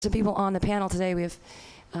Some people on the panel today. We have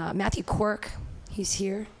Matthew Quirk. He's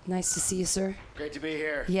here. Nice to see you, sir. Great to be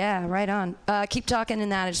here. Yeah, right on. Keep talking in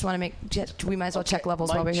that. I just want to we might as well check levels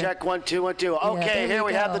while we're here. Check 1 2 1 2. Okay, here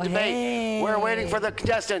we have the debate. Hey. We're waiting for the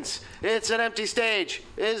contestants. It's an empty stage.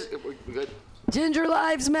 We good? Ginger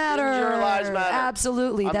Lives Matter. Ginger Lives Matter.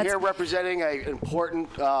 Absolutely. I'm here representing an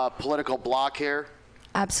important political bloc here.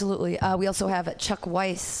 Absolutely. We also have Chuck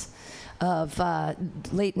Weiss of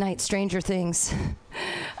Late Night Stranger Things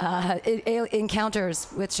Encounters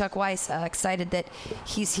with Chuck Weiss. Excited that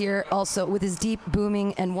he's here also with his deep,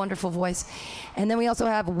 booming, and wonderful voice. And then we also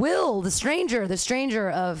have Will, the stranger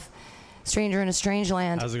of Stranger in a Strange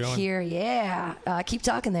Land. How's it going? Here, yeah. Keep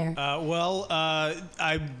talking there.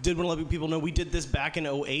 I did want to let people know we did this back in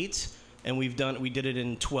 2008, and we did it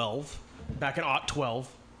in 12, back in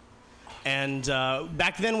 2012. And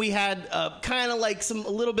back then we had kind of like a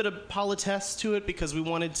little bit of politesse to it because we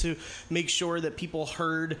wanted to make sure that people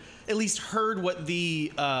at least heard what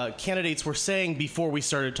the candidates were saying before we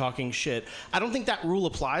started talking shit. I don't think that rule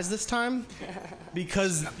applies this time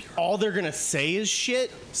because all they're going to say is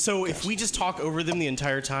shit. So if we just talk over them the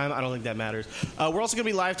entire time, I don't think that matters. We're also going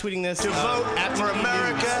to be live tweeting this. To vote for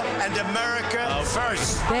America and America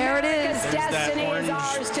first. There it is. There's that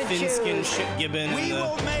orange thin-skinned shit gibbon. We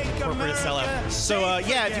will make corporate sellout. So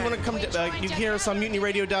yeah, if you want to come, you can hear us on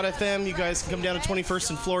MutinyRadio.fm. You guys can come down to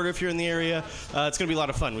 21st in Florida if you're in the area. It's going to be a lot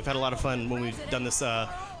of fun. We've had a lot of fun when we've done this the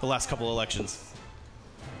last couple of elections.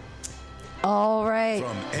 All right.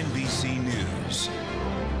 From NBC News.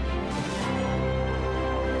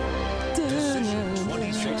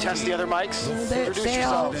 Test the other mics. Introduce They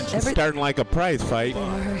all, yourselves. Starting like a prize fight.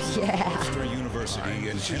 Yeah. University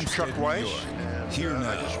in Chuck Weiss. Here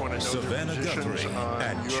now, Savannah Guthrie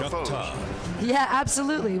and Chuck Todd. Yeah,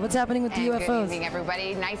 absolutely. What's happening with the UFOs? Good evening,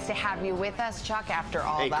 everybody. Nice to have you with us, Chuck. After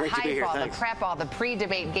all the hype, all the prep, all the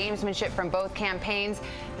pre-debate gamesmanship from both campaigns,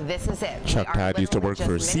 this is it. Chuck Todd used to work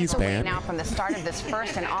for C-SPAN. Now from the start of this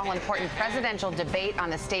first and all-important presidential debate on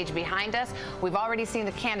the stage behind us, we've already seen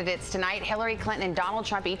the candidates tonight. Hillary Clinton and Donald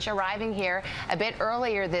Trump each arriving here a bit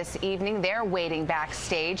earlier this evening. They're waiting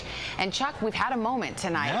backstage. And Chuck, we've had a moment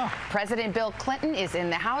tonight. Yeah. President Bill Clinton is in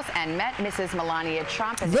the house and met Mrs. Melania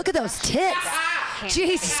Trump. Look at those tits.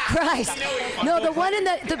 Jesus Christ. No, the one in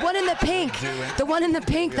the pink. The one in the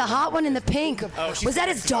pink, the hot one in the pink. Was that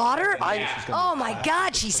his daughter? Oh my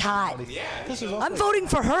God, she's hot. I'm voting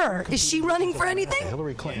for her. Is she running for anything?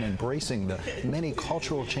 Hillary Clinton embracing the many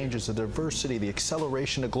cultural changes, the diversity, the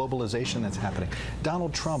acceleration of globalization that's happening.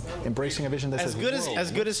 Donald Trump embracing a vision that says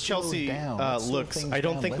as good as Chelsea looks, I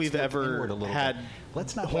don't think we've ever had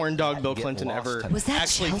horn dog Bill Clinton ever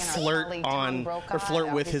actually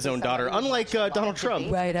flirt with his own daughter, unlike Donald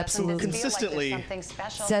Trump. Right, absolutely. Consistently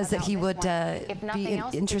says that he would be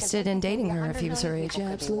interested in dating her if he was her age. Yeah,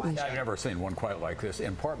 absolutely. I've never seen one quite like this,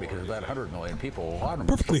 in part because of that 100 million people. A lot of them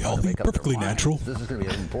perfectly healthy, perfectly natural. This is going to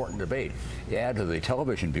be an important debate. You add to the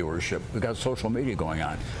television viewership, we've got social media going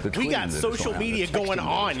on. We got social media going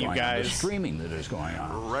on, you guys. The streaming that is going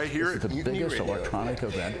on. Right here at the biggest electronic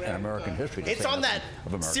event in American history. It's on that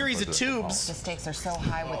series of tubes. The stakes are so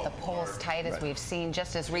high with the polls tight as we've seen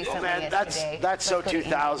just as recently as today. That's so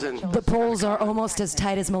 2000. The polls are almost as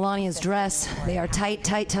tight as Melania's dress. They are tight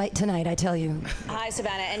tonight, I tell you. Hi,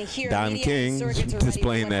 Savannah. And here, Don King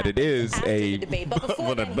displaying that it is a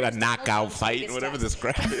knockout fight, whatever this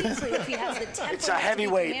crap is. It's a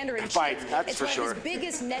heavyweight fight, that's for sure. It's one of his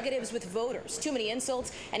biggest negatives with voters. Too many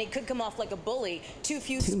insults, and he could come off like a bully. Too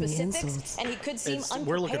few specifics, and he could seem unprepared.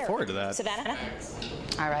 We're looking forward to that. Savannah?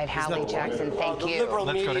 All right, Hallie Jackson, thank you. The liberal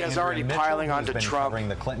media is already piling onto Trump. Covering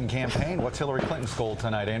the Clinton campaign. What's Hillary Clinton's goal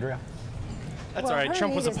tonight, Andrea? That's all right.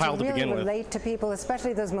 Trump was a pile to begin with. Relate to people,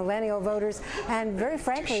 especially those millennial voters. And very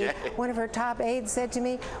frankly, one of her top aides said to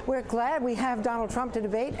me, "We're glad we have Donald Trump to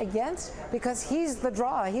debate against because he's the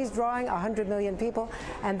draw. He's drawing 100 million people,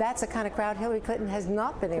 and that's the kind of crowd Hillary Clinton has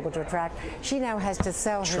not been able to attract. She now has to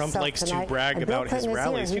sell herself Trump likes tonight. to brag about his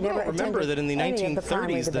rallies. People don't remember that in the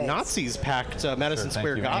 1930s, the Nazis packed Madison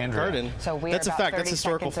Square Garden. So that's a fact. That's a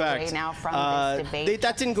historical fact. Now from this debate.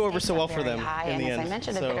 That didn't go over so well for them in the end. As I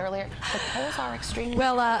mentioned a bit earlier, the polls are extremely.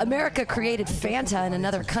 Well, America created Fanta in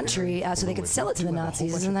another country so they could sell it to the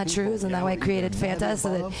Nazis. Isn't that true? Isn't that why it created Fanta?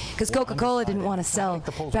 So that because Coca-Cola didn't want to sell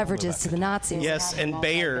beverages to the Nazis. Yes, and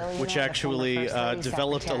Bayer, which actually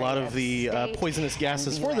developed a lot of the poisonous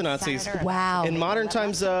gases for the Nazis. Wow. In modern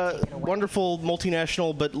times, wonderful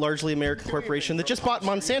multinational but largely American corporation that just bought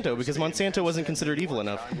Monsanto because Monsanto wasn't considered evil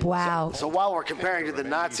enough. Wow. So while we're comparing to the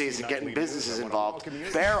Nazis and getting businesses involved,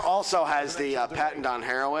 Bayer also has the patent on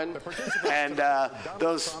heroin, and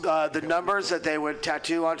the numbers that they would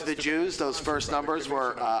tattoo onto the Jews, those first numbers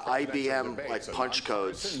were IBM like punch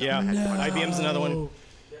codes. Yeah, IBM's another one.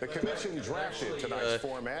 The commission drafted tonight's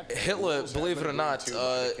format. Hitler, believe it or not,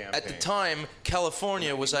 at the time,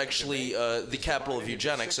 California was actually the capital of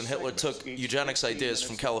eugenics, and Hitler took eugenics ideas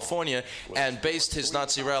from California and based his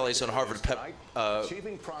Nazi rallies on Harvard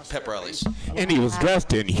pep rallies. And he was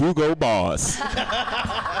dressed in Hugo Boss.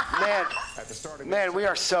 Man, we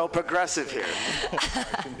are so progressive here.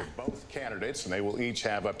 Both candidates, and they will each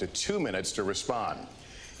have up to 2 minutes to respond.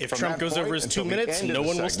 If Trump goes over his 2 minutes, no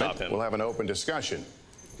one will stop him. We'll have an open discussion.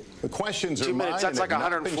 The questions are 2 minutes, that's like mine,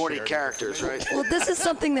 140 characters, right? Well, this is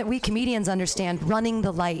something that we comedians understand, running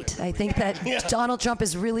the light. I think that Donald Trump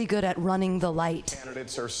is really good at running the light.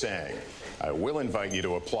 Candidates are saying. I will invite you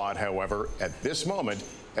to applaud, however, at this moment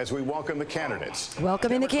as we welcome the candidates.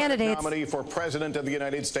 Welcoming the candidates. Nominee for President of the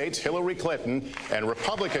United States, Hillary Clinton, and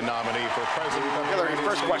Republican nominee for President of the Hillary, United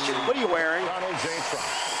first States, question, what are you wearing? Donald J. Trump.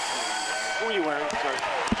 What are you wearing? Sorry.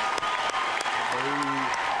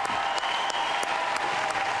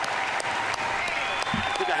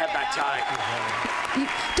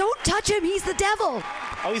 Don't touch him, he's the devil.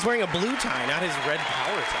 Oh, he's wearing a blue tie, not his red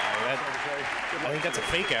power tie. I think that's a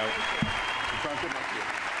fake out.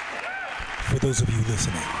 For those of you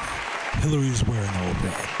listening, Hillary's wearing all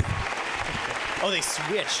red. Oh, they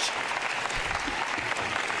switched.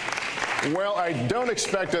 Well, I don't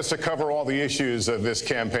expect us to cover all the issues of this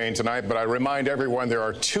campaign tonight, but I remind everyone there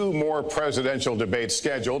are 2 more presidential debates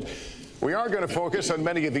scheduled. We are going to focus on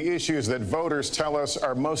many of the issues that voters tell us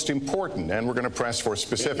are most important, and we're going to press for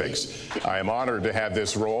specifics. I am honored to have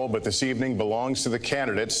this role, but this evening belongs to the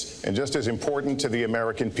candidates and just as important to the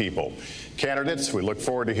American people. Candidates, we look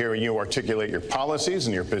forward to hearing you articulate your policies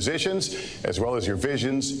and your positions, as well as your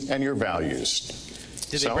visions and your values.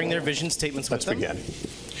 Did they bring their vision statements with them? Let's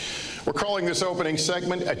begin. We're calling this opening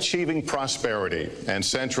segment Achieving Prosperity, and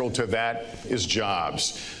central to that is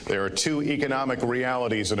jobs. There are 2 economic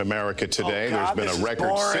realities in America today. God, there's been a record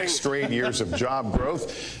boring. 6 straight years of job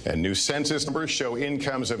growth, and new census numbers show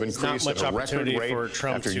incomes have increased at a record rate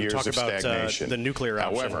after years of stagnation. The nuclear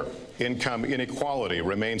option. However, income inequality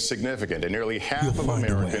remains significant, and nearly half of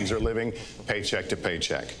Americans are living paycheck to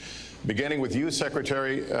paycheck. Beginning with you,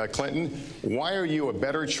 Secretary Clinton, why are you a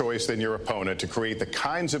better choice than your opponent to create the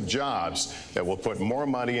kinds of jobs that will put more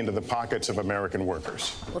money into the pockets of American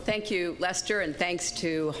workers? Well, thank you, Lester, and thanks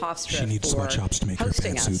to Hofstra She needs for sweatshops to make her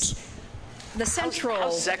hosting us. pantsuits. The central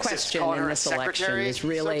question in this election is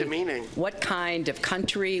really what kind of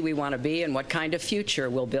country we want to be and what kind of future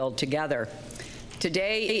we'll build together.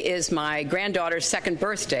 Today is my granddaughter's 2nd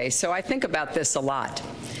birthday, so I think about this a lot.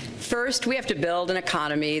 First, we have to build an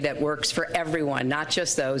economy that works for everyone, not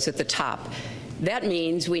just those at the top. That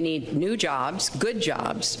means we need new jobs, good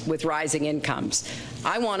jobs, with rising incomes.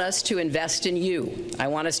 I want us to invest in you. I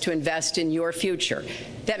want us to invest in your future.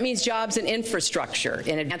 That means jobs in infrastructure,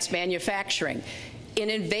 in advanced manufacturing, in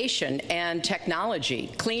innovation and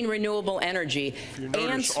technology, clean renewable energy,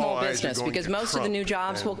 and small business, because most of the new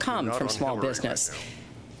jobs will come from small business.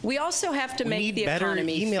 We also have to make the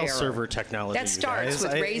economy email fairer. server technology. That starts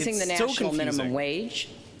with raising the national minimum wage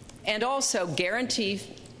and also guarantee,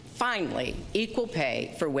 finally, equal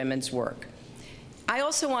pay for women's work. I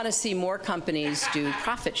also want to see more companies do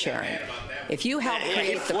profit sharing. If you help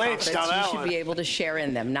create the profits, you should be able to share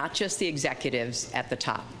in them, not just the executives at the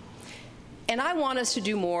top. And I want us to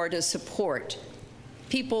do more to support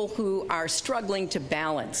people who are struggling to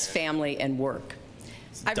balance family and work.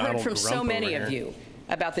 I've heard from so many of you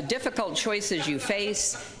about the difficult choices you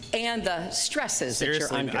face and the stresses that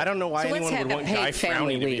you're under. I don't know why anyone would want Guy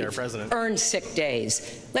Fawkes to be our president. Earned sick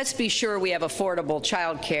days. Let's be sure we have affordable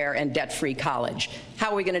child care and debt-free college.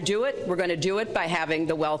 How are we going to do it? We're going to do it by having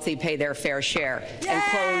the wealthy pay their fair share and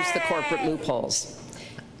close the corporate loopholes.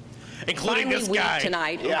 Including Finally, this guy. We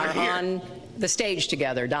tonight are on the stage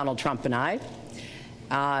together, Donald Trump and I.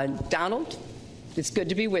 Donald, it's good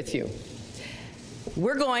to be with you.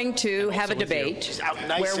 We're going to have a debate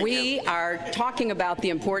where we are talking about the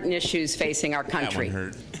important issues facing our country.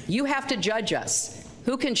 You have to judge us.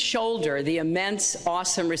 Who can shoulder the immense,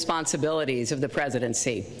 awesome responsibilities of the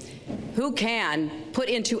presidency? Who can put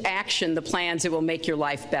into action the plans that will make your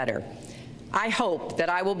life better? I hope that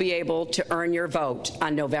I will be able to earn your vote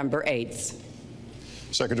on November 8th.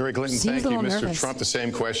 Secretary Clinton, thank you. Mr. Trump, the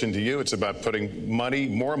same question to you. It's about putting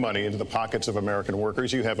more money into the pockets of American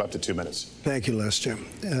workers. You have up to 2 minutes. Thank you, Lester.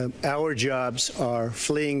 Our jobs are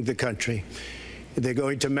fleeing the country. They're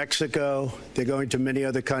going to Mexico. They're going to many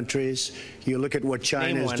other countries. You look at what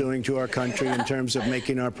China is doing to our country in terms of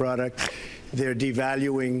making our product. They're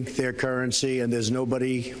devaluing their currency, and there's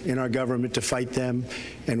nobody in our government to fight them.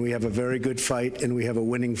 And we have a very good fight, and we have a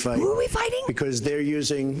winning fight. Who are we fighting? Because they're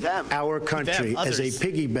using our country as a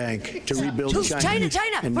piggy bank to rebuild China.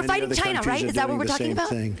 China. We're fighting China, right? Is that what we're talking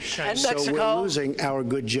about? And so Mexico. we're losing our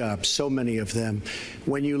good jobs, so many of them.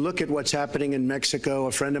 When you look at what's happening in Mexico,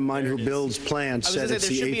 a friend of mine who builds plants said it's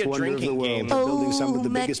the 8th wonder of the world. They're building some of the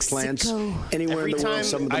biggest plants anywhere in the world,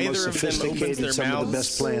 some of the most sophisticated, some of the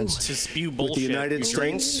best plants. With the United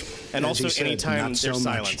States, and also anytime not so there's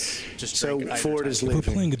much. silence. Just so Ford is leaving.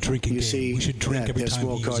 We're playing a drinking you see game. We should drink every their time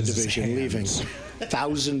small he car uses his division leaving. hands.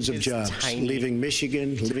 Thousands of jobs leaving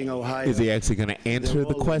Michigan, leaving Ohio. Is he actually going to answer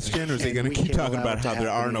the question, or is he going to keep talking about how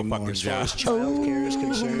there are no fucking as far as jobs? child care is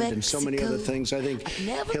concerned, and so many other things. I think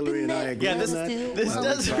Hillary and I agree on that. This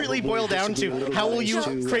does really boil down to how will you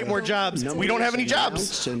create more jobs? We don't have any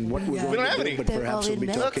jobs. We don't have any. But perhaps we'll be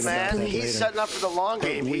talking about that he's later. setting up for the long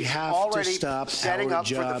game. We He's have already to stop setting our up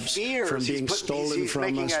for the jobs fears. from being stolen from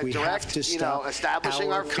making us. a We direct, have to stop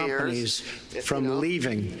establishing our our companies fears from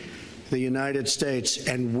leaving the United States,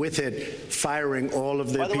 and with it, firing all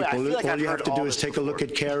of their By the way, I people. feel like all I've you have heard to do all is this take a look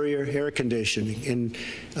at Carrier Air Conditioning in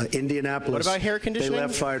Indianapolis. What about hair conditioning? They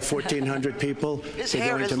left, fired 1,400 people. His They're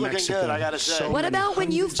hair going is to looking Mexico. good, I gotta say. What about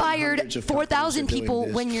when you hundreds and fired hundreds of 4,000 companies are people doing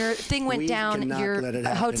this. when your thing went We down, cannot your let it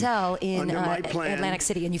happen. hotel in Under my plan, Atlantic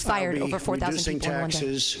City, and you I'll fired be over 4,000 reducing people in one day?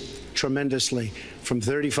 taxes tremendously, from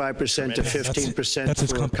 35% to 15%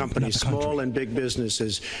 for companies, small and big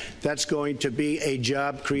businesses. That's going to be a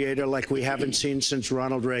job creator like we haven't seen since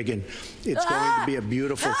Ronald Reagan. It's going to be a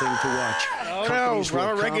beautiful thing to watch. Oh no,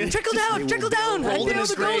 Ronald Reagan. Trickle down, trickle down. I feel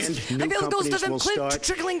the ghost. I feel the ghost of him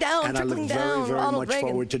trickling down, and I look trickling down. very Ronald much Reagan.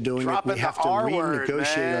 forward to doing it. We have to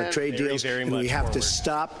renegotiate our trade deals, and we have to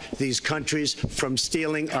stop these countries from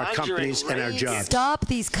stealing our companies and our jobs. Stop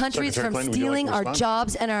these countries from stealing our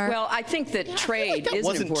jobs and our... Well, I think that trade is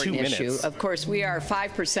an important issue. Of course, we are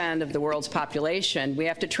 5% of the world's population. We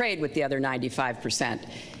have to trade with the other 95%.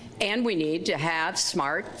 And we need to have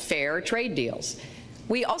smart, fair trade deals.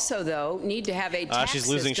 We also, though, need to have a tax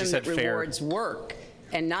system that rewards work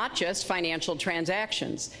and not just financial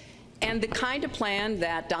transactions. And the kind of plan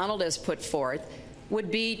that Donald has put forth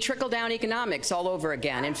would be trickle-down economics all over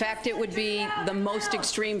again. In fact, it would be the most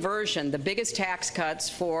extreme version, the biggest tax cuts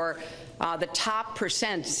for the top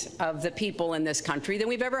percent of the people in this country than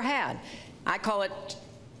we've ever had. I call it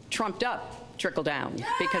trumped up trickle down,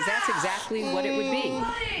 because that's exactly what it would be.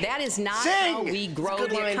 That is not how we grow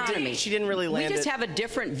the economy. She didn't really land We just it. have a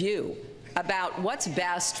different view about what's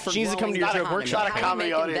best for She needs to come growing to your the JokeWorkshop. economy, how we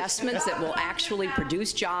make audience. investments that will actually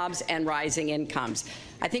produce jobs and rising incomes.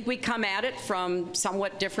 I think we come at it from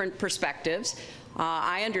somewhat different perspectives.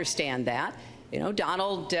 I understand that. You know,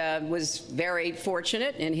 Donald was very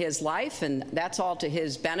fortunate in his life, and that's all to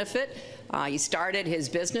his benefit. He started his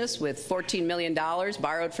business with $14 million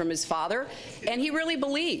borrowed from his father, and he really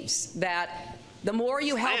believes that the more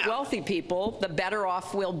you help wealthy people, the better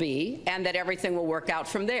off we'll be, and that everything will work out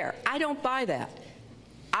from there. I don't buy that.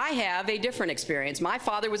 I have a different experience. My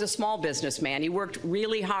father was a small businessman. He worked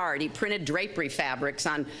really hard. He printed drapery fabrics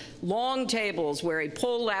on long tables where he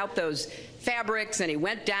pulled out those fabrics and he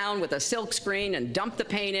went down with a silk screen and dumped the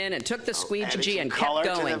paint in and took the squeegee and kept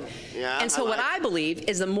going. And so what I believe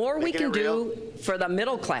is the more we can do for the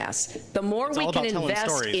middle class, the more we can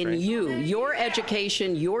invest in you, your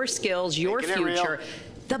education, your skills, your future,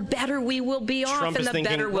 the better we will be off and the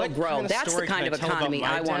better we'll grow. That's the kind of economy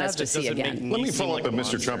I want us to see again. Let me follow up with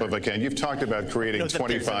Mr. Trump if I can. You've talked about creating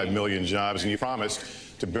 25 million jobs, and you promised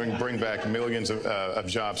to bring back millions of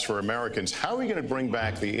jobs for Americans. How are we going to bring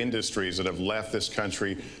back the industries that have left this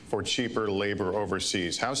country for cheaper labor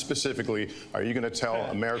overseas? How specifically are you going to tell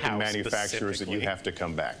American manufacturers that you have to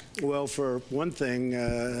come back? Well, for one thing,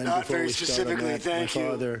 and Not before very we start on specifically, that, thank you. my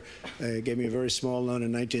father gave me a very small loan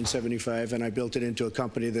in 1975, and I built it into a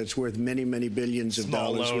company that's worth many, many billions of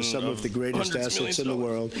dollars with some of the greatest assets in the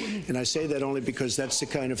world. And I say that only because that's the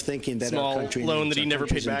kind of thinking that our country needs. Loan that he never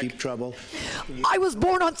paid back. In deep trouble. I was born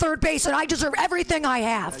born on third base and I deserve everything I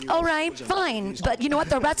have. All right, fine. But you know what?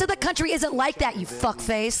 The rest of the country isn't like that, you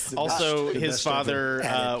fuckface. Also, his father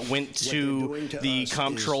went to the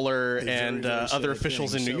comptroller and other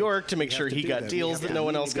officials in New York to make sure he got deals that no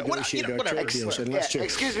one else got. Whatever. Excuse me,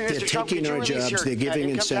 Mr. Trump, taking our jobs, they're giving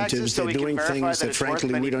incentives, they're doing things that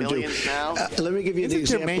frankly we don't do. Let me give you the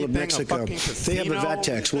example of Mexico. They have a VAT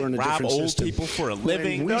tax. We're in a different system. People for a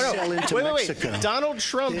living. Wait. Donald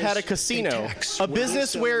Trump had a casino, a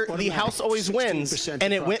business where the House always wins,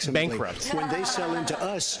 and it went bankrupt. When they sell into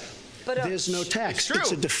us, there's no tax.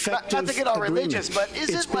 It's a defective not to get all agreement. religious, but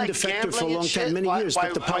isn't it's been defective for a long time, many years,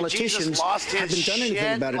 but the politicians haven't done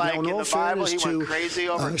anything about it. Now, in all fairness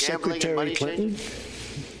to Secretary Clinton,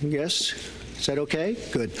 yes, is that okay?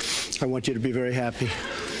 Good. I want you to be very happy.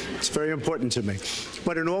 It's very important to me.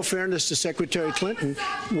 But in all fairness to Secretary Clinton,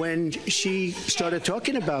 when she started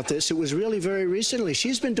talking about this, it was really very recently.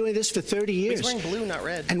 She's been doing this for 30 years. He's wearing blue, not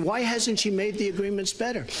red. And why hasn't she made the agreements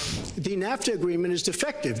better? The NAFTA agreement is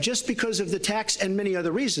defective just because of the tax and many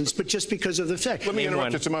other reasons, but just because of the fact. Let me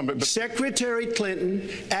interrupt just a moment. Secretary Clinton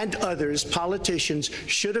and others, politicians,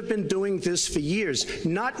 should have been doing this for years,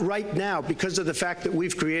 not right now because of the fact that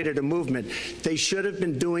we've created a movement. They should have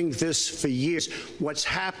been doing this for years. What's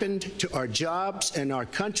happened to our jobs and our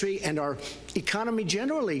country and our economy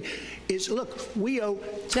generally is, look, we owe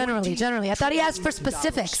Generally. I thought he asked for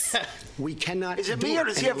specifics. We cannot. Is it me or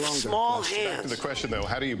does he have small hands? Back to the question, though,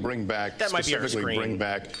 how do you bring back, specifically bring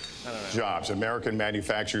back jobs? American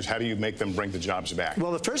manufacturers, how do you make them bring the jobs back?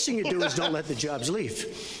 Well, the first thing you do is don't let the jobs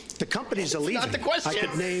leave. The companies are leaving. Not the question. I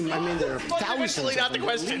could name, there are thousands not the of them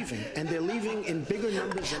question. leaving, and they're leaving in bigger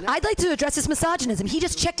numbers than ever. I'd like to address his misogynism. He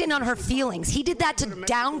just checked in on her feelings. He did that to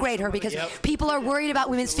downgrade her because people are worried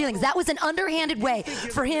about women's feelings. That was an underhanded way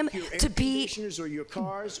for him to be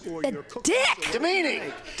a dick.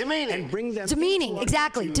 Demeaning. And bring them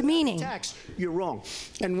demeaning. Tax. You're wrong.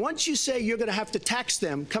 And once you say you're going to have to tax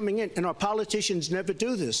them coming in, and our politicians never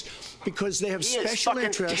do this because they have special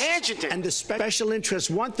interests, and the special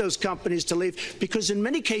interests want those companies to leave because in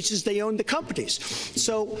many cases they own the companies.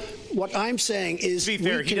 So what I'm saying is, to be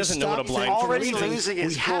fair, he doesn't know what a blind already losing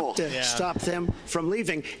his cool. We have to stop them from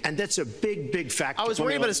leaving, and that's a big factor. I was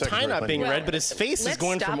worried about his tie not being red, but his face is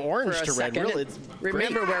going from orange to red. Really,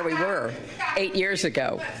 remember where we were 8 years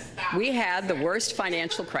ago. We had the worst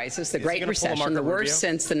financial crisis, the Great Recession, the worst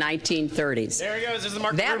since the 1930s. There he goes. This is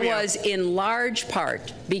Marco That Rubio. was in large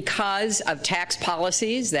part because of tax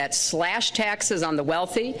policies that slashed taxes on the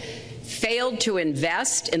wealthy, failed to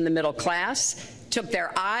invest in the middle class, took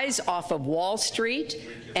their eyes off of Wall Street,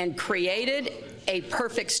 and created a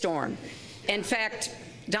perfect storm. In fact,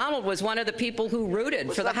 Donald was one of the people who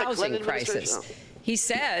rooted for the housing crisis. He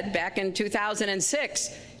said back in 2006,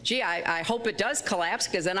 gee, I hope it does collapse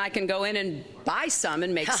because then I can go in and buy some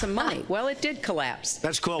and make some money. Well, it did collapse.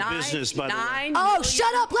 That's called business, by the way. Oh,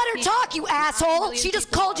 shut up. Let her talk, you asshole. She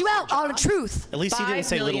just called you out on the truth. At least he didn't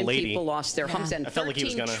say little lady. 5 million people lost their homes, and I felt like he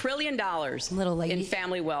was $13 trillion in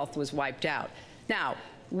family wealth was wiped out. Now,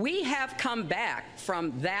 we have come back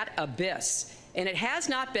from that abyss, and it has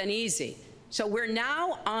not been easy. So we're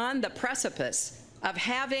now on the precipice of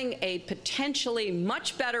having a potentially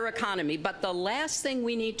much better economy, but the last thing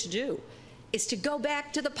we need to do is to go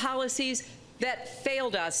back to the policies that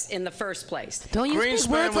failed us in the first place. Don't use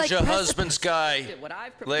Greenspan words was like your husband's guy,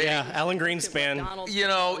 lady. Yeah, Alan Greenspan. You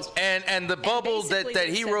know, and the bubble that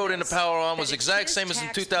he rode into power on was the exact same as in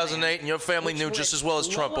 2008, and your family knew just as well as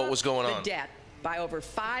Trump what was going on. The debt by over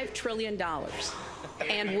 $5 trillion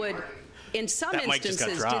and would, in some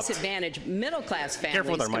instances, disadvantage middle-class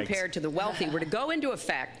families compared to the wealthy, were to go into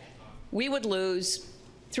effect, we would lose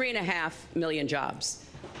 3.5 million jobs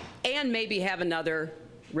and maybe have another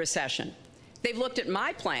recession. They've looked at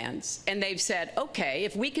my plans and they've said, okay,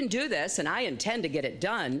 if we can do this, and I intend to get it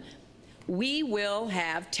done, we will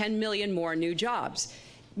have 10 million more new jobs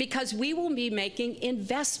because we will be making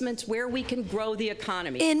investments where we can grow the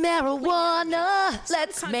economy. In marijuana,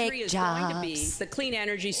 let's make jobs. This country is going to be the clean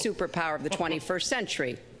energy superpower of the 21st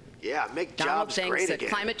century. Yeah, make Donald jobs thinks great that again.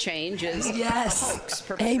 Climate change is yes.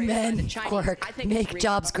 Amen. Clark, make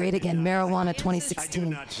jobs great again. Marijuana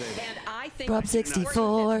 2016. Prop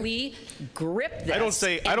 64. We grip this. I don't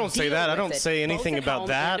say that. I don't say anything about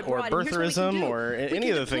that or birtherism or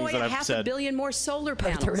any of the things that I've said. 500 million more solar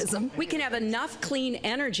panels. We can have enough clean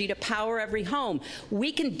energy to power every home.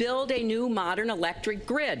 We can build a new modern electric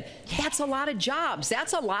grid. That's a lot of jobs.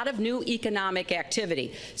 That's a lot of new economic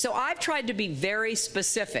activity. So I've tried to be very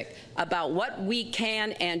specific about what we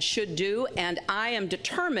can and should do, and I am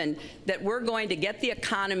determined that we're going to get the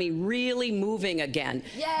economy really moving again,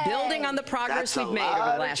 building on the progress we've made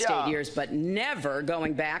over the last 8 years. but never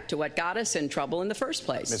going back to what got us in trouble in the first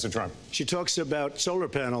place. Mr. Trump. She talks about solar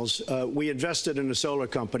panels. We invested in a solar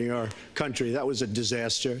company, our country. That was a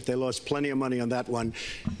disaster. They lost plenty of money on that one.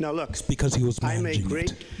 Now, look, it's because he was I'm a managing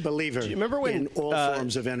great it. believer Do you remember when in all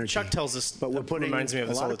forms of energy. Chuck tells us, but we're putting reminds me of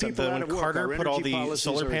this a lot all the of time. people out When of work. Carter Our put all energy the policies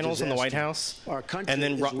solar are a panels in the White disaster. House, Our country and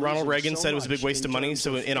then is Ronald losing Reagan so said it was a big much waste of money,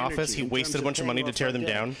 so in office he energy, in wasted a terms bunch of money to paying tear off them our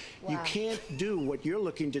debt. down. You can't do what you're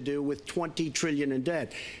looking to do with $20 trillion in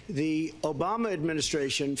debt. The Obama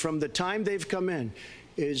administration, from the time they've come in,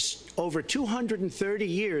 is over 230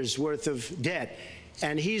 years worth of debt,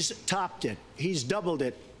 and he's topped it. He's doubled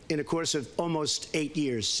it in a course of almost 8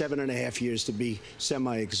 years, 7.5 years to be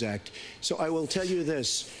semi-exact. So I will tell you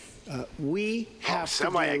this. We have to do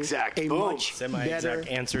a much better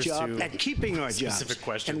answers job to at keeping our specific jobs.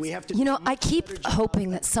 questions. And we have to You know, I keep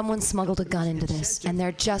hoping that someone smuggled a gun into this, and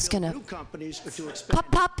they're just gonna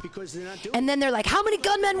pop, pop, and then they're like, "How many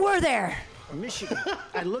gunmen were there?" Michigan,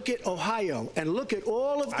 and look at Ohio, and look at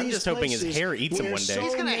all of these I'm just hoping his places hair eats him where one day. so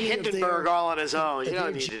He's going to many of Hindenburg their- all on his own. You of don't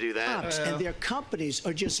their need to do that. jobs and their companies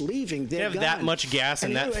are just leaving. They're You have gone. that much gas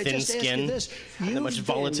and that anyway, thin just ask you skin, this. and that You've much been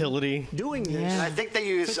volatility. Doing this. And I think they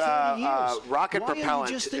use for 30 years. rocket Why are you propellant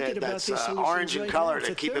just thinking about that's these solutions orange in right color now?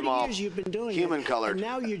 to For keep 30 them all years you've been doing human it, colored. And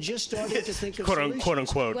now you're just starting to think of Quote solutions.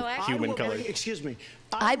 unquote Well, human colored. Excuse me.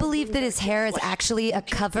 I believe that his hair is actually a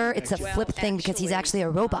cover. It's a flip thing because he's actually a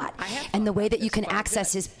robot. And the way that you can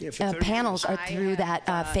access his panels are through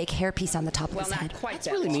that fake hairpiece on the top of his head. That's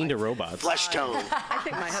really mean to robots. Flesh tone. I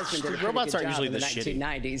think my husband did a pretty Robots good aren't job usually in the this shitty.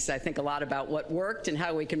 1990s. I think a lot about what worked and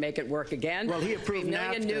how we can make it work again. Well, he 3 approved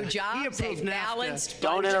million NAFTA. new He jobs, a approved NAFTA. balanced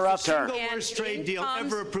Don't budget. interrupt her. Single worst trade deal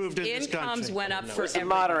ever approved in this country. Incomes went up for Who's the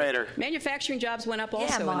everybody. moderator? Manufacturing jobs went up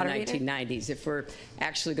also in the moderator. 1990s, if we're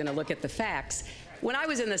actually going to look at the facts. When I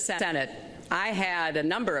was in the Senate, I had a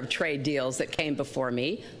number of trade deals that came before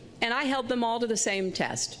me, and I held them all to the same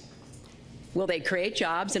test. Will they create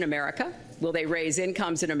jobs in America? Will they raise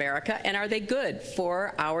incomes in America? And are they good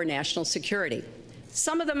for our national security?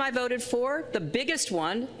 Some of them I voted for. The biggest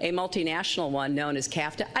one, a multinational one known as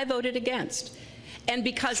CAFTA, I voted against. And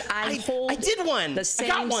because I did one. the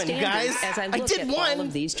same I got one, standards guys. as I I look did at one. all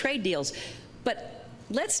of these trade deals. But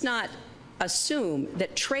let's not assume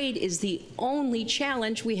that trade is the only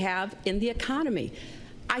challenge we have in the economy.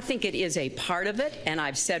 I think it is a part of it, and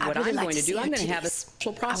I've said what I'd really I'm like going to to do. see I'm our going to have a titties.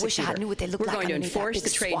 special I prosecutor. wish I knew what they looked We're like going to underneath that enforce big the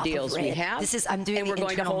trade swath of deals we red. have. I'm doing and the we're going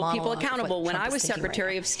to internal hold people monologue of what accountable. When Trump I is was thinking right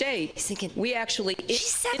Secretary now. of State, He's thinking, we actually she's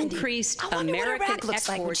 70. increased I wonder what American Iraq looks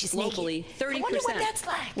like when exports she's naked. globally 30%. I wonder what that's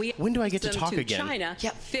like. We When do I get to them talk again? China,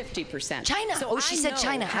 50%. China. So Oh, she I said know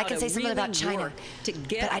China. I how can to say something about really China. work to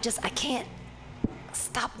get But I can't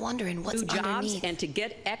stop wondering what's new jobs underneath. and to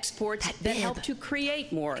get exports that bib. help to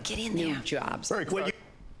create more new jobs. Very quick.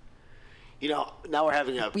 You know, now we're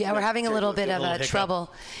having a Yeah, we're having a little bit of a hiccup.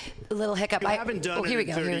 trouble, a little hiccup. You haven't done here we it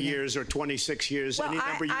go. in here 30 we go. years or 26 years. Well, any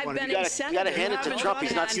number you I've want to been do. a You gotta hand it to Trump.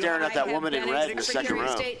 He's not staring at that woman in red in the second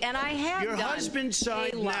row. And I have Your done husband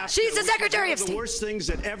signed a lot. NAFTA, She's the which is Secretary one of the State. worst things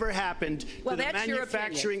that ever happened Well, to the that's your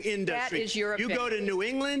manufacturing opinion. industry. That is your You go to opinion. New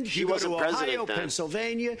England, She you go wasn't to Ohio, president then.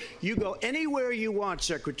 Pennsylvania, you go anywhere you want,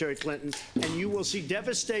 Secretary Clinton, and you will see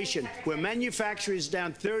devastation where manufacturing is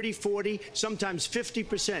down 30, 40, sometimes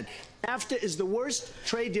 50%. NAFTA is the worst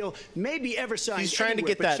trade deal maybe ever signed. He's trying to anywhere,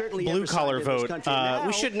 get but that certainly blue ever signed collar in this vote. country. Now,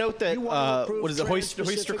 We should note that you want to approve what is it, Oyster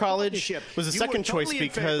Trans-Pacific College Partnership. was a You were second choice totally in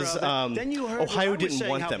favor because of it. Then you heard Ohio what I was didn't saying,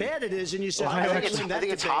 want how them. bad it is, and you said, Ohio I think actually- it's I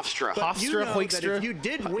think it's debate. Hofstra. But you Hofstra, know Hoekstra? that if you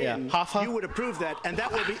did win, Hoffa? you would approve that, and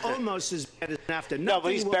that would be almost as bad as NAFTA. No,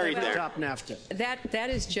 but he's Nothing will buried ever there. top NAFTA. That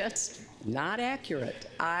is just not accurate.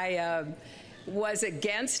 I was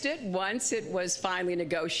against it once it was finally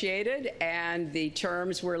negotiated and the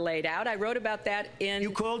terms were laid out. I wrote about that in...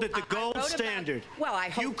 You called it the gold standard.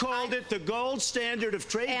 You called it the gold standard of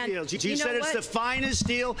trade deals. You said it's the finest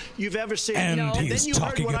deal you've ever seen. And then he's you heard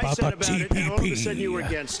talking what I about said the about it, and all of a sudden you were TPP.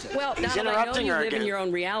 against it. Well, He's Donald, I know interrupting you her live in again. your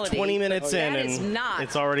own reality. 20 minutes in, That is and not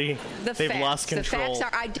it's already the they've facts. lost control. The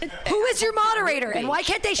facts are, I did. Who is your moderator, and why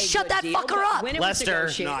can't they a shut good that deal, fucker but up? When it Lester.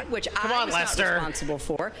 was negotiated, which Come I on, was Lester. not responsible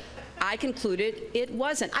for, I concluded it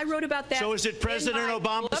wasn't. I wrote about that. So is it President in my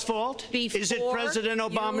Obama's book fault? Is it before President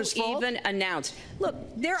Obama's you fault? even announced. Look,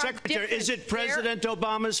 there Secretary, are different, is it President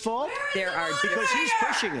Obama's fault? There are Because he's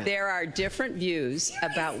pushing it. There are different views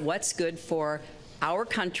about what's good for our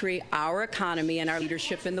country, our economy, and our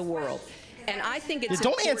leadership in the world. And I think it's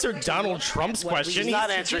don't answer Donald Trump's question. He's not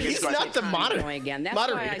answering his question. He's not the moderator. Again. That's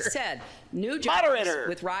why I said new jobs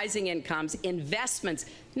with rising incomes, investments,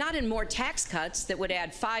 not in more tax cuts that would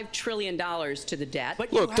add $5 trillion to the debt.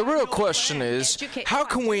 Look, the real question is, how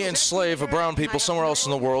can we enslave brown people somewhere else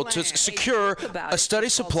in the world to secure a steady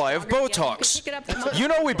supply of Botox? You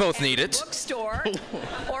know we both need it. Bookstore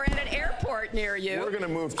or at an airport near you. We're going to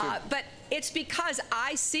move to... But it's because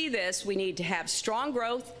I see this. We need to have strong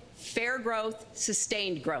growth, fair growth,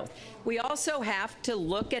 sustained growth. We also have to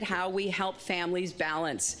look at how we help families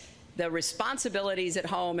balance the responsibilities at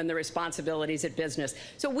home and the responsibilities at business.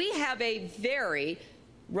 So we have a very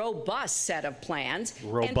robust set of plans.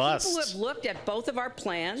 Robust. And people who have looked at both of our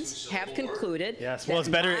plans have concluded. Yes, well, it's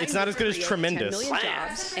better. It's not as good as tremendous. 10 million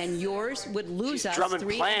jobs, and yours would lose us drumming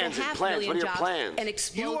 3.5 plans. What are your jobs plans? and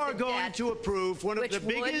explode You are the going debt, to approve one of the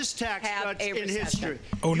biggest tax cuts in history.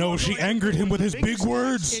 Oh no, she angered him with his big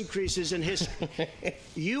words. Increases in history.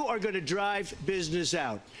 You are going to drive business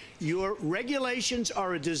out. Your regulations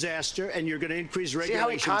are a disaster, and you're going to increase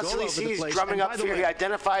regulations See how he constantly sees drumming up fear? He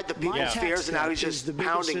identified the people's fears, and now he's just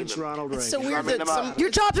pounding them. It's so weird that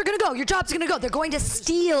your jobs are going to go. Your jobs are going to go. They're going to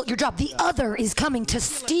steal your job. The other is coming to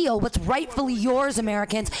steal what's rightfully yours,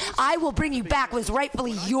 Americans. I will bring you back what's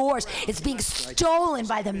rightfully yours. It's being stolen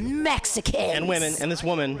by the Mexicans. And women. And this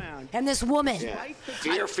woman. And this woman. Yeah.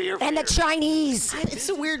 Fear. And the Chinese. It's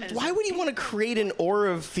so weird. Why would he want to create an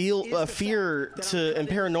aura of fear and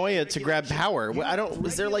paranoia to grab power? I don't.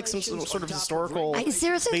 Is there like some sort of historical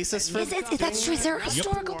basis for that? That's true. Is there a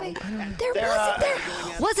historical basis?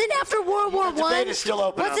 Wasn't after World War I.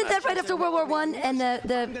 Wasn't that right after World War I? And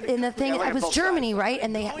the thing it was Germany, right?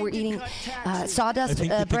 And they were eating sawdust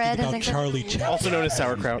bread. I think Charlie Chaplin, also known as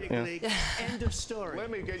sauerkraut. Yeah. End of story.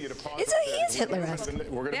 Let me get you to pause. He is Hitler-esque.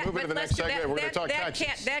 We're going to move into the next segment. We're going to talk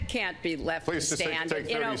taxes. That can't be left Please to stand. take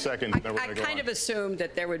 30 seconds. I kind of assumed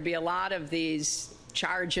that there would be a lot of these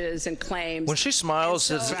charges and claims. When she smiles,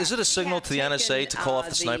 is it a signal to the NSA to call off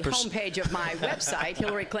the snipers? The homepage of my website,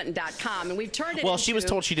 HillaryClinton.com, and we've turned it Well, she was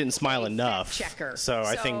told she didn't smile enough. Checker. So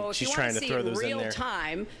I think she's trying to throw those in there.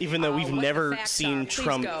 Even though we've never seen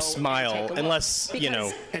Trump smile, unless, you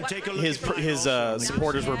know, his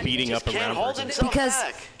supporters were beating up around her. Because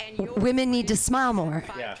women need to smile more.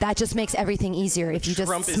 Yeah. That just makes everything easier if you just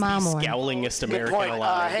smile more. Trump is the scowlingest American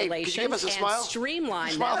alive. Hey, could you give us a smile?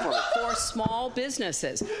 Streamline them for small businesses.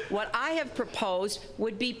 What I have proposed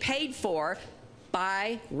would be paid for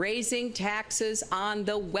by raising taxes on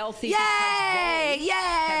the wealthy. Yay! Have Yay!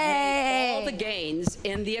 made all the gains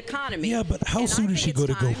in the economy. Yeah, but how soon is she going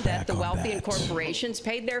to go back that the on wealthy that? and corporations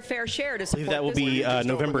paid their fair share to support That will be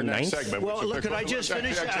November 9th. Well, look, can I just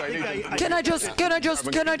finish? Can I just? Can I just?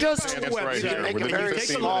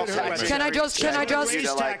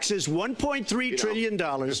 Raise taxes $1.3 trillion.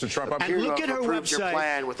 Mr. Trump, I'm and look at her your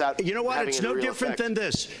plan website. without You know what? having It's any no real different effect. than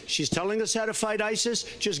this. She's telling us how to fight ISIS.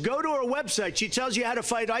 Just go to her website. She tells you how to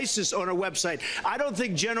fight ISIS on her website. I don't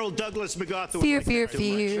think General Douglas MacArthur would like that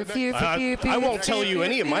too much. I won't tell you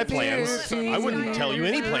any of my plans. I wouldn't tell you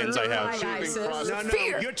any plans I have.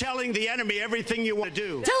 No, you're telling the enemy everything you want to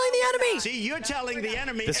do. Telling the enemy. See, you're telling the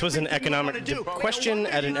enemy. This was an economic question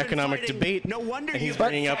at an economic debate, and he's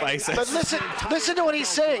bringing up ISIS. But listen to what he's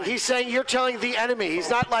saying. He's saying you're telling the enemy. He's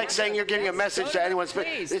not like saying you're giving a message to anyone.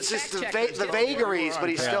 It's just the vagaries, but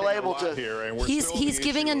he's still able to. He's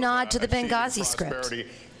giving a nod to the Benghazi script.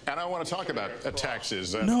 And I want to talk about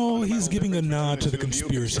taxes. No, he's giving a nod to the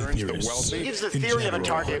conspiracy theorists. He gives the theory of a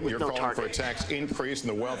target with You're no calling target. for a tax increase in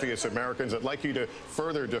the wealthiest Americans. I'd like you to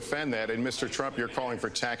further defend that. And Mr. Trump, you're calling for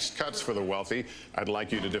tax cuts for the wealthy. I'd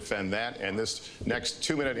like you to defend that. And this next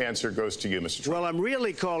 2-minute answer goes to you, Mr. Trump. Well, I'm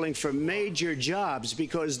really calling for major jobs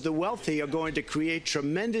because the wealthy are going to create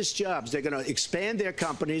tremendous jobs. They're going to expand their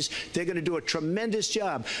companies. They're going to do a tremendous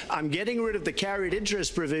job. I'm getting rid of the carried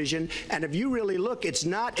interest provision. And if you really look, it's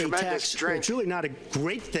not a tax. It's really not a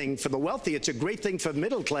great thing for the wealthy. It's a great thing for the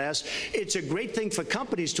middle class. It's a great thing for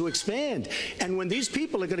companies to expand. And when these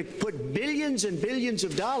people are going to put billions and billions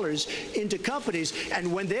of dollars into companies,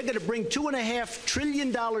 and when they're going to bring $2.5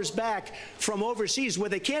 trillion back from overseas, where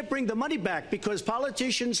they can't bring the money back because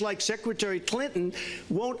politicians like Secretary Clinton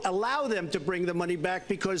won't allow them to bring the money back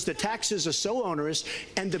because the taxes are so onerous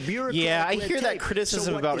and the bureaucrats. Yeah, I hear that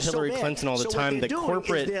criticism about Hillary Clinton all the time. The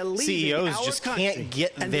corporate CEOs just can't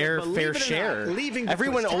get And their believe fair it or not, share. leaving because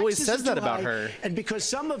Everyone always taxes says are that too about high, her. And because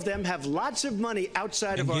some of them have lots of money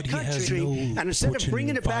outside of our yet he has country, no and instead of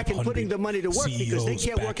bringing it back and 500 putting the money to work because they CEOs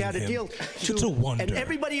can't work out a backing deal him. to, It's a wonder. and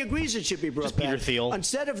everybody agrees it should be brought Peter back. Thiel.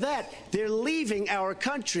 Instead of that, they're leaving our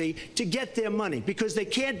country to get their money because they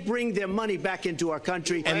can't bring their money back into our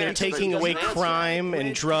country. And they're taking away crime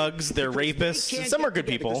and drugs. They're rapists. Some are good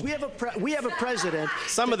people. We have a president.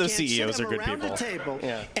 Some of that those can't sit CEOs are them good around people. the table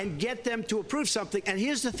Yeah. and get them to approve something. And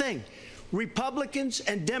here's the thing. Republicans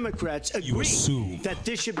and Democrats agree that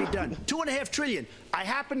this should be done. $2.5 trillion. I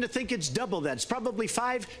happen to think it's double that. It's probably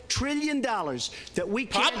 $5 trillion that we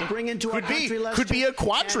can't bring into our country. Could be a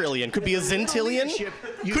quadrillion. Could be a zentillion.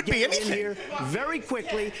 Could be anything. In here very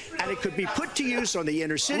quickly, and it could be put to use on the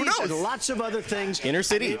inner cities and lots of other things. Inner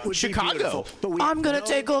city, It would be Chicago. beautiful. But we I'm going to have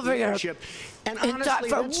take no over your leadership. And for honestly,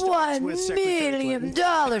 that starts $1 with Secretary million.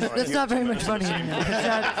 Clinton. That's not very much money.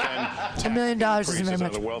 $1 million isn't very Increases much.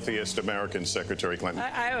 on the wealthiest Americans, Secretary Clinton. I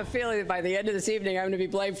have a feeling that by the end of this evening, I'm going to be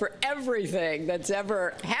blamed for everything that's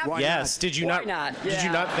ever happened. Yes. Did you Why not? Did Yeah,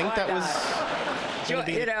 you not think why that not? was? You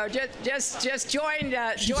know, just join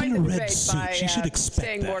the in a red debate suit. by She should expect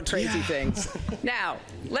saying more that. crazy things. Now,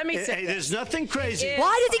 let me say Hey, there's nothing crazy.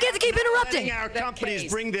 Why does he get to keep interrupting? Letting our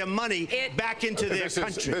companies bring their money back into their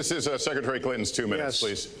country. This is Secretary Clinton's 2 minutes,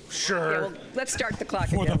 please. Sure. Yeah, well, let's start the clock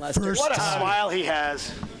For again, the Lester. first What a time. smile he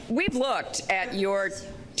has. We've looked at your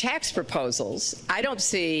tax proposals. I don't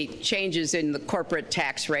see changes in the corporate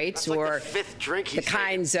tax rates Like or the fifth drink the he's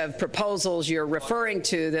kinds of proposals you're referring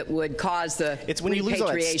to that would cause the It's when you lose all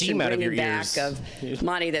that repatriation, steam out of bringing your back ears. of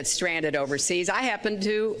money that's stranded overseas. I happen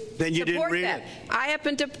to Then you didn't support read that. it.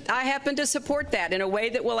 I happen to support that in a way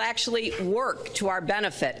that will actually work to our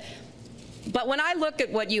benefit. But when I look at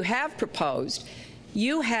what you have proposed,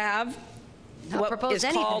 you have Not what proposed is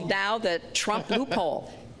anything. called now the Trump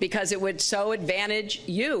loophole, because it would so advantage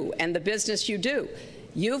you and the business you do.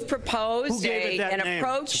 You've proposed Who gave it that an name?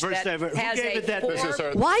 approach First that ever. Who has gave a it that four-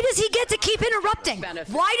 name? Why does he get to keep interrupting?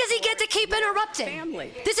 Benefit. Why does he get to keep interrupting?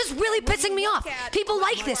 Family. This is really pissing me off. People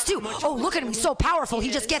like this too. Oh, look at him, he's so powerful.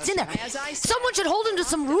 He just gets in there. Someone should hold him to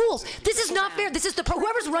some rules. This is not fair. This is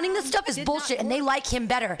whoever's running this stuff is bullshit, and they like him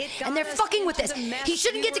better, and they're fucking with this. He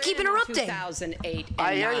shouldn't get to keep interrupting. 2008 and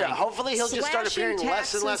I hear you. 9. Hopefully he'll just start appearing Slashing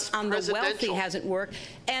less and less taxes on the wealthy presidential. hasn't worked,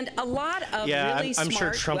 and a lot of Yeah, really I'm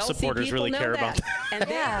sure smart, Trump wealthy supporters people really know care about that. And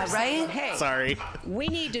Yeah, they're right? saying, Hey, Sorry. we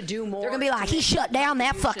need to do more. They're gonna be like, he shut down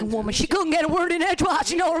that fucking woman. She couldn't get a word in edgewise.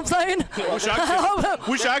 You know what I'm saying?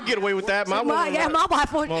 Wish I could get away with that. My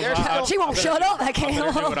wife would. She won't shut up. I can't. I'm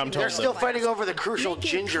gonna do what I'm told. They're still fighting over the crucial Making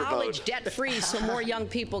ginger college vote. debt-free so more young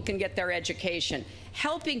people can get their education,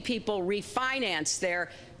 helping people refinance their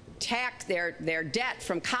debt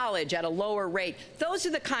from college at a lower rate. Those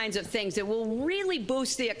are the kinds of things that will really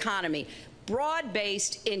boost the economy.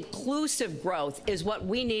 Broad-based, inclusive growth is what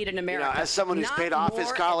we need in America. You know, as someone who's Not paid off his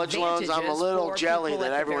more college loans, I'm a advantages little for jelly people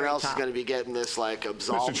that at the everyone very else is top. going to be getting this like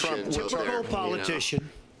absolution. Typical politician,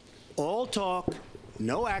 all talk,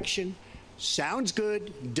 no action, sounds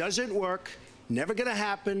good, doesn't work, never going to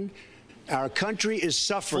happen. Our country is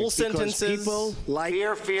suffering Full because sentences. people like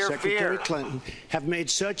Fear, Secretary fear. Clinton have made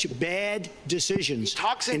such bad decisions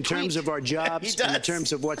talks in in terms tweets. of our jobs He and in does.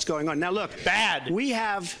 terms of what's going on. Now, look, Bad. we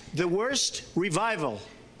have the worst revival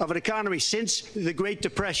of an economy since the Great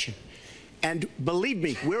Depression. And believe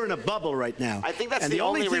me, we're in a bubble right now. I think that's and the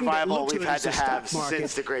only thing that revival looks we've good had is to the have stock market.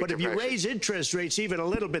 since the Great But if you Depression. raise interest rates even a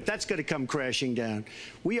little bit, that's going to come crashing down.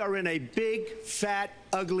 We are in a big, fat,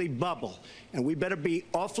 ugly bubble, and we better be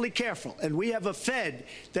awfully careful. And we have a Fed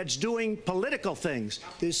that's doing political things.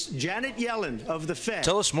 This Janet Yellen of the Fed.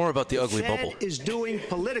 Tell us more about the ugly Fed bubble. is doing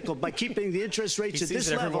political by keeping the interest rates He at sees this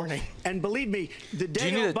it every level. morning. And believe me, the day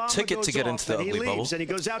you need a Obama ticket goes to get off into the and he ugly leaves bubble? and he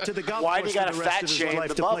goes out to the golf Why do course you for gotta the rest fat of his shame life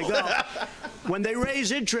the to play bubble? golf. When they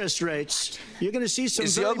raise interest rates, you're going to see some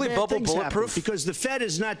Is the very ugly bad bubble things happen bulletproof? because the Fed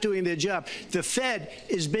is not doing their job. The Fed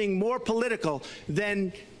is being more political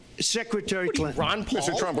than Secretary Clinton. Ron Paul?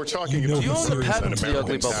 Mr. Trump, we're talking You know about the the serious patent to the ugly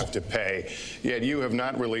Americans bubble. have to pay, yet you have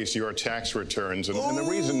not released your tax returns. And the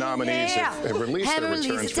reason nominees have released Haven't their released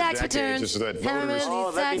returns the for tax decades returns. is that Haven't voters,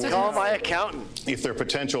 released Let me tax call returns. my accountant. if their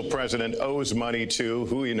potential president owes money to,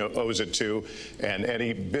 who owes it to, and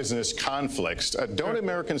any business conflicts, don't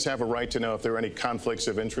Americans have a right to know if there are any conflicts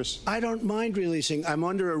of interest? I don't mind releasing. I'm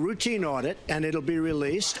under a routine audit, and it'll be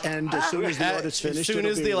released. And as soon as the audit's finished, As soon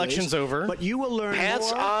it'll as be the election's released. over. But you will learn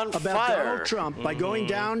Pants more on about fire. Donald Trump by going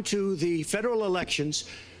down to the federal elections,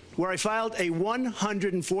 where I filed a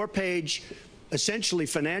 104-page, essentially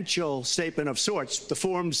financial statement of sorts, the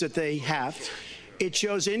forms that they have. It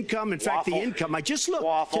shows income. In fact, the income, I just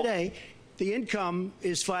looked today, the income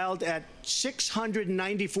is filed at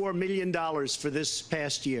 $694 million for this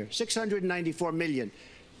past year. $694 million.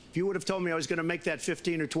 If you would have told me I was going to make that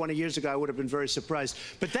 15 or 20 years ago, I would have been very surprised.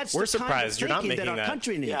 But that's the kind of thinking that our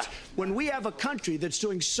country needs. Yeah. When we have a country that's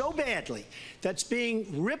doing so badly, that's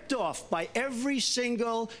being ripped off by every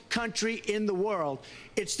single country in the world,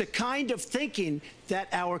 it's the kind of thinking that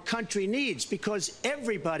our country needs, because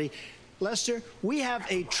everybody... Lester, we have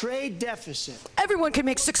a trade deficit. Everyone can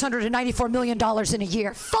make $694 million in a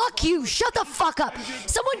year. Fuck you. Shut the fuck up.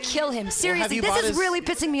 Someone kill him. Seriously, this is really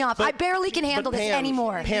pissing me off. I barely can handle this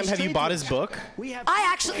anymore. Pam, have you bought his book?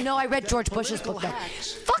 I read George Bush's book.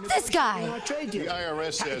 Fuck this guy. The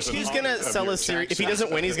IRS says he's going to sell a series. If he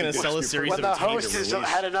doesn't win, he's going to sell a series of the host has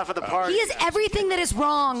had enough of the party. He is everything that is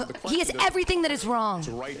wrong. He is everything that is wrong.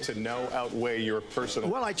 The right to know outweigh your personal...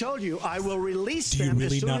 Well, I told you, I will release them. Do you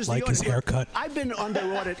really not like his haircut? I've been under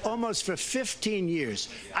audit almost for 15 years.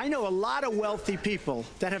 I know a lot of wealthy people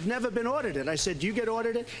that have never been audited. I said, do you get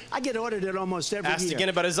audited? I get audited almost every year. Asked again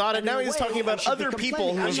about his audit. Now he's talking about other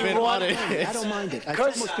people who have been audited. I don't mind it. It's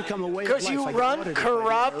almost become a way of life. Because you run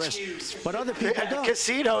corrupt but other people don't.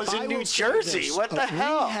 Casinos in New Jersey. What the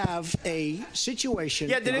hell? We have a situation.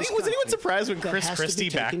 Yeah, was anyone surprised when Chris Christie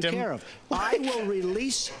backed him? I will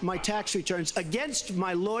release my tax returns against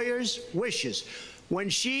my lawyer's wishes. When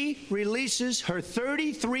she releases her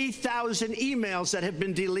 33,000 emails that have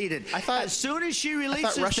been deleted, as soon as she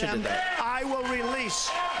releases them, I will release.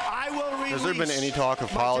 Has there been any talk of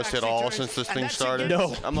policy at all since this thing started?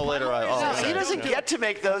 No. I'm the later. He doesn't get to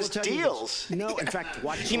make those deals. No, in fact,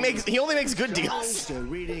 he only makes good deals. They're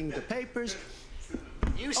reading the papers.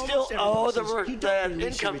 You still owe the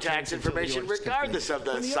income tax information regardless of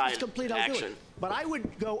the side action. But I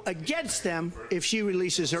would go against them if she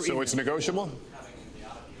releases her email. So it's negotiable?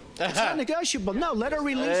 It's not negotiable. No, let her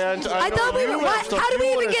release. I thought we were. How did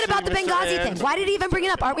we even get about the Benghazi thing? Why did he even bring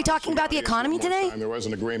it up? Aren't we talking about the economy today? There was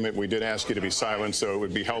an agreement. We did ask you to be silent, so it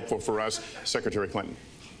would be helpful for us. Secretary Clinton.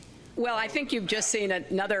 Well, I think you've just seen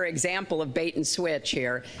another example of bait and switch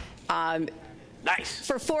here. Nice.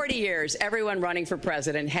 For 40 years, everyone running for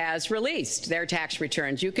president has released their tax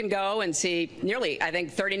returns. You can go and see nearly, I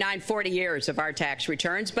think, 39, 40 years of our tax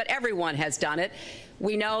returns, but everyone has done it.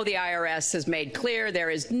 We know the IRS has made clear there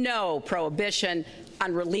is no prohibition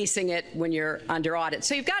on releasing it when you're under audit.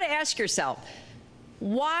 So you've got to ask yourself,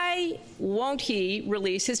 why won't he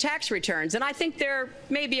release his tax returns? And I think there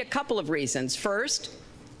may be a couple of reasons. First,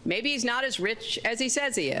 maybe he's not as rich as he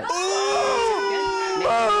says he is. Charitable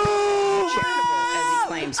as he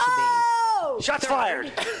claims to be. Shots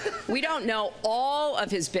fired. We don't know all of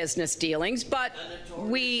his business dealings, but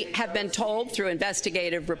we have been told through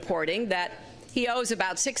investigative reporting that he owes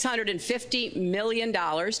about $650 million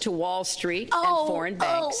to Wall Street and foreign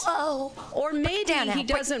banks. Or maybe he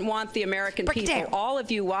doesn't want the American people, all of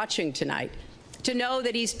you watching tonight, to know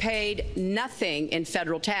that he's paid nothing in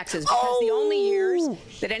federal taxes, because the only years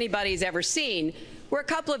that anybody's ever seen were a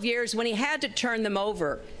couple of years when he had to turn them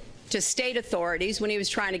over to state authorities when he was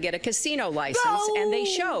trying to get a casino license, and they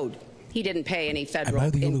showed he didn't pay any federal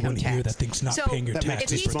income tax. Am I the only one here that thinks not paying your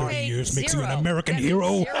taxes for 30 years makes you an American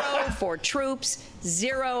hero? 0 for troops,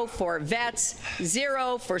 0 for vets,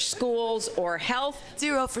 0 for schools or health.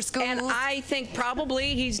 0 for schools. And I think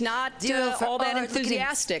probably he's not all that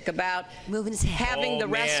enthusiastic about moving his head. Having the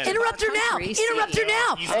rest. Interrupt her now. Interrupt her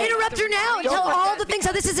now. Interrupt her now and tell all the things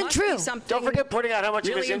how this isn't true. Don't forget pointing out how much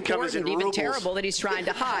of his income is in rubles. Even terrible that he's trying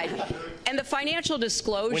to hide. And the financial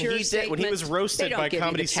disclosure when he was roasted by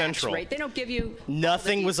Comedy Central, they don't give you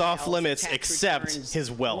nothing was off limits except his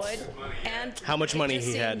wealth. And how much money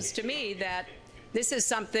he had. It seems to me that this is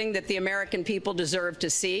something that the American people deserve to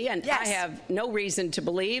see, and I have no reason to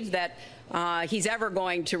believe that he's ever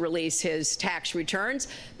going to release his tax returns,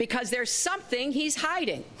 because there's something he's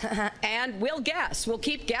hiding. And we'll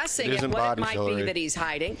keep guessing at what it might be that he's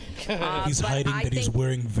hiding. He's hiding that he's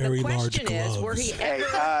wearing very large gloves.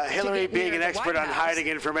 Hillary, being an expert on hiding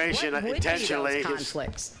information intentionally,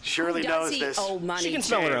 surely knows this. She can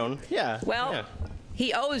smell her own. Yeah. Well.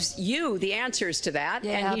 He owes you the answers to that,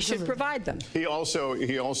 and he should provide them. He also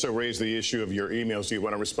raised the issue of your emails. Do you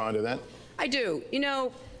want to respond to that? I do. You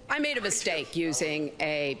know, I made a mistake using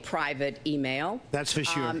a private email. That's for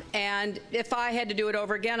sure. And if I had to do it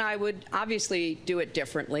over again, I would obviously do it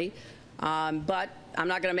differently. But I'm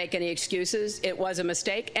not going to make any excuses. It was a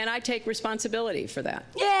mistake, and I take responsibility for that.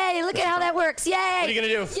 Yay, look at how that works. Yay. What are you going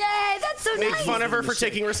to do? Yay, that's so Make nice. fun of her for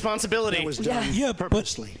taking responsibility. Yeah,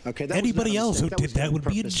 purposely. Okay, that anybody was not a else who mistake. That did was that done would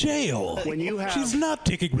be in purposely. jail. When you have She's not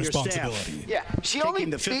taking your staff responsibility. Yeah, she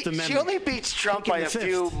only beats Trump by a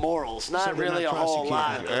few morals, not really a whole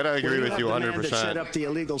lot. And I agree with you Set 100%. up the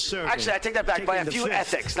illegal survey. Actually, I take that back. By a Taking the few fifth.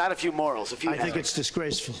 ethics, not a few morals. A few I think ethics. it's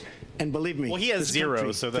disgraceful. And believe me, Well, he has this 0,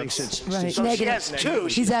 country so thinks that's- it's Right, So she has negative. 2.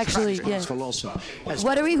 She's actually, yeah. disgraceful also. As Who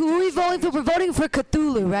are we voting for? We're voting for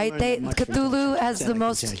Cthulhu, right? Cthulhu has the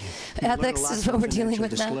most ethics, is what we're dealing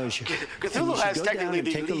with now. Cthulhu has technically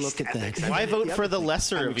the least ethics. Why vote for the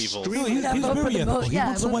lesser of evils? No, he's Vote for very the ethical. most, He yeah,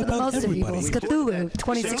 wants to vote for wipe the out most of everybody. evils. Cthulhu,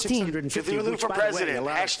 2016. Cthulhu for president.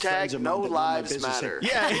 Hashtag no lives matter.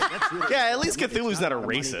 Yeah, at least Cthulhu's not a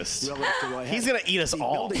racist. He's going to eat us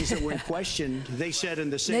all. buildings that were in question, they said in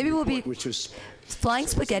the same Maybe we'll be report, which was Flying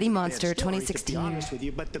Spaghetti Monster to be 2016. honest with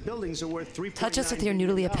you, but the buildings are worth Touch us with your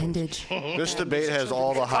noodly appendage. This debate has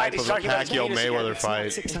all the hype of a Pacquiao-Mayweather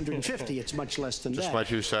fight. 650. It's much less than Just that. my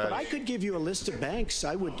 2 cents. But I could give you a list of banks.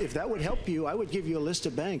 I would, if that would help you, I would give you a list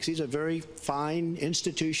of banks. These are very fine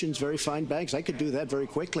institutions, very fine banks. I could do that very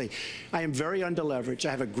quickly. I am very underleveraged.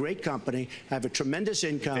 I have a great company. I have a tremendous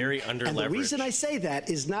income. Very And the underleveraged. reason I say that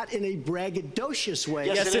is not in a braggadocious way.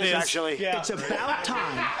 Yes, it is, actually. It's about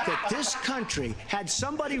time that this country had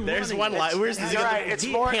somebody There's running one line. Where's You're right. It's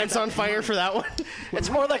more pants on fire for that one? It's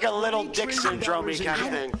more like a little dick syndrome kind of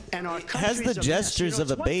thing. And our Has the country's a mess. gestures You know, of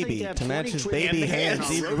a it's one thing baby to have to match 20 his trillion baby hands.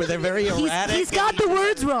 hands. They're very erratic. He's got the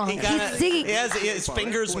words wrong. He got- He's singing. his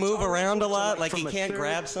fingers move around a lot, like he can't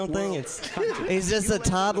grab something. He's just a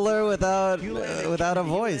toddler without a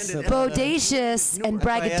voice. Bodacious and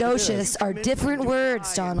braggadocious are different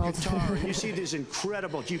words, Donald. You see these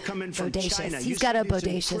incredible. You come in from Bodacious. China. He's you got see a these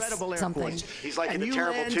bodacious incredible something. airports. He's like in And the you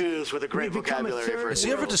terrible land- twos with a great we become a vocabulary for third his Has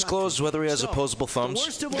he ever world disclosed whether he has So, opposable The thumbs?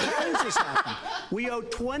 worst of all things has happened. We owe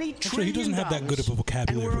 $20 trillion. Actually, he doesn't have that good of a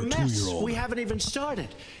vocabulary and for we're a a mess. 2-year-old. We haven't even started.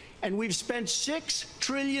 And we've spent $6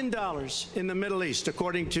 trillion in the Middle East,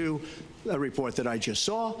 according to a report that I just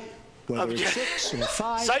saw. Whether it's 6 or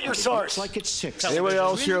 5. Cite your it source. looks like it's 6. Anybody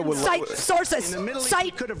else here would? Cite sources. In the Middle East, Cite.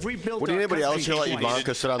 we could have rebuilt Would our anybody else country here let twice.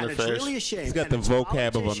 Ivanka sit on their And it's face? really a shame. He's got And the it's vocab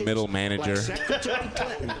of a politicians middle manager. like Secretary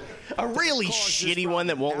Clinton A really shitty one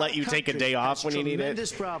that won't let you take a day off when you need it.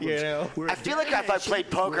 You know? I feel like if I played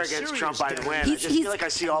poker against Trump, I'd win. I just feel like I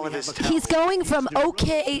see all of his talent. He's going from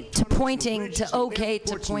okay to pointing to okay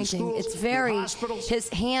to pointing. It's very, his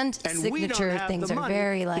hand signature things are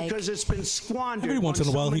very like. because it's been squandered. Every once in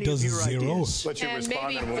a while, he does his zeros. And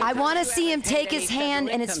maybe I want to see him take his hand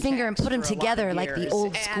and his finger and put them together like the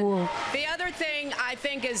old school. The other thing I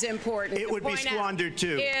think is important. It would be squandered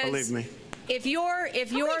too, believe me. If your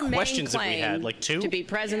main questions have we claim had? Like 2? to be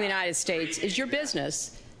president of the United States is your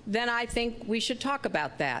business, then I think we should talk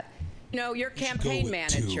about that. You know, your campaign with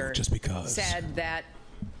 2, manager just because. said that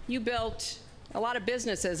you built a lot of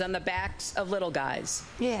businesses on the backs of little guys.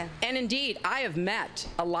 Yeah. And indeed, I have met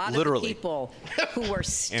a lot Literally. of people who were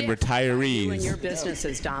stiff And about you retirees. and your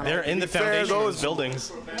businesses, Donald. They're in the fair, foundation of those- those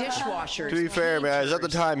buildings. Dishwashers. To be fair, man, at the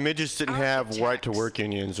teachers, time, midgets didn't have right-to-work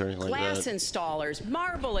unions or anything like glass that. installers,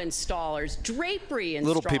 marble installers, drapery installers,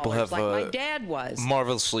 Little people have like my dad was.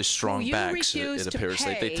 marvelously strong Who you backs, refuse it to appears.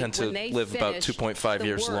 They pay tend to when they live about finish 2.5 the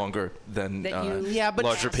years work longer than that you but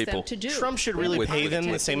larger ask them people. to do. Trump should really With- pay them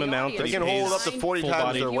the same amount that They he can hold up pays to 40 full times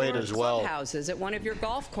body. their weight as well. Clubhouses at one of your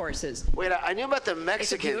golf courses. Wait, I knew about the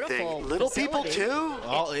Mexican beautiful thing. Little people facility.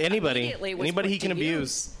 too? Anybody was he put can to abuse.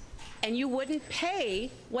 use. And you wouldn't pay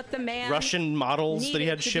what the man Russian models that he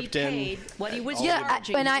had needed to shipped be in. paid, what he was Yeah,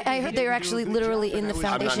 charging. and I heard they were actually literally in the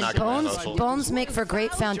foundation. knocking that Bones hustle. bones make for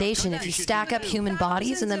great foundation if you stack up human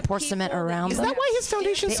bodies and then pour cement around Is them. that why his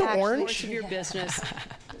foundation's so Course orange? of your business,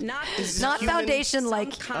 not Not human- foundation some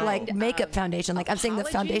like kind makeup of foundation. Like I'm saying the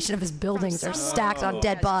apology foundation of his buildings are from stacked on someone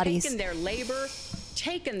dead who has bodies. Taken their labor,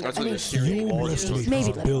 taken their That's what mean, the Syrian You wall is underestimate doing. Maybe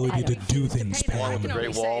his ability I to don't do things, I Pam. can only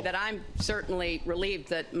Great say Wall. that I'm certainly relieved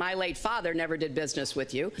that my late father never did business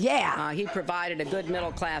with you. Yeah. He provided a good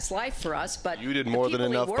middle class life for us, but You did the more than people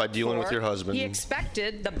he enough by worked dealing with for, your husband. He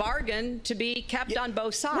expected the bargain to be kept on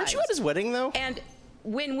both sides. Weren't you at his wedding though? And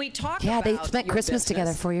when we talk Yeah, about they spent your Christmas together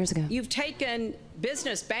business, 4 years ago. You've taken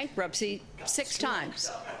business bankruptcy 6 times.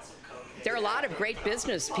 There are a lot of great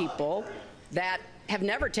business people that have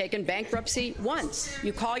never taken bankruptcy once.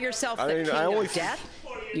 You call yourself the king of debt.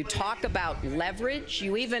 You talk about leverage.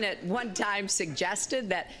 You even at one time suggested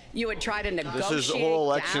that you would try to negotiate whole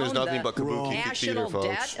election is down nothing the but kabuki national theater,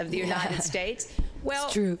 debt folks. of the United States. Well,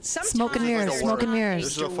 It's true. sometimes Smoke and mirrors, there's smoke and not mirrors.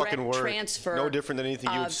 This is a fucking direct word. transfer No different than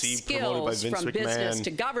anything you would of see promoted by skills Vince from business McMahon.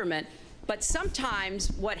 to government. But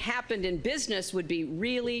sometimes what happened in business would be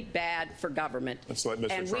really bad for government. Let's let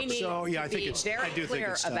Mr. And Trump we need to be very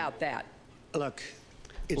clear about that. Look,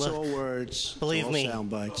 it's all words. Believe me. Sound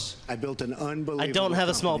bites. I built an unbelievable I don't have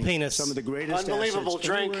a small company, penis. Some of the greatest Unbelievable assets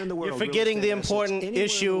drink. anywhere in the world. You're forgetting the Real estate important assets anywhere in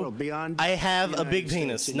the issue. world, beyond I have the a big United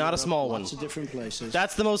penis, States, in not a Europe, small one. lots of different places.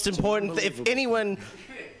 That's the most important. If anyone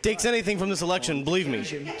takes anything from this election, believe me,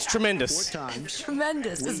 it's tremendous.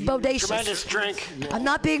 Tremendous. It's bodacious. Tremendous drink. I'm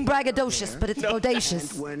not being braggadocious, but it's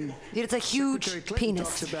bodacious. It's a huge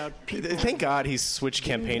penis. Thank God he's switched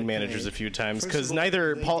campaign managers a few times, because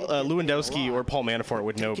neither Lewandowski or Paul Manafort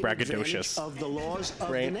would know braggadocious. Of the laws of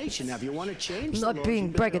Right. the nation. Now, if you want to change Not the laws, being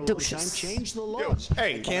you've been there all the braggadocious. time, change the laws.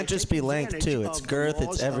 Hey, It can't just be length too. It's girth.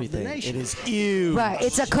 It's everything. It is huge. Right,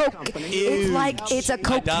 it's a Coke. It's like it's a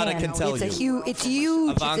Coke Donna can. can tell It's a you. huge. It's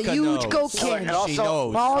huge. It's a Ivanka huge knows. Coke can. And also, She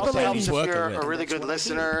knows. All the also helps ladies. if working you're with. a really good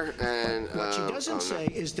listener. And What she doesn't say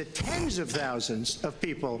is the tens of thousands of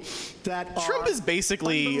people that Trump is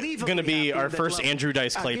basically going to be our first Andrew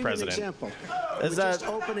Dice Clay president. Is that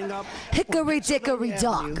opening up Hickory dickory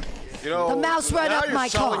dock. You know, The mouse ran now up you're my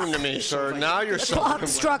selling car. him to me, sir. Now you're The selling clock him.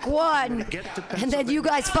 struck 1, and then you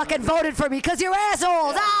guys fucking voted for me because you're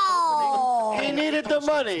assholes. Oh! he needed the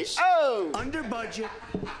money. Oh! under budget,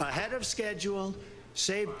 ahead of schedule,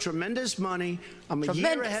 saved tremendous money. I'm a year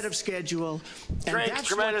Tremendous. ahead of schedule. And Drink, that's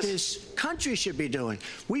tremendous. what this country should be doing.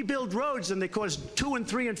 We build roads and they cost 2 and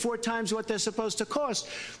 3 and 4 times what they're supposed to cost.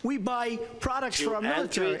 We buy products 2 for our and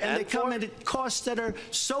military 3 and they and come 4? in at costs that are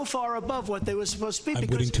so far above what they were supposed to be. I'm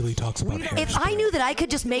because waiting till he talks about hair. If I knew that I could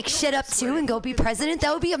just make shit up too and go be president,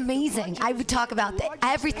 that would be amazing. I would talk about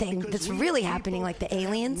everything that's really happening, like the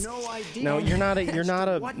aliens. no? You're not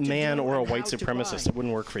a man or a white supremacist. It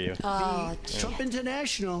wouldn't work for you. Trump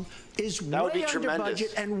International is That would be way under tremendous.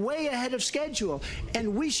 budget and way ahead of schedule,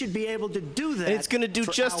 and we should be able to do that. And it's going to do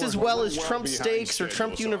for just our as well whole as world. Trump Steaks or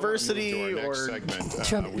Trump University or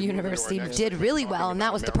Trump University did really well, and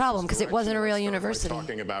that was the problem because it wasn't a real university.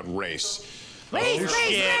 Talking about race. Race, race,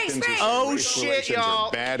 race, race. Oh Race shit, relations y'all!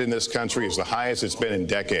 are bad in this country. It's the highest it's been in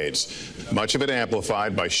decades. Much of it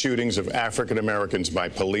amplified by shootings of African Americans by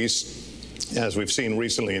police, as we've seen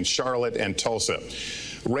recently in Charlotte and Tulsa.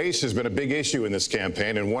 Race has been a big issue in this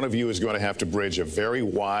campaign, and one of you is going to have to bridge a very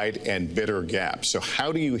wide and bitter gap. So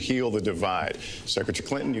how do you heal the divide? Secretary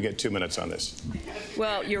Clinton, you get 2 minutes on this.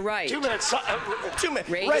 Well, you're right. 2 minutes. 2 minutes.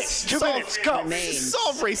 Race 2 minutes. Go. remains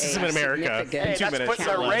Solve racism in a America. significant Hey, 2 that's minutes.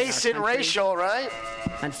 putting the race in racial, right?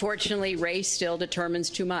 Unfortunately, race still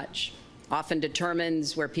determines too much. Often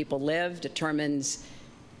determines where people live, determines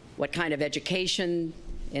what kind of education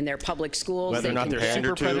in their public schools Whether or they not can they're get. super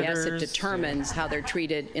Yes, it predators. determines how they're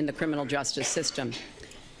treated in the criminal justice system.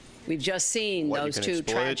 We've just seen What you those can 2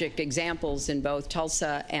 exploit. tragic examples in both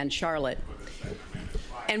Tulsa and Charlotte.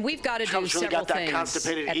 And we've got to do Trump's really several got that things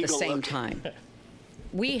constipated at the eagle same look. time.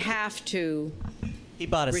 We have to He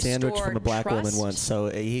bought a sandwich restore from a black woman trust once, so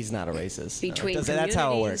he's not a racist. between That's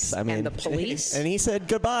how it communities works. I mean, and the police. And he said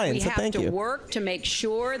goodbye and We said have thank to you. work to make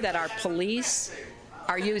sure that our police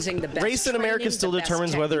are using the best Race in America training, still the best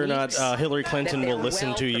determines whether or not techniques, Hillary Clinton that will they're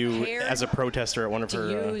listen to you well-prepared as a protester at one of to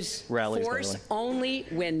her use rallies. By the force way. only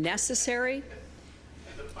when necessary.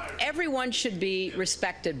 Everyone should be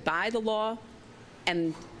respected by the law,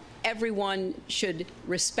 and everyone should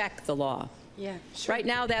respect the law. Yeah. Right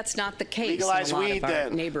now, that's not the case Legalize in a lot weed, of our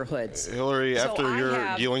then. neighborhoods. Hillary, So after I your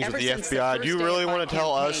have, dealings ever with the since the FBI, first do you day really of my want to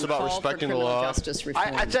tell us campaign, about called for respecting the criminal law? justice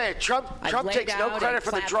reform. I tell you, Trump I've laid takes no out credit a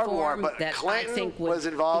for the drug war, platform but that I Clinton think would was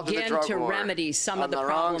involved in the begin drug to war. remedy some on of the wrong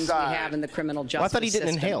problems we side. have in the criminal justice Well, I thought he didn't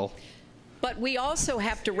system. inhale. But we also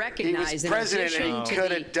have to recognize, in president addition and to could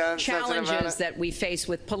the have done something about challenges it. that we face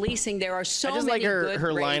with policing, there are so I just many like good,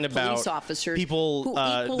 her brave line about police officers people. who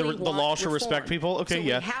The equally law want should respect reform. people. Okay, So we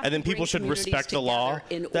yeah, have and then to bring people should communities respect the law.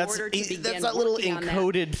 together in That's order to that's begin that little working on that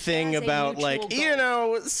encoded thing as a about mutual like goal. you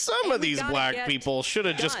know some And of we these gotta black get people should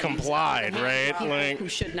have just guns complied, out of the hands of right? people Like who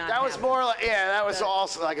should not That was have more like, yeah, that was The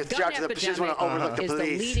also like a gun job to the, she just want to epidemic overlook the is the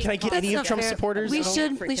police. leading Can I get any of That's Trump's not fair. supporters? We at all?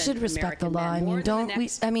 should respect the law. I More mean, than the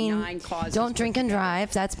next 9 causes don't drink and put together.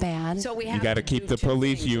 drive. That's bad. So we You have gotta to keep do the 2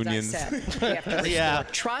 police things, as I unions. said. We have to restore Yeah.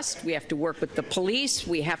 trust. We have to work with the police.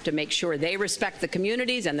 We have to make sure they respect the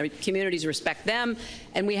communities and the communities respect them.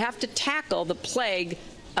 And we have to tackle the plague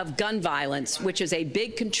of gun violence, which is a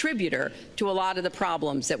big contributor to a lot of the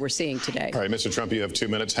problems that we're seeing today. All right, Mr. Trump, you have 2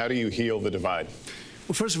 minutes. How do you heal the divide?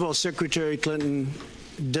 Well, first of all, Secretary Clinton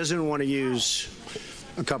doesn't want to use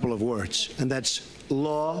a couple of words, and that's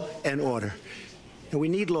law and order. And we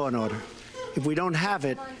need law and order. If we don't have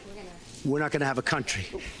it, we're not going to have a country.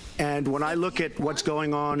 And when I look at what's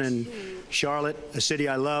going on in Charlotte, a city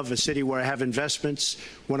I love, a city where I have investments.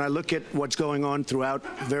 When I look at what's going on throughout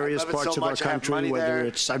various parts of our country, whether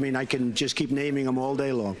it's, I mean, I can just keep naming them all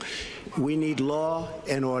day long. We need law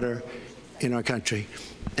and order in our country.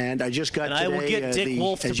 And I just got today, I will get Dick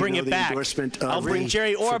Wolf to bring it back. I'll bring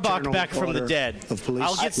Jerry Orbach back from the dead.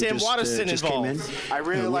 I'll get Sam Waterston involved. I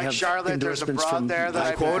really like Charlotte. There's a broad there that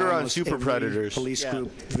I quote her on Super Predators. Police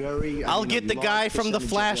group. I'll get the guy from The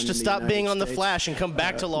Flash to stop being on The Flash and come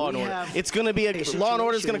back to Law and Order. It's going to be Law and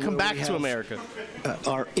Order is going to come back to America.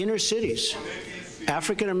 Our inner cities,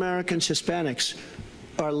 African Americans, Hispanics,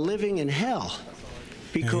 are living in hell.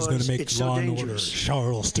 Because and he's going to make it's Law so and Order dangerous.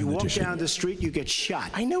 Charleston You walk edition. down the street, you get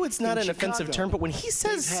shot. I know it's not In an offensive Chicago, term, but when he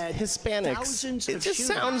says Hispanics, it just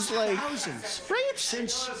sounds like right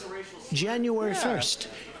since January 1st.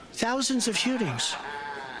 Thousands of shootings.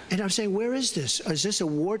 And I'm saying, where is this? Is this a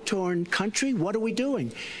war-torn country? What are we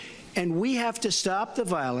doing? And we have to stop the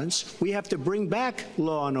violence. We have to bring back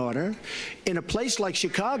law and order in a place like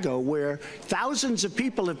Chicago where thousands of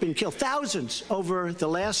people have been killed, thousands over the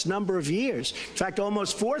last number of years. In fact,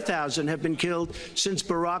 almost 4,000 have been killed since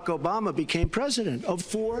Barack Obama became president.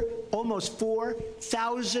 Almost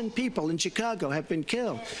 4,000 people in Chicago have been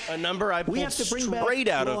killed. A number I pulled straight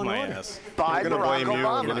out of my ass. By Barack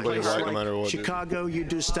Obama. Chicago, you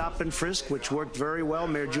do stop and frisk, which worked very well.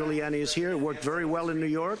 Mayor Giuliani is here. It worked very well in New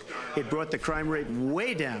York. It brought the crime rate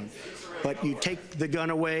way down. But you take the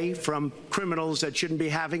gun away from criminals that shouldn't be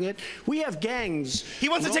having it. We have gangs. He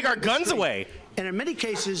wants to take our guns away. And in many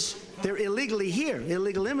cases, they're illegally here,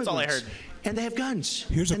 illegal immigrants. That's all I heard. And they have guns.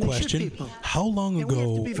 Here's a question. How long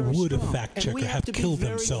ago would a fact checker have killed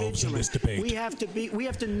themselves in this debate? We have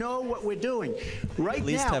to know what we're doing. Right At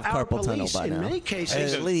least now, have our carpal tunnel police, by in now. many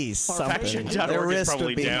cases, At least are something. very Their wrist probably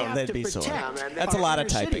would be down. they'd be sore. protect That's a lot of our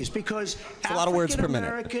typing. cities because It's a lot of words per minute.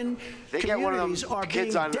 African They get one of communities them are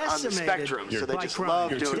kids being on the decimated spectrum, so they by just crime. love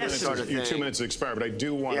Your doing this sort of thing. Your 2 minutes expired, but I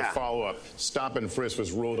do want to follow up. Stop and frisk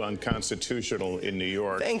was ruled unconstitutional in New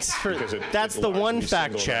York. Thanks for because that's the largely one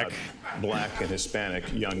fact singled check. out Black and Hispanic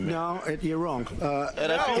young men. No, you're wrong.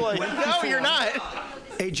 And I feel like no, you're not.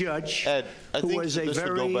 A judge I who think was a this would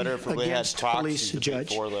very go better if we had against police proxies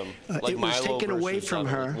judge. for them. Like It was Milo taken away versus, from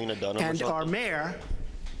her, Lena Dunham or and our something. mayor,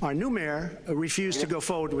 our new mayor, refused to go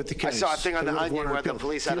forward with the case. I saw a thing on They The would have Onion wanted where the to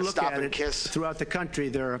police If had you to look stop at and it, kiss. Throughout the country,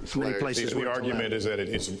 there are many places where The it's argument allowed. is that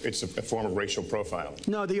it's a form of racial profiling.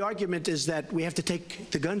 No, the argument is that we have to take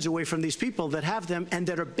the guns away from these people that have them and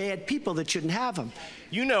that are bad people that shouldn't have them.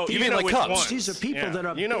 You know which which ones. These are people that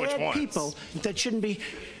are bad people that shouldn't be.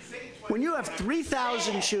 When you have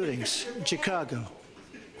 3,000 shootings in Chicago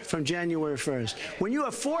from January 1st, when you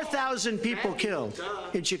have 4,000 people killed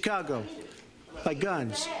in Chicago by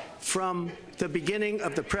guns from the beginning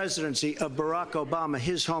of the presidency of Barack Obama,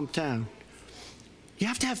 his hometown, you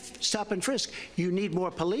have to have stop and frisk. You need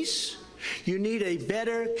more police. You need a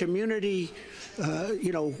better community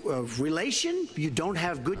relation. You don't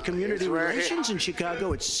have good community relations in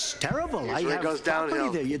Chicago. It's terrible. I have goes property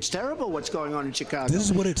downhill. there. It's terrible what's going on in Chicago. This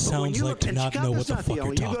is what it But when sounds you like look- to and not know Chicago's what the not fuck you're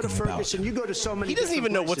only. You go to talking about. Ferguson, you go to so many He doesn't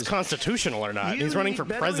even know what's places. constitutional or not. You He's running need for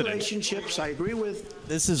better president. relationships. I agree with.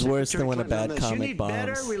 This is worse than when a Secretary bad Clinton on comic this. You need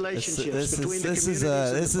better bombs. relationships between the This is communities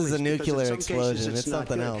and the a police, nuclear because in some cases explosion. It's not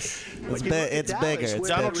something good. else. But It's you look at it's Dallas, bigger. It's where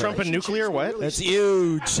Donald bigger. Trump and nuclear what? It's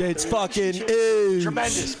huge. It's fucking huge.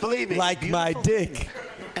 Tremendous, believe me. Like my dick.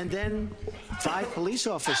 And then 5 police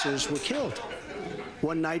officers were killed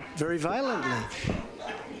one night very violently.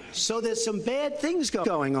 So there's some bad things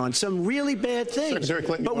going on, some really bad things. Secretary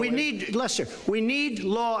Clinton, But we need, Lester, we need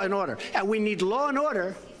law and order. And we need law and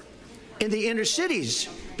order in the inner cities.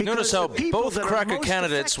 Notice how both cracker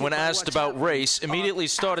candidates, when asked about race, immediately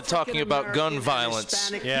started talking about gun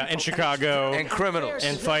violence. Yeah, in Chicago. And criminals.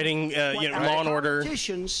 And fighting law and order.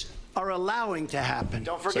 Politicians are allowing to happen.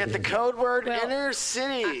 Don't forget the code word, inner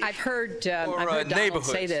city. I've heard Donald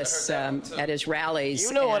say this at his rallies.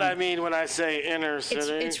 You know what and I mean when I say inner city.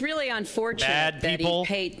 It's really unfortunate Bad that people.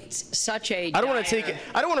 he paints such a. I don't want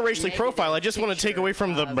to racially profile. I just want to take away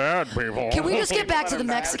from the bad people. Can we just get back to the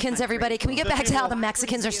Mexicans, everybody? Can we get back to how the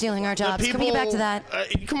Mexicans are stealing our jobs? Can we get back to that?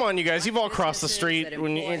 Come on, you guys. You've all crossed the street.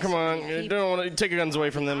 Come on. You don't want to take your guns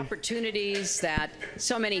away from them. Opportunities that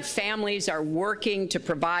so many families are working to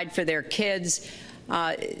provide for their kids.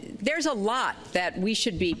 There's a lot that we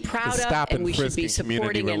should be proud of and we should be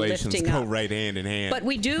supporting and lifting go up. right hand in hand. But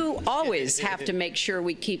we do always have to make sure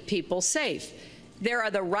we keep people safe. There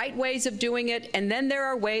are the right ways of doing it, and then there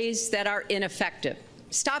are ways that are ineffective.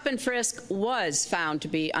 stop and frisk was found to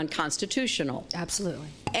be unconstitutional. Absolutely.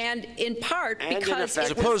 And in part because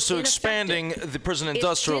as opposed to expanding the prison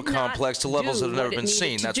industrial complex to levels that have never been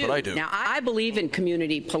seen. That's what I do. Now, I believe in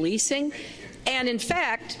community policing. And in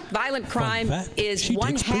fact, violent crime is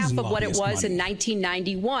one half of what it was in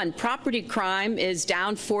 1991. Property crime is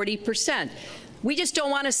down 40%. We just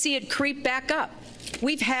don't want to see it creep back up.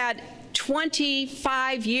 We've had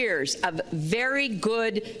 25 years of very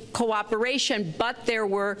good cooperation, but there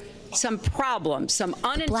were some problems, some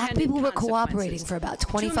unintended Black people were cooperating for about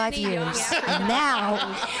 25 years. And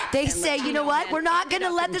now they say, you know what? We're not going to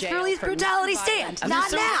let this police brutality stand.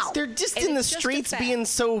 Not now. They're just in the streets being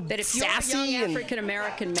so that if you're a young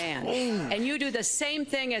African-American man and you do the same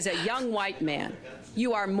thing as a young white man,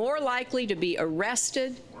 you are more likely to be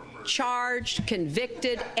arrested, charged,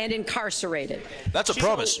 convicted, and incarcerated. That's a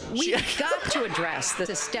promise. We've got to address the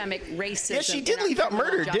systemic racism. Yeah, she did leave out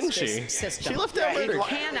murder, didn't she? System. She left out murder. You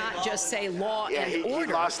cannot just say law and order.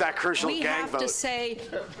 He lost that crucial we gang have vote. to say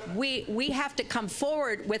we have to come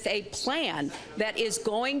forward with a plan that is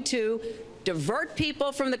going to divert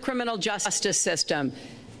people from the criminal justice system,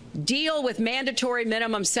 deal with mandatory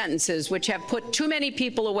minimum sentences, which have put too many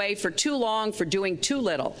people away for too long for doing too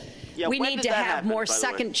little. Yeah, we need to have happen, more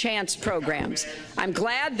second chance programs. I'm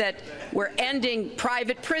glad that we're ending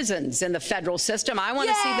private prisons in the federal system. I want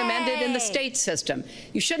to see them ended in the state system.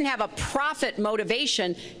 You shouldn't have a profit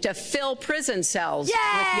motivation to fill prison cells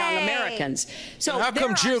with young Americans. So and how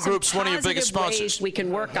come GeoGroup's one of your biggest sponsors? We can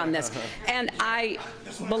work on this. And I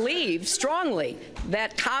believe strongly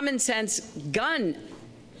that common sense gun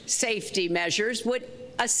safety measures would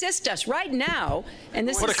assist us right now, and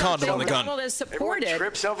this is something Donald has supported,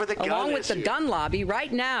 along with the gun lobby.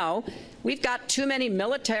 Right now, we've got too many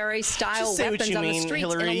military-style weapons on the streets.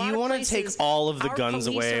 Hillary. You want to take all of the guns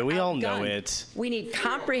away. We all know it. We need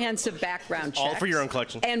comprehensive background checks. All for your own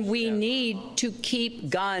collection. And we need to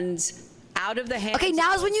keep guns out of the hands. Okay,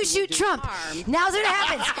 now's when you shoot Trump. Now's when it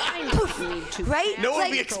happens. Poof, right? No one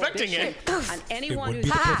would be expecting it. On anyone who's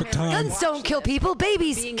guns don't kill people.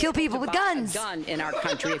 Babies kill people with guns. Gun in our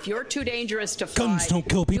country. If you're too dangerous to fly, guns don't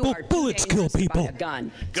kill people. Bullets kill people.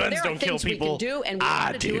 Gun. Guns don't kill people. We can do, and we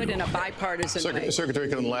want to do it in a bipartisan way. Secretary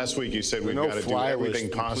Clinton, last week you said we've got to do everything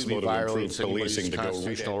possible to improve policing to go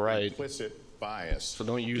constitutional right. Implicit bias. So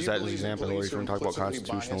don't use that as an example where you're going to talk about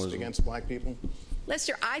constitutionalism against black people.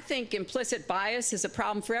 Lester, I think implicit bias is a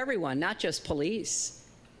problem for everyone, not just police.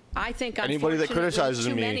 I think anybody that criticizes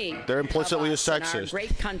me, they're implicitly a sexist.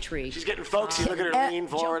 Great country. She's getting folksy. Look at her lean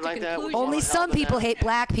forward like that. Only some people hate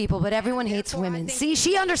black people, but everyone hates women. See,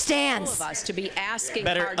 she understands. All of us to be asking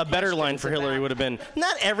a better line for Hillary would have been,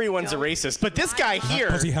 not everyone's a racist, but this guy here.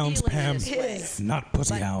 Not pussy hounds, Pam. Not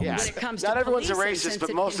pussy hounds. Yeah. When it comes to not everyone's a policing, racist,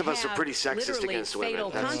 but most of us are pretty sexist against women.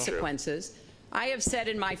 Fatal consequences. I have said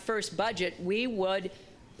in my first budget we would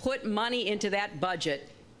put money into that budget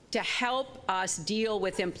to help us deal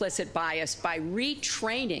with implicit bias by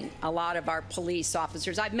retraining a lot of our police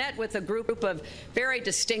officers. I met with a group of very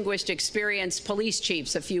distinguished, experienced police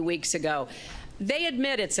chiefs a few weeks ago. They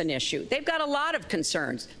admit it's an issue. They've got a lot of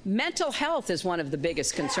concerns. Mental health is one of the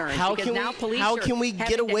biggest concerns. How can we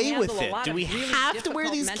get away with it? Do we have to wear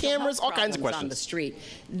these cameras? All kinds of questions. On the street.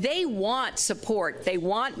 They want support. They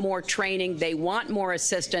want more training. They want more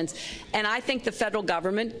assistance. And I think the federal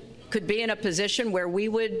government could be in a position where we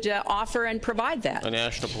would offer and provide that. A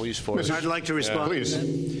national police force. I'd like to respond.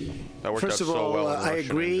 Please. First of all, I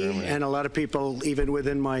agree, and a lot of people, even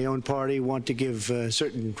within my own party, want to give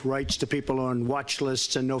certain rights to people on watch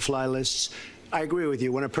lists and no-fly lists. I agree with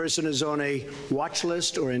you. When a person is on a watch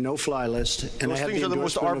list or a no-fly list, and those I have things the are the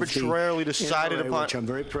most arbitrarily decided NRA, upon. which I'm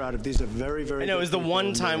very proud of. These are very, very. I know it was the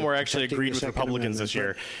one time where I actually agreed with Second Republicans this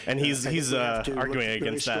year, and he's arguing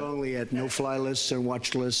against that. Very strongly at no-fly lists and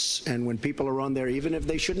watch lists, and when people are on there, even if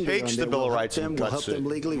they shouldn't be on there, the Bill of Rights we'll help them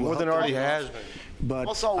legally. More than already has. But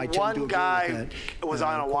also, one guy was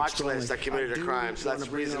on a watch strongly. list that committed a crime, so that's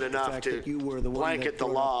reason enough to blanket the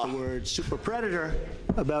law. The word super predator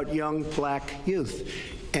about young black youth.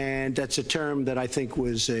 And that's a term that I think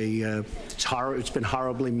was it's been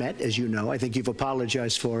horribly met, as you know. I think you've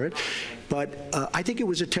apologized for it. But I think it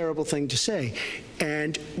was a terrible thing to say.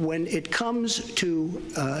 And when it comes to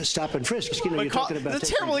stop and frisk, you're talking about... It's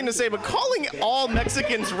a terrible thing to say, but calling all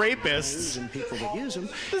Mexicans rapists... And people that use them,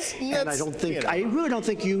 and I really don't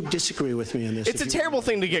think you disagree with me on this. It's a terrible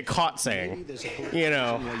thing to get caught saying,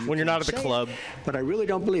 when you're not at the club. But I really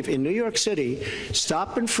don't believe. In New York City,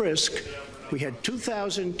 stop and frisk... We had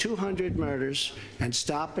 2,200 murders, and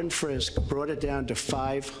stop and frisk brought it down to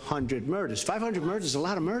 500 murders. 500 murders is a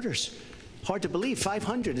lot of murders. Hard to believe.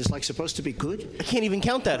 500 is like supposed to be good. I can't even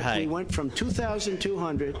count that high. We went from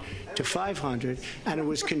 2,200 to 500, and it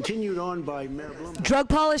was continued on by Mayor Bloom. Drug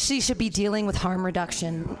policy should be dealing with harm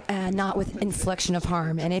reduction and not with infliction of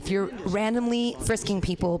harm. And if you're randomly frisking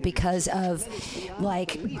people because of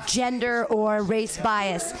like gender or race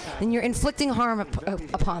bias, then you're inflicting harm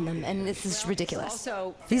upon them, and this is ridiculous.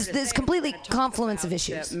 Also, there's completely confluence of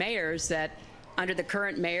issues. Mayors that under the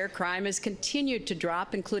current mayor, crime has continued to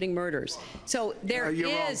drop, including murders. So there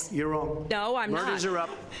is. You're wrong. No, I'm not. Murders are up.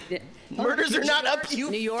 Murders are not up, you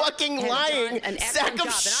New York fucking has lying done an sack excellent of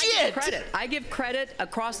job. shit. And I give credit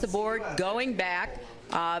across the board, going back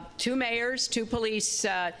to mayors, to police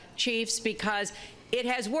chiefs, because it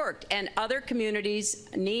has worked. And other communities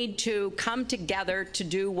need to come together to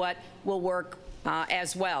do what will work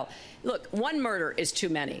as well. Look, one murder is too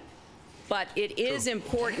many. But it is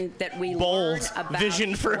important that we learn about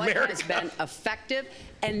vision for what America. has been effective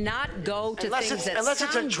and not go to things that unless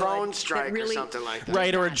it's a sound drone good, strike that really or something like that.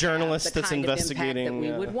 Right, or a journalist the that's kind of impact investigating.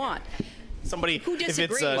 that we would want. Somebody, Who if it's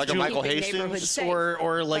disagrees like with a Michael keeping Hastings, neighborhoods safe?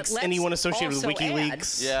 or like But let's anyone associated with also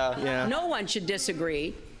WikiLeaks. add, no one should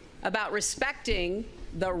disagree about respecting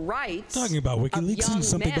the rights Talking about WikiLeaks, of young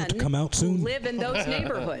something men about to come out soon. who live in those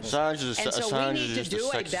neighborhoods. Assange And so Assange we need is to just a do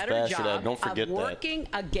a sexist better bastard. job Don't forget of working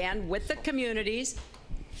again with the communities,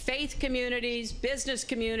 faith communities, business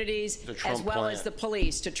communities, as well as the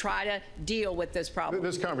police to try to deal with this problem.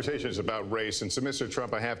 This conversation is about race, and so, Mr.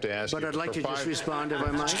 Trump, I have to ask you. But I'd like to just respond, if I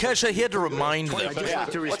might. Kesha, he had to remind them.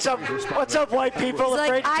 What's up, white people? It's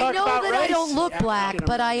Afraid like, to I talk know about that race? I don't look black,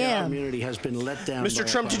 but I am. Community has been let down. Mr.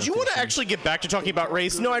 Trump, did you want to actually get back to talking about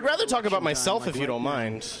race? No, I'd rather talk about myself if you don't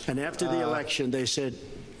mind. And after the election, they said,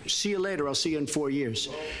 see you later, I'll see you in 4 years.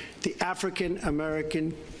 The African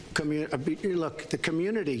American community, look, the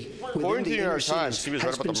community According to the New York cities Times, he was right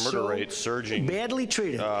has about been the murder so rate surging badly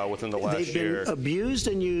treated within the last They've year. been abused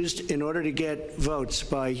and used in order to get votes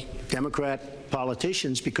by Democrat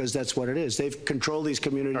politicians, because that's what it is. They've controlled these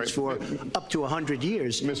communities for up to 100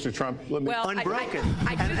 years. Mr. Trump, let me unbroken.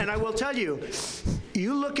 And I will tell you,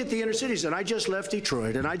 you look at the inner cities, and I just left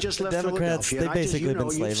Detroit, and I just left Democrats, Philadelphia. they've and I just, basically been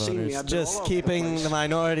you've slave seen me. owners, I've been all just over keeping the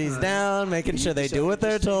minorities down, making sure they do what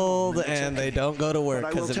they're told, and they don't go to work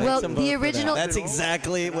because it makes them vote for them. That's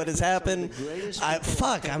exactly what has happened.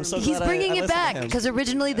 I'm so glad He's bringing I it listened back to him. because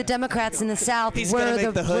originally the Democrats in the South He's gonna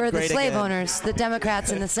make the hood were the great slave again. owners. The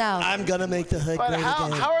Democrats in the South. I'm gonna make the hood But great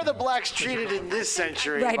again. how are the blacks treated in this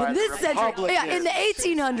century? Right, by in the this century. Republicans? Yeah, in the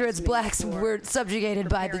 1800s, blacks were subjugated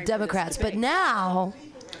by the Democrats, but now.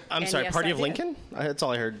 I'm sorry, yes, Party I of did. Lincoln? That's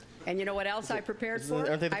all I heard. And you know what else I prepared for?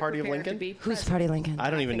 Aren't they the Party of Lincoln? Who's Party of Lincoln?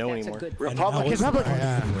 I don't even know anymore. Republicans.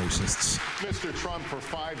 Racists. Mr. Trump, for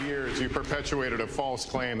 5 years, you perpetuated a false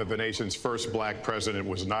claim that the nation's first black president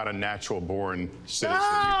was not a natural-born citizen. No,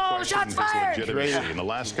 You questioned shots fired! his legitimacy in the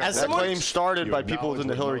last couple That of claim months. started You by people acknowledged within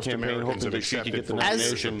the what Hillary most campaign Americans hoping have that she could get the accepted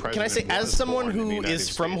nomination. Can I say, as someone who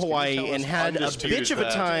is from Hawaii and had a bitch of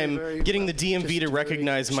a time getting the DMV to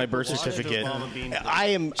recognize my birth certificate, I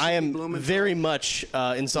am very much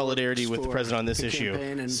in solidarity with the president on this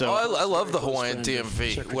issue. So I love the Hawaiian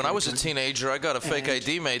DMV. When I was a teenager, I got a fake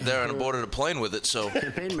ID made there and boarded a plane with it. So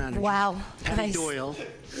campaign manager, wow, Patty nice. Doyle,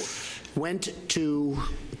 went to,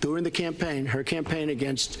 during the campaign, her campaign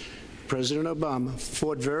against President Obama,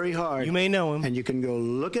 fought very hard. You may know him. And you can go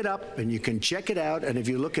look it up, and you can check it out. And if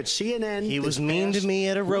you look at CNN, he was mean to me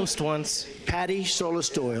at a roast once. Patty Solis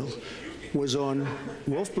Doyle was on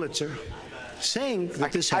Wolf Blitzer saying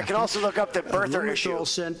that this happened. I can also look up the birther Blumenthal issue.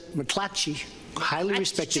 sent McClatchy, highly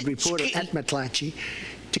respected reporter at McClatchy,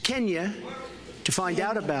 to Kenya to find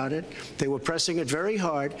out about it. They were pressing it very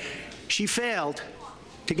hard. She failed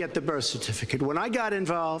to get the birth certificate. When I got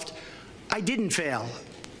involved, I didn't fail.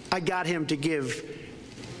 I got him to give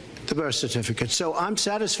the birth certificate. So I'm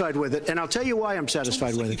satisfied with it, and I'll tell you why I'm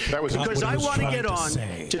satisfied with it. Because I want to get on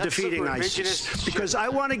to defeating ISIS. Because I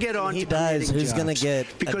want to get on to creating who's going to jobs.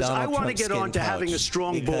 get Because I want to get on to having a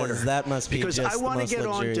strong border. That must be because just I want the to get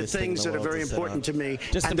most on to luxurious thing things in that the are very world to sit important on. to me.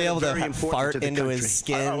 Just to and be that are able to very important fart to the into his country.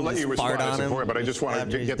 skin, I'll let you just fart respond on to him. support, but I just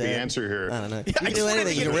want to get the answer here. I don't know. You can do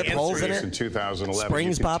anything. You can rip holes in it. In 2011,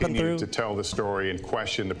 Springs you popping continued through. to tell the story and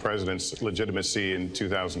question the president's legitimacy in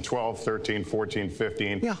 2012, 13, 14,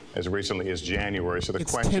 15, as recently as January. So the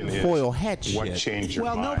question tinfoil is, hat what shit. changed your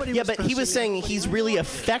Well, mind? nobody Yeah, was but he was pressing saying he's really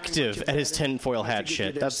effective at his tinfoil hat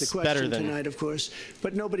shit. That's That's the better question than. tonight, of course.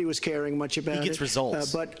 But nobody was caring much about it. He gets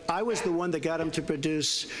results. But I was the one that got him to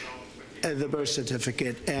produce the birth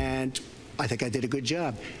certificate, and I think I did a good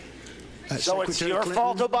job. So it's Secretary your Clinton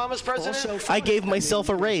fault Obama's president? also I gave myself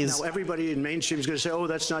a raise. Now, everybody in mainstream is going to say, oh,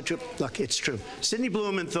 that's not true. Look, it's true. Sidney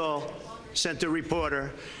Blumenthal sent a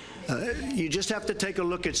reporter You just have to take a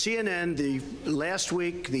look at CNN last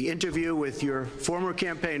week, the interview with your former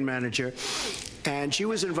campaign manager, and she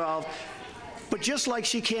was involved. But just like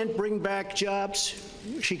she can't bring back jobs,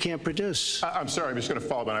 she can't produce. I'm sorry, I'm just going to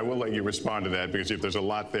follow up, and I will let you respond to that because if there's a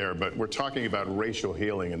lot there. But we're talking about racial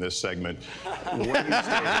healing in this segment.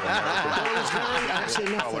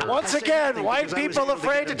 Once again, white people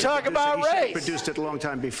afraid to talk about race. Produced it a long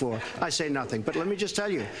time before. I say nothing. But let me just tell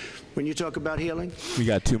you, when you talk about healing, we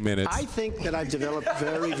got 2 minutes. I think that I've developed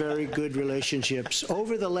very, very good relationships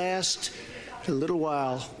over the last little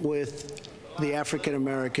while with the African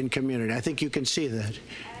American community. I think you can see that.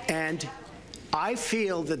 And I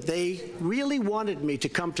feel that they really wanted me to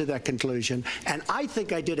come to that conclusion, and I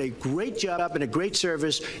think I did a great job and a great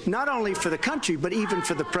service, not only for the country, but even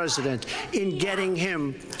for the president, in getting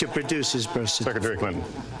him to produce his birth certificate. Secretary Clinton.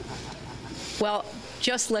 Well,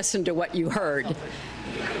 just listen to what you heard.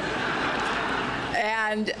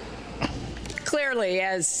 And clearly,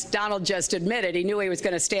 as Donald just admitted, he knew he was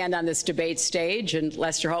going to stand on this debate stage, and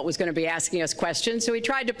Lester Holt was going to be asking us questions, so he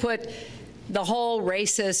tried to put the whole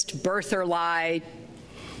racist birther lie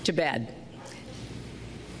to bed.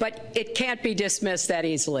 But it can't be dismissed that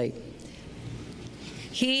easily.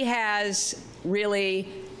 He has really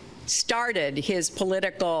started his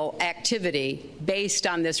political activity based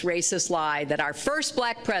on this racist lie that our first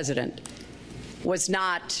black president was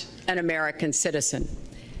not an American citizen.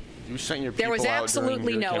 You sent your There was people out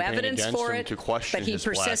absolutely during your no campaign evidence against for him it, to question but he his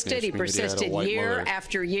persisted. blackness, He meaning that he had a persisted white year mother.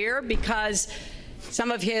 after year because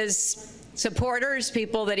some of his supporters,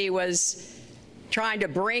 people that he was trying to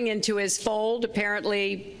bring into his fold,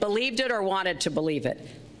 apparently believed it or wanted to believe it.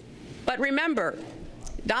 But remember,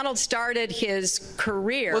 Donald started his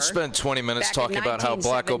career. We'll spend 20 minutes back in talking about how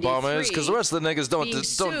black Obama is, because the rest of the niggas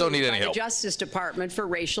don't need any help. The Justice Department for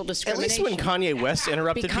racial At discrimination. least when Kanye West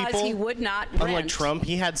interrupted because people, he would not unlike rent Trump,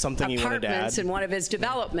 he had something he wanted to apartments add. in one of his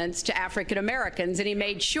developments to African Americans, and he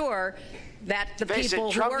made sure that the people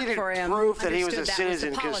who Trump worked needed for him proof that he was a understood that was the citizen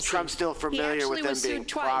because policy. Trump's still familiar He with actually them was being sued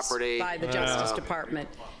twice property. by the Justice Department.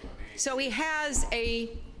 So he has a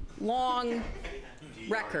long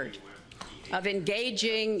record of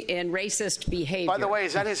engaging in racist behavior. By the way,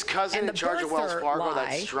 is that his cousin And in the charge of Wells birther Fargo,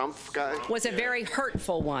 lie that Trump guy? was a very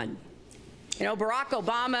hurtful one. You know, Barack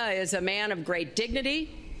Obama is a man of great dignity,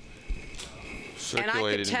 and I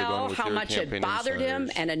could tell how much it bothered him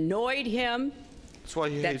and annoyed him That's why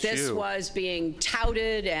he that hates this you. was being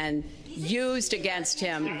touted and used against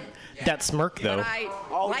him. That smirk, though. But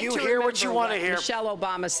I like you to hear what you remember want to hear. Michelle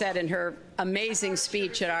Obama said in her amazing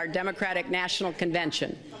speech at our Democratic National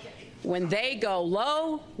Convention. When they go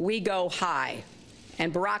low, we go high.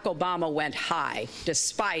 And Barack Obama went high,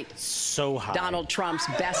 despite Donald Trump's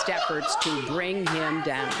best efforts to bring him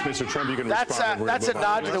down. Mr. Trump, you can That's respond. a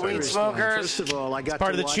nod to the weed smokers. First of all, I got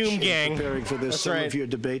part to of the watch Choom you gang. preparing for this. That's Some right. of your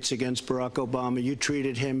debates against Barack Obama, you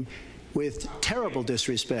treated him with terrible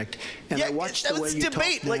disrespect. And Yeah, I watched that the way was you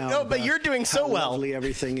debate. talk Like, now no, but about you're doing so how well. lovely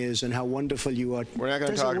everything is and how wonderful you are. We're not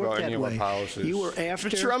going to Doesn't talk work about that any of our way. policies. You were after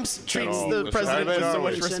Trump treats the president with so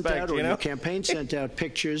much respect, you know? Your campaign sent out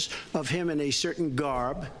pictures of him in a certain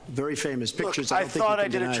garb, very famous pictures. Look, I don't think thought you I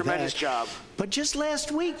can did a deny tremendous that. job. But just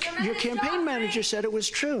last week, your campaign manager said it was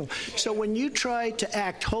true. So when you try to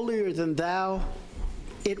act holier than thou,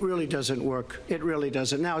 it really doesn't work. It really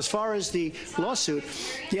doesn't. Now, as far as the lawsuit,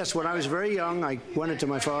 yes, when I was very young, I went into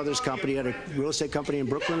my father's company, had a real estate company in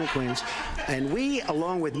Brooklyn and Queens, and we,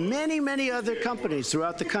 along with many, many other companies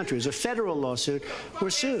throughout the country, it was a federal lawsuit,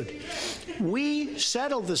 were sued. We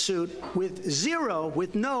settled the suit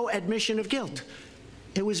with no admission of guilt.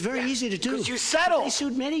 It was very easy to do. Because you settled. They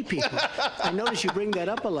sued many people. I notice you bring that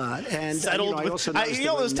up a lot. And Settled I with- also I- noticed you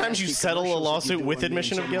know the those times you nasty settle a commercials that you lawsuit do with on me in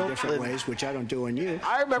admission so of many guilt? different ways, which I don't do on you.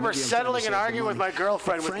 I remember Maybe I'm trying settling to an save the argument with money. my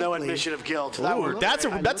girlfriend But with no frankly, admission of guilt. That Ooh, worked. that's I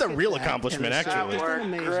a look real at that, accomplishment, and it's actually. just Worked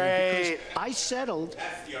amazing great. because I settled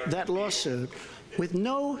that lawsuit with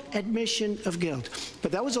no admission of guilt.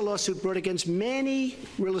 But that was a lawsuit brought against many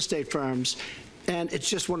real estate firms, and it's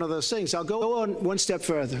just one of those things. I'll go on one step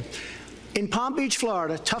further. In Palm Beach,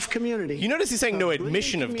 Florida, tough community. You notice he's saying no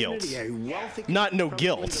admission of guilt, not no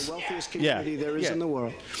guilt. The wealthiest Yeah. community there is in the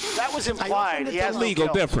world. That was I implied. opened He it has to no Legal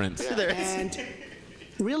guilt. difference. and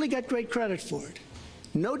really got great credit for it.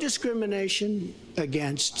 No discrimination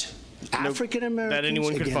against African Americans, that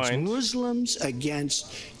anyone could against find. Muslims,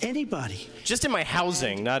 against anybody. Just in my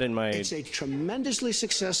housing, not in my. It's a tremendously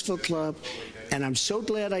successful club, and I'm so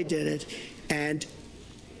glad I did it. And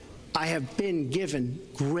I have been given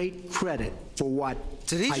great credit for what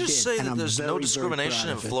Did he I just did, say and that I'm there's no very, very discrimination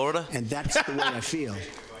proud in of it. Florida? And that's the way I feel.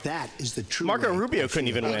 That is the true. Marco Rubio couldn't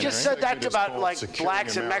even win. He just said that about like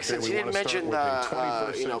blacks and Mexicans. He didn't mention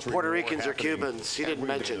Puerto Ricans or Cubans. He didn't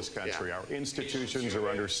mention this country. Our institutions are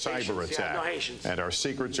under cyber attack, and our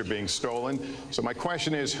secrets are being stolen. So my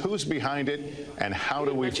question is, who's behind it, and how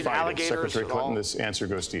do we fight it? Secretary Clinton, this answer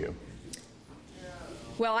goes to you.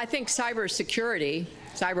 Well, I think cybersecurity,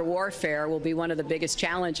 cyber warfare, will be one of the biggest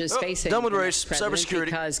challenges facing the next president,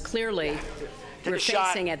 because clearly we're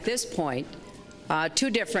facing at this point two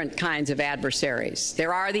different kinds of adversaries.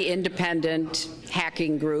 There are the independent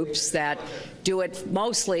hacking groups that do it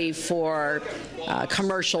mostly for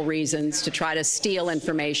commercial reasons, to try to steal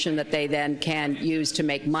information that they then can use to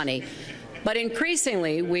make money. But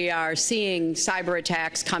increasingly, we are seeing cyber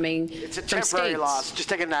attacks coming from states, loss. Just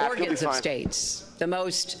take a nap. organs of states. The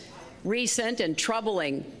most recent and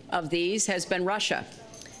troubling of these has been Russia.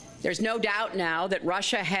 There's no doubt now that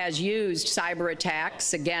Russia has used cyber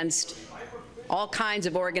attacks against all kinds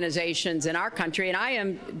of organizations in our country, and I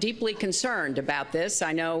am deeply concerned about this.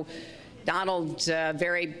 I know Donald's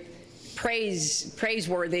very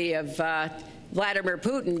praiseworthy of Vladimir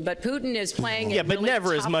Putin, but Putin is playing a but really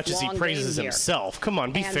never as tough, much as he long praises game here. himself. Come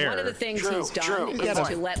on, be and fair. One of the things he's done is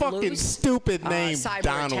to let fucking loose stupid name, cyber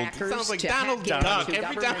Donald. attackers Sounds like to Donald hack Duck into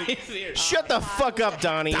every government, time he's here. Shut the fuck up,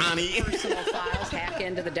 Donnie. personal files, hack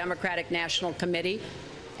into the Democratic National Committee.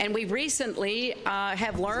 And we recently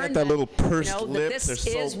have learned that little pursed that lips, this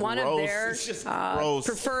they're so is one of gross. their It's just gross.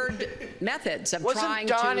 preferred methods of Wasn't trying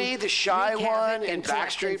Donnie to the shy wreak havoc one in and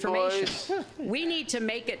collect Backstreet information. Boys? We need to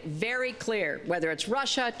make it very clear, whether it's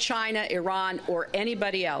Russia, China, Iran, or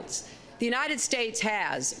anybody else, the United States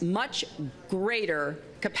has much greater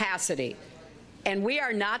capacity. And we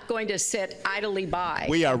are not going to sit idly by.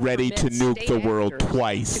 We are ready to nuke the world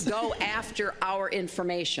twice. To go after our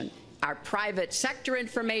information, our private sector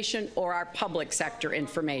information or our public sector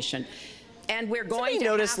information. And we're going to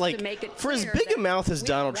notice, have like, to make it for as clear big a that mouth as we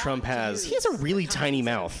Donald want Trump to has, he use has a really tiny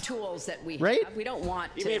mouth. tools that we Right? have. We don't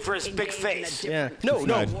want You to mean for his big engage in a face? Yeah. different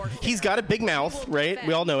No. kind of warfare. He's got a big mouth, right?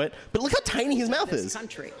 We all know it. But look how tiny his mouth This is.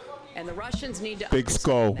 country. And the Russians need to Big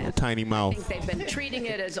skull, understand that. tiny mouth. I think they've been treating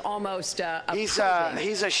it as almost a He's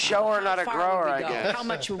proving a shower, of not a how far grower, would I we go, guess. How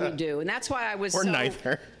much will we do? And that's why I was Or so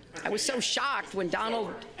neither. I was so shocked when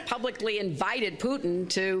Donald publicly invited Putin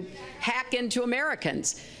to hack into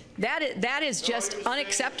Americans. That is just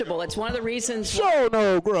unacceptable. It's one of the reasons why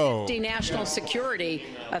 50 national security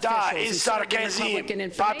officials and some of the Republican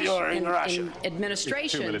information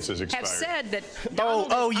administration have said that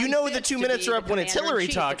Donald is you know unfit the 2 to minutes be are up the when it's commander-in-chief. Hillary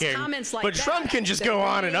It's talking. comments like But that Trump can just that go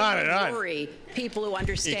on and on and on. worry people who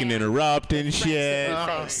understand. He can interrupt and shit.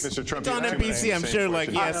 Mr. Trump, It's on NBC, I'm sure, like,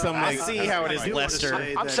 some I like... see how it is, Lester.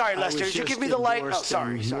 I'm sorry, Lester. Did you give me the light? Oh,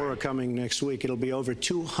 sorry. More are coming next week. It'll be over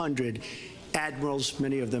 200 admirals,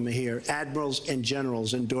 many of them are here, admirals and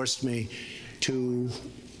generals endorsed me to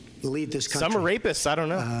lead this country. Some are rapists, I don't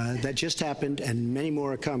know. That just happened, and many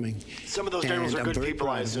more are coming. Some of those generals are good people,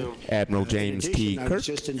 I assume. Admiral James T. I Kirk. was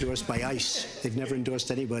just endorsed by ICE. They've never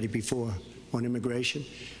endorsed anybody before on immigration.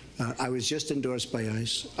 I was just endorsed by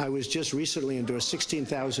ICE. I was just recently endorsed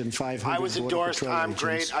 16,500 I was Border endorsed. Patrol I'm agents.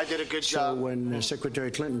 great. I did a good So job. when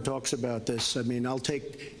Secretary Clinton talks about this, I mean, I'll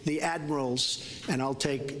take the admirals and I'll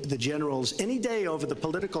take the generals any day over the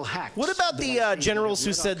political hacks. What about the generals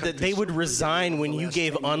who said that they would resign when you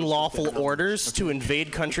gave unlawful orders to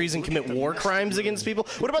invade countries and commit war crimes against people?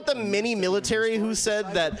 What about the mini military who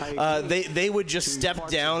said that they would just step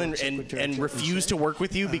down and refuse to work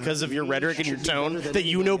with you because of your rhetoric and your tone, that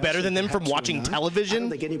you know better than them from watching television? I don't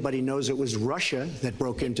think anybody knows it was Russia that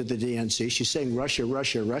broke into the DNC. She's saying Russia,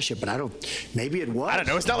 Russia, Russia, but maybe it was. I don't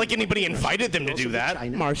know. It's not like anybody invited them to do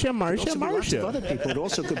that. Marcia. Lots of other people. It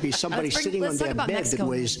also could be somebody sitting on their bed that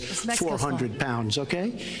weighs 400 pounds,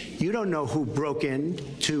 okay? You don't know who broke in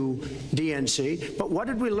to DNC, but what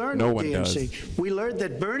did we learn No at one DNC? does. We learned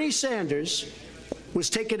that Bernie Sanders was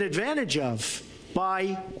taken advantage of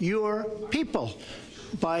by your people,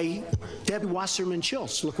 by Debbie Wasserman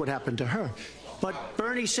Schultz. Look what happened to her. But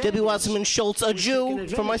Bernie Sanders, Debbie Wasserman Schultz, a Jew,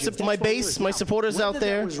 for my base, my supporters out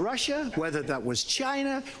there. Whether that was Russia, whether that was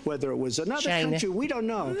China, whether it was another country, we don't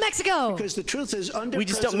know. Mexico. Because the truth is, under We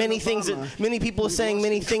just don't. Many things. Many people are saying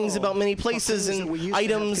many things about many places and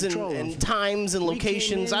items and times and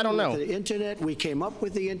locations. I don't know. The internet. We came up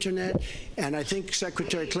with the internet, and I think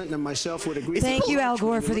Secretary Clinton and myself would agree. Thank you, Al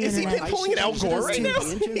Gore, for the internet. Is he pulling an Al Gore right now?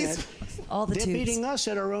 The internet. All the They're tubes. beating us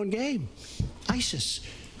at our own game. ISIS.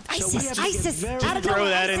 ISIS. Throw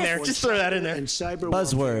that in there. Just throw that in there. And cyber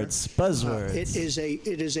Buzzwords.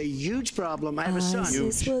 It is a huge problem. I have a son.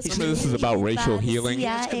 This is about racial healing.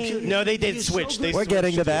 No, they did switch. We're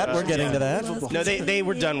getting to that. We're getting to that. No, they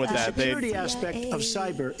were done with that. The security aspect of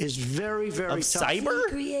cyber is very, very tough.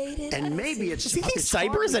 Cyber? And maybe it's. Does he think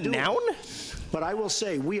cyber is a noun? But I will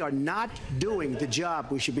say we are not doing the job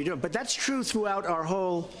we should be doing. But that's true throughout our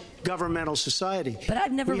whole governmental society. But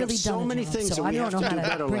I've never really done so many job, things so that we I have don't to know do how to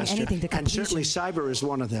better, bring Lester. anything to And completion. certainly cyber is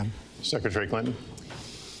one of them. Secretary Clinton.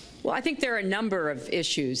 Well, I think there are a number of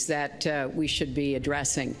issues that we should be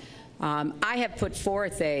addressing. I have put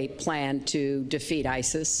forth a plan to defeat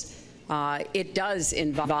ISIS. It does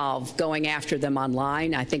involve going after them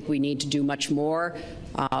online. I think we need to do much more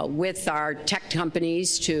with our tech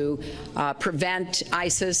companies to prevent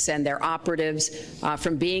ISIS and their operatives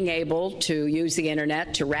from being able to use the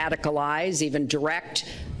internet to radicalize, even direct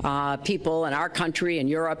people in our country, in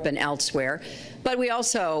Europe, and elsewhere. But we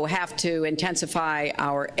also have to intensify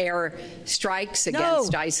our air strikes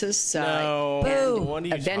against ISIS and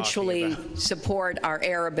eventually support our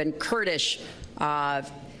Arab and Kurdish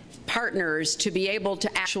partners to be able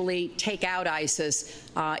to actually take out ISIS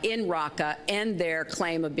in Raqqa and their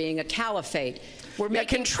claim of being a caliphate. We're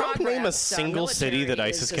making can Trump progress. name a single city that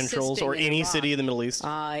ISIS controls, or any city in the Middle East?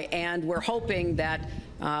 And we're hoping that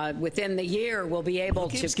within the year we'll be able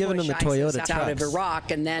to push giving them the ISIS Toyota out of trucks.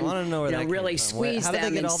 Iraq and then really squeeze How did they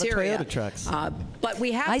them get in all the Syria. Toyota trucks? But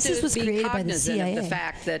we have ISIS to was be created by the cognizant of the CIA.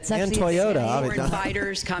 fact that And Toyota, foreign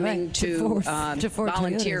fighters coming Right, to for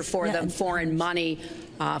volunteer Toyotas. for Yeah, them, and foreign money,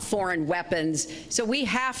 foreign weapons. So we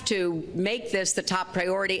have to make this the top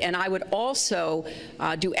priority, and I would also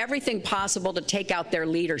do everything possible to take out their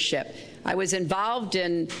leadership. I was involved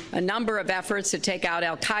in a number of efforts to take out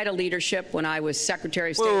al-Qaeda leadership when I was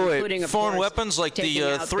Secretary of State, including, of foreign course, weapons like taking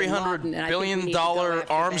the out bin Laden, $300 and I think we billion need to go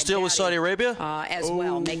after arms deal with Saudi Arabia? as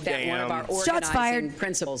well. Make that one of our Shots organizing fired.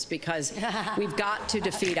 principles, because we've got to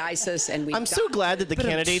defeat ISIS, and we've I'm so glad that the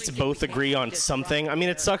candidates both agree on something. I mean,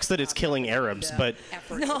 it sucks that it's killing Arabs, but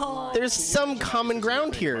there's some common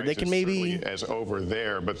ground here. They can maybe as over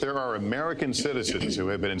there, but there are American citizens who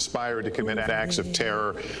have been inspired to commit acts of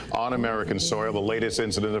terror on American soil. The latest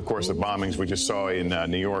incident, of course, the bombings we just saw in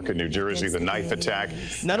New York and New Jersey, the knife attack.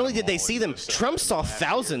 Not only did they see them, Trump saw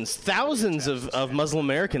thousands of Muslim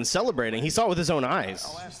Americans celebrating. He saw it with his own eyes.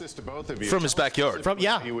 I'll ask this to both of you. From his backyard.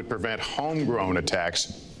 You would prevent homegrown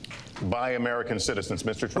attacks by American citizens,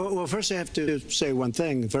 Mr. Trump. Well, first I have to say one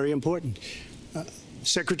thing, very important.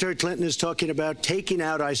 Secretary Clinton is talking about taking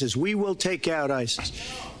out ISIS. We will take out ISIS.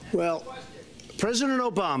 Well, President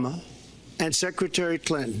Obama and Secretary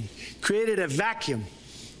Clinton created a vacuum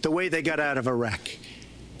the way they got out of Iraq.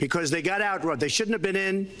 Because they got out, they shouldn't have been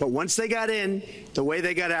in, but once they got in, the way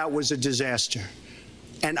they got out was a disaster.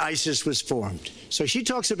 And ISIS was formed. So she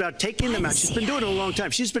talks about taking them out. She's been doing it a long time.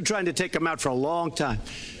 She's been trying to take them out for a long time.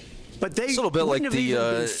 But they It's a little bit like wouldn't have even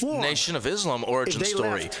been the formed Nation of Islam origin if they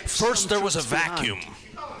story. left First, some there was a troops behind. vacuum.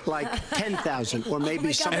 Like 10,000 or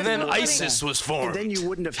maybe something. And then like that. ISIS was formed. And then you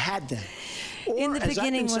wouldn't have had them. In the Or, as I've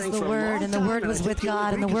beginning been was saying the for a Word, long and the time, Word I was think with you'll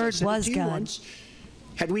God, and the agree, Word 'cause I said it was to you God. once,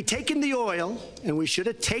 had we taken the oil, and we should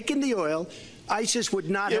have taken the oil, ISIS would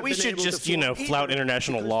not have we been should able just, to form flout either,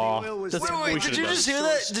 international because the law. oil was That's the what we Wait, should did you have just done. hear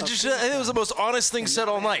that? Did you see that? I think it was the most honest thing said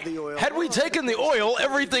all night. Had we taken the oil,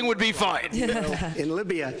 everything would be fine. in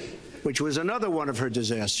Libya, which was another one of her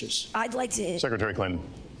disasters. I'd like to Secretary Clinton.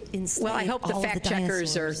 Well, I hope the fact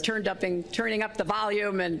checkers are turning up the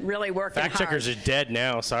volume and really working hard. Fact checkers are dead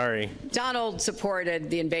now. Sorry. Donald supported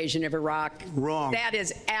the invasion of Iraq. Wrong. That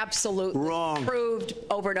is absolutely Wrong. proved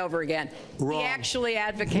over and over again. Wrong. He actually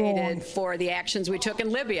advocated for the actions we took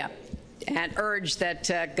in Libya and urged that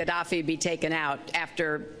Gaddafi be taken out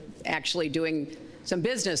after actually doing some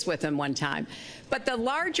business with him one time. But the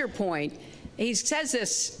larger point, he says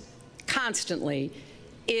this constantly,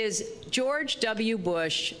 is George W.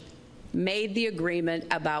 Bush made the agreement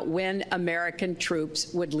about when American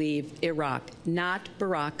troops would leave Iraq, not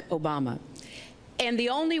Barack Obama. And the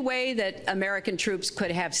only way that American troops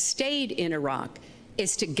could have stayed in Iraq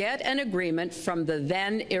is to get an agreement from the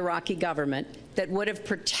then Iraqi government that would have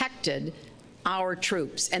protected our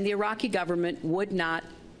troops. And the Iraqi government would not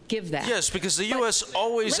give that. Yes, because the U.S.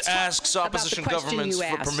 always asks opposition governments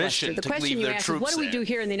for permission to leave their troops what do we there. do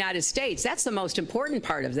here in the United States? That's the most important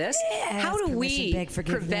part of this. How do we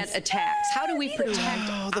prevent attacks? How do we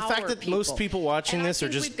protect The fact that most people watching this are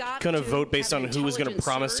just going to vote based on who is going to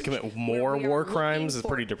promise to commit more war crimes is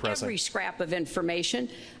pretty depressing. Every scrap of information.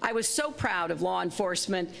 I was so proud of law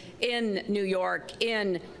enforcement in New York,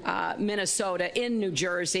 in Minnesota, in New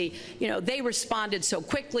Jersey. They responded so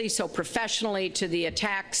quickly, so professionally to the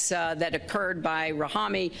attacks attacks that occurred by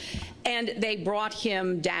Rouhani, and they brought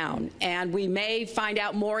him down. And we may find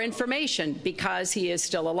out more information because he is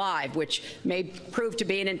still alive, which may prove to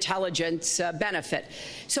be an intelligence benefit.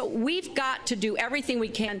 So we've got to do everything we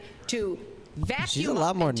can to vacuum She's a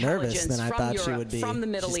lot more nervous than I thought she would be. From the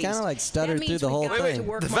Middle She's kind of East. like stuttered through the whole thing.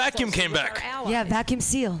 The vacuum came back. Yeah, vacuum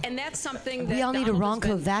seal. And that's something that We all need a Donald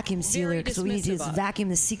has Ronco been vacuum sealer very because we need to dismissive just of. vacuum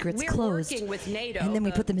the secrets We're closed. working with NATO, and then we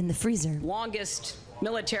the put them in the freezer. longest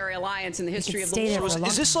military alliance in the history of the stay there world. for a long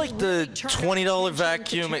Is this like the $20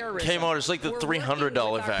 vacuum at Kmart? It's like the $300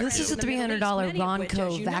 vacuum. This is a $300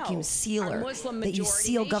 Ronco vacuum sealer that you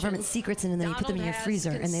seal government secrets in, and then you put them in your freezer,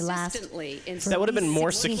 and they last. That would have been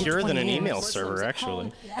more secure than an email server,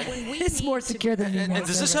 actually. It's more secure than an email And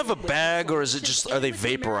does this server. have a bag, or is it just, are they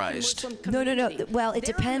vaporized? No. Well, it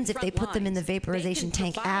depends if they put them in the vaporization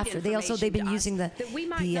tank after. They've been using the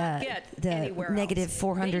negative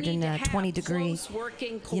 420 degree,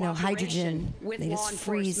 hydrogen. They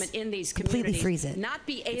just completely freeze it.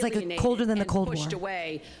 It's like colder than the Cold War. Pushed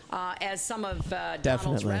away, as some of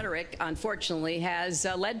Donald's rhetoric, unfortunately, has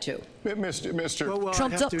led to. Mr.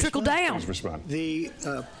 Trump's up, trickle down. Please respond.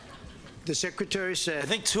 The secretary said. I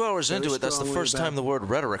think 2 hours into it, that's the first time the word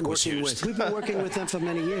rhetoric was used. We've been working with them for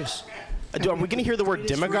many years. Are we going to hear the word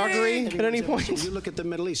demagoguery at any point? You look at the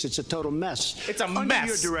Middle East; it's a total mess. It's a Under mess.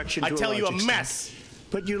 Your direction, I to tell a you, large a extent. mess.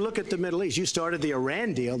 But you look at the Middle East. You started the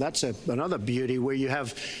Iran deal. That's another beauty, where you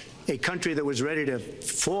have a country that was ready to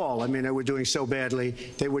fall. I mean, they were doing so badly.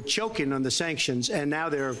 They were choking on the sanctions, and now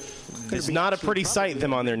they're. It's not a pretty sight,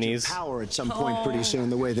 them on their knees. Power at some point pretty soon,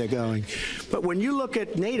 the way they're going. But when you look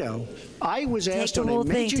at NATO, I was asked on a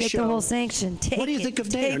major show. Take the whole sanction. What do you think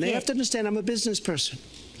of NATO? And you have to understand, I'm a business person.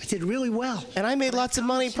 I did really well. And I made lots of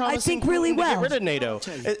money promising I think really Putin to well. get rid of NATO.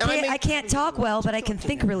 I can't talk well, but I can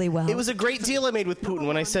think really well. It was a great deal I made with Putin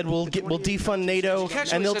when I said we'll defund NATO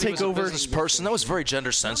and they'll take over. Business person. That was very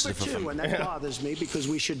gender sensitive of him. And that bothers me because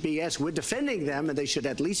we should be, yes, we're defending them, and they should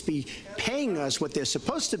at least be paying us what they're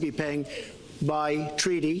supposed to be paying by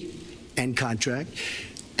treaty and contract.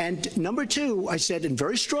 And number two, I said, and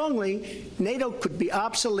very strongly, NATO could be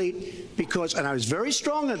obsolete because, and I was very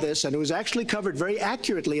strong on this, and it was actually covered very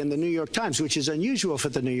accurately in the New York Times, which is unusual for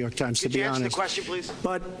the New York Times, to be honest. Could you answer the question, please?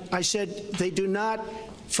 But I said they do not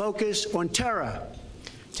focus on terror.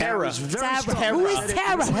 Tara. Who is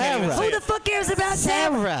Tara? Who the fuck cares about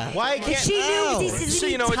Tara? Why can't she knew? So,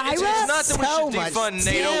 it's not that we should defund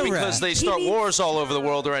NATO because they start wars all over the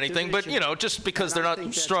world or anything, but, just because they're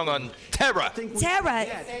not strong on terror. Tara.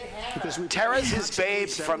 Tara's his babe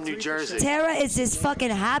from New Jersey. Tara is this fucking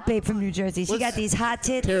hot babe from New Jersey. She got these hot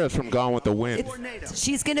tits. Tara's from Gone with the Wind.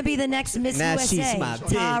 She's going to be the next Miss Now USA. she's my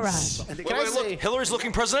Tara. bitch. Can I say Hillary's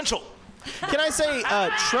looking presidential? Can I say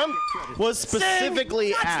Trump was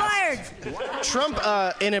specifically asked? Trump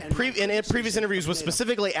in previous interviews was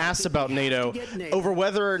specifically asked about NATO over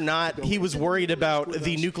whether or not he was worried about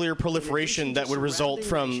the nuclear proliferation that would result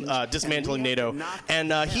from dismantling NATO,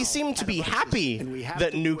 and he seemed to be happy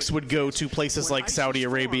that nukes would go to places like Saudi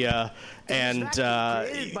Arabia and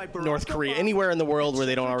North Korea, anywhere in the world where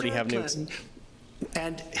they don't already have nukes.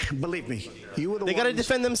 And believe me, you were the They got to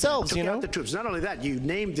defend themselves, took out the troops. Not only that, you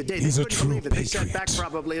named the date. He's they a couldn't true believe it. They sat patriot. back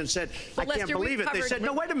probably and said, "I can't Lester, believe it." They said,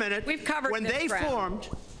 "No, wait a minute." We've covered when this they ground.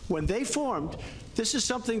 formed, this is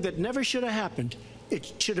something that never should have happened.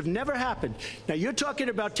 It should have never happened. Now you're talking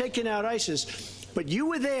about taking out ISIS, but you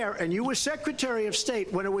were there and you were Secretary of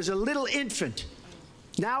State when it was a little infant.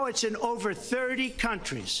 Now it's in over 30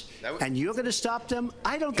 countries, and you're going to stop them?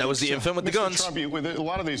 I don't think That was the so. infant with the guns. Trump, a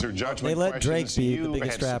lot of these are judgment They let Drake questions. be the You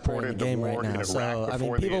biggest had rapper in the supported game war right in now. Iraq So, I mean,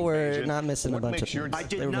 before the people were invasion. not missing a What bunch of makes your- things. I They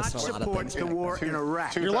did were not missing a lot of support things. the war in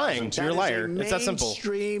Iraq. You're lying. You're a liar. It's that simple.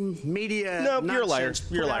 Mainstream media. Nope, you're a liar.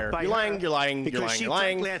 nonsense You're a put out liar. by You're lying. her You're lying. Because You're lying. she, You're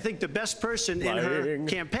lying. frankly, I think the best person in her Lying.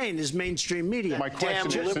 campaign is mainstream media. My question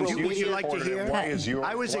is, since you would you like to supported it, hear? why is your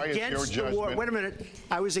I was against the war. judgment? Wait a minute.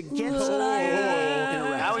 I was against the war in Iraq.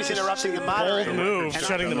 Now he's interrupting the moderator. Bold move, And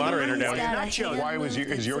shutting the moderator down. Not show. Why is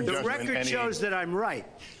your The judgment record any? shows that I'm right.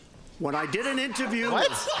 When I did an interview with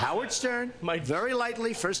Howard Stern, very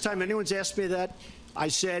lightly, first time anyone's asked me that, I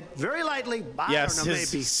said very lightly, I Yes, don't know,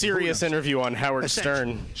 his maybe. serious interview on Howard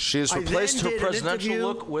Stern. She has I replaced then her did an presidential interview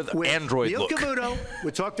look with with Android Neil look. Cavuto.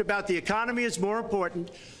 We talked about the economy is more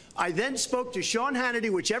important. I then spoke to Sean Hannity,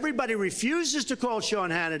 which everybody refuses to call Sean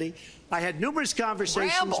Hannity. I had numerous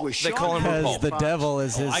conversations with Sean They call him Because RuPaul. the devil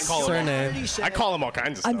is his I call surname. him. I call him all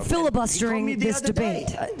kinds of I'm stuff. filibustering He told me the this other day.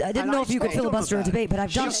 debate. I didn't And know I if you could spoke to him filibuster a about it. debate, but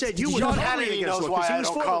I've done She it. said Did you you were know Sean that? totally Hannity against knows it, why because he I was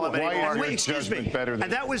don't for call the him war. anymore. And Why is excuse judgment me. better than-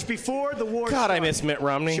 And that was before the war God, I started. miss Mitt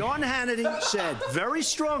Romney. Sean Hannity said very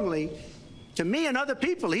strongly to me and other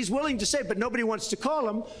people. He's willing to say, but nobody wants to call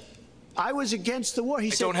him. I was against the war. He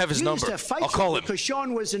said, don't have his you number. Used to fight I'll call him. Because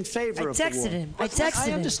Sean was in favor of the war. I texted him.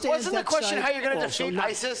 I understand Wasn't the that question side how you're going to also, defeat not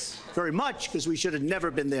ISIS? Very much, because we should have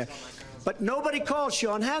never been there. But nobody called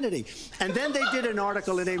Sean Hannity. And then they did an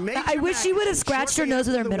article in a major I wish she would have scratched her nose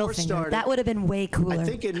with her middle finger. started, That would have been way cooler. I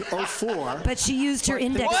think in 04. But she used her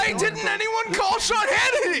index Why finger. didn't anyone call Sean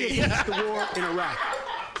Hannity? Against the war in Iraq.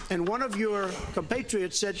 And one of your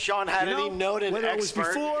compatriots said, Sean Hannity, noted whether expert. It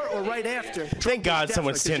was before or right after. Thank God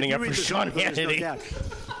someone's standing up for Because if you Sean read the article, there's no Hannity.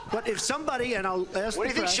 doubt. But if somebody, and I'll ask What do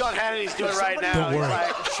you think the Sean press, Hannity's doing if right somebody- now? Don't worry.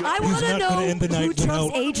 I want to not know gonna end the who night Trump's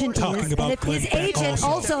without agent talking is, about and if his Glenn Beck agent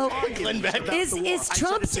also also. is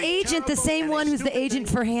Trump's agent the same one who's the agent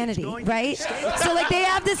for Hannity, right? So like they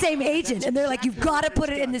have the same agent, and they're like, you've got to put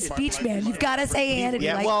it in the speech, man. You've got to say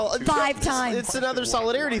Hannity like 5 times. It's another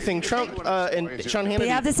solidarity thing. Trump and Sean Hannity. They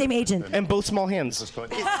have the same agent. And both small hands.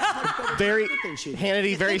 Very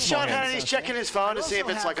Hannity, very small Sean hands. Hannity's checking his phone to see if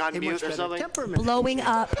it's like on mute or something. Blowing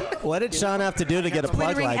up. What did Sean have to do to get a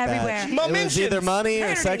plug Twittering like everywhere. that? It was either money or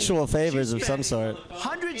Hannity. sexual favors of some sort.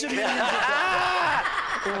 Hundreds of millions of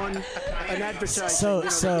dollars on an advertising.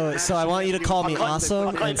 So I want you to call me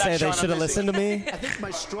awesome and say they should have listened to me. I think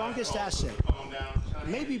my strongest asset,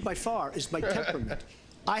 maybe by far, is my temperament.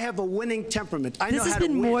 I have a winning temperament. I This know has how to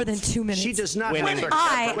been win. more than 2 minutes. She does not. Winning. have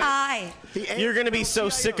I. You're going to be so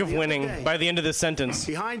sick of winning by the end of this sentence.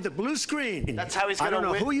 Behind the blue screen. That's how he's I going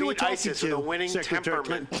don't to know who you were beat talking ISIS to, with a winning Secretary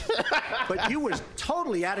temperament. Clinton. But you were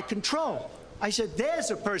totally out of control. I said,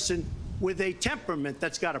 there's a person with a temperament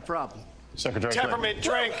that's got a problem. Secretary Temperament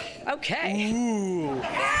drink. Okay. Ooh.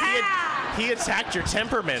 He attacked your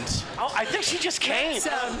temperament. Oh, I think she just came.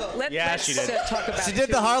 Let's she did. Talk about She did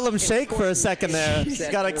the Harlem Shake for a second there. She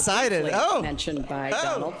got excited. Oh. Mentioned by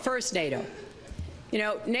Donald. First, NATO. You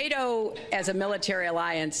know, NATO as a military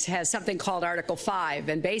alliance has something called Article 5,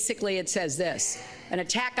 and basically it says this: an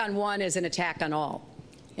attack on one is an attack on all.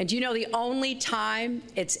 And do you know the only time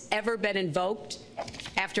it's ever been invoked?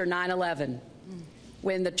 After 9/11,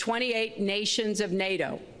 when the 28 nations of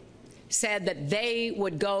NATO said that they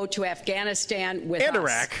would go to Afghanistan with And us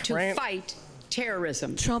Iraq, to right? fight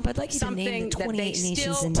terrorism. Trump, I'd like you to name Something the that 28 they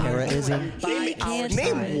nations still in are terrorism. doing by our side.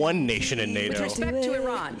 Name one nation in With NATO. respect to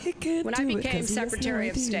Iran, when I became Secretary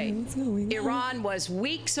of State, Iran was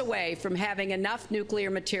weeks away from having enough nuclear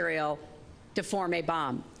material to form a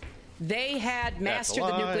bomb. They had mastered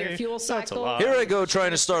the nuclear fuel cycle. Here I go trying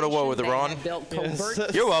to start a war with They Iran. had built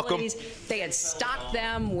covert You're welcome. facilities. They had stocked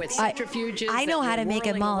them with centrifuges. I know that how were to make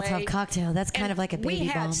a whirling Molotov away. cocktail. That's kind of like a We baby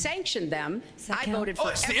had bomb. sanctioned them. I count? voted for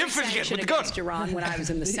it's the every infantry sanction with the gun. against Iran when I was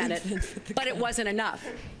in the Senate, but it wasn't enough.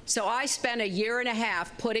 So I spent a year and a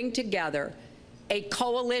half putting together a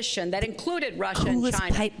coalition that included Russia Coolest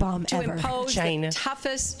and China pipe bomb to ever. impose China. the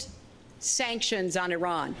toughest sanctions on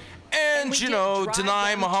Iran. And, we you did know, drive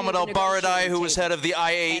deny them Mohammed to the al-Baradei, who was negotiating head of the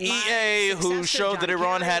IAEA, who successor, showed that John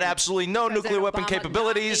Iran had Kerry, absolutely no President nuclear weapon Obama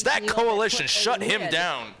capabilities. not a That deal that coalition put a shut him lid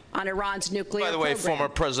down. on Iran's nuclear By the way, program former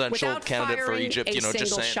presidential without candidate for firing Egypt, a you know, just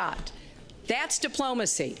single saying. shot. That's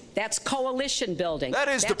diplomacy. That's coalition building. That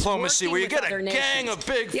is That's diplomacy, working where you with get a other gang nations. of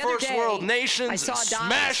big The other first day, world I nations saw and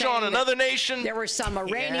Donald smash saying on that another nation. There were some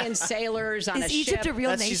Iranian sailors on Is a Egypt ship a real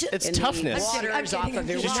That's nation? just- it's in toughness. the waters I'm off kidding. of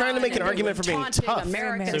Iran. She's trying to make an and they argument were for being taunting tough.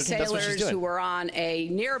 American So that's what she's sailors doing. who were on a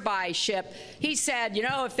nearby ship. He said, you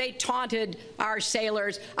know, if they taunted our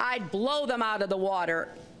sailors, I'd blow them out of the water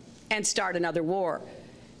and start another war.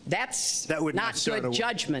 That's That would not not start a good war.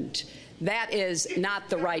 judgment. That is not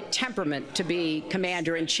the right temperament to be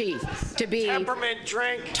commander-in-chief, to be Temperament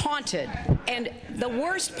drink. taunted. And the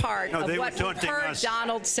worst part No, of they were what we've taunting heard us.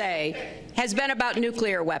 Donald say has been about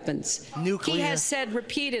nuclear weapons. Nuclear. He has said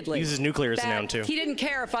repeatedly Uses nuclear as a that noun, too. he didn't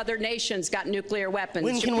care if other nations got nuclear weapons.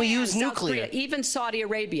 When can we Japan, use South nuclear? Korea, even Saudi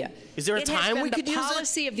Arabia. Is there a It has time been we could the use it?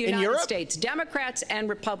 policy of the In United Europe? States, Democrats and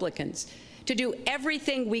Republicans, to do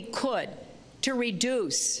everything we could to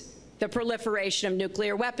reduce the proliferation of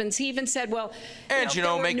nuclear weapons. He even said, well, And, if you there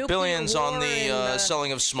know, were make nuclear billions on war the in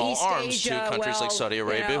selling of small East arms Asia, to countries like well, Saudi you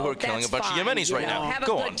Arabia, know, who are killing a that's bunch fine, of Yemenis you right know, now. Have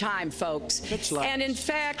Go a on. good time, folks. And in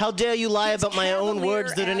fact, How dare you lie his about my own cavalier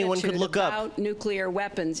words that anyone could attitude look up? about nuclear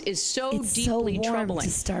weapons is so It's deeply so warm troubling.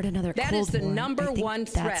 to start another That Cold is the War. I number think one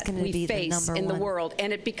that's threat gonna we be the face number in the one world,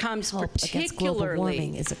 and it becomes help against global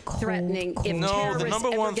warming particularly is a cold, threatening cold if No, the terrorists number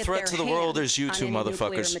ever one get threat their to the world hands is you on two any nuclear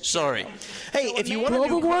motherfuckers. material. Sorry. Hey, if you want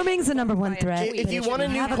Global warming's the number one threat. If you want a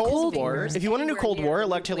new Cold War, if you want a new Cold War,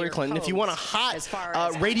 elect Hillary Clinton. If you want a hot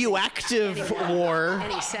radioactive war,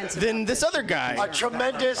 then this other guy. A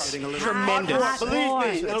tremendous. Tremendous.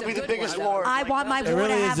 Believe me, it'll be the biggest war. I want my It war to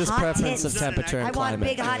really have is just hot preference tits. of temperature and I want climate.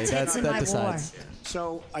 big hot really. tits in that my war. decides.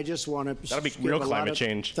 So I just want to That'll be give real a lot climate of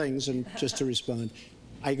change. things, and just to respond,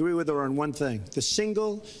 I agree with her on one thing. The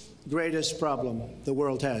single greatest problem the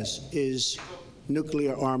world has is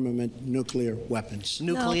nuclear armament, nuclear weapons.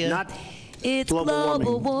 Nuclear. Not It's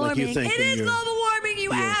global warming, like you think It in is your- global warming, you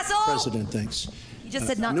your asshole. president thinks. You just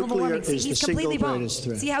said not global nuclear warming. See, is he's the completely single wrong. greatest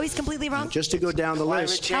threat. See how he's completely wrong? Just to go down the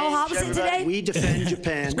list. How hot was it today? We defend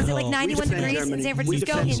Japan. Was it like 91 We defend degrees in Germany. San We Francisco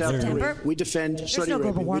defend in South Korea. September? We defend There's Saudi no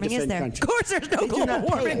Arabia. global warming, we is defend there? countries. Of course there's no They do global not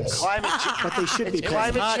pay warming. us. Climate change. But they should be It paid.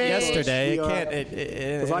 was hot yesterday. We It are can't.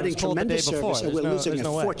 It providing was cold the day tremendous before. service, and we're There's losing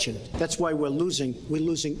no a way. fortune. That's why we're losing. We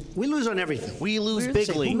lose on everything. We lose We're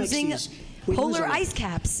bigly. who makes Losing these- we lose polar on- ice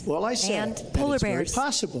caps Well, I said and that polar it's very bears.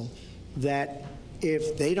 possible that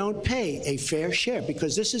if they don't pay a fair share,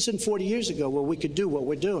 because this isn't 40 years ago where we could do what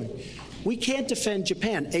we're doing. We can't defend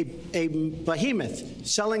Japan, a behemoth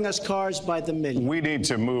selling us cars by the million. We need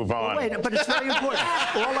to move on. Wait, but it's very important.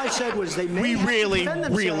 All I said was they may We have really, to defend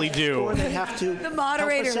themselves, really do. or they have to The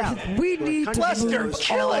moderator, help us out. we need to Buster, move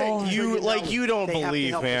kill it. on. You don't They have to believe,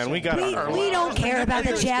 help man. us We out. got We don't care about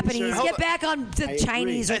the Japanese. Hold Get on. back on the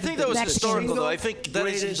Chinese or I think that was Mexicans. historical, though. I think that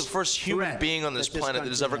is the greatest first human threat being on this that this planet that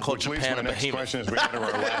has ever called Which leads Japan to a my next behemoth. question as we enter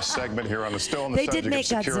our last segment here on the still on the They did subject of make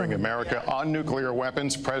securing Godzilla. America on nuclear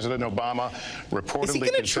weapons. President Obama reportedly Is he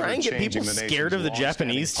gonna try and get considered people changing the scared of the nation's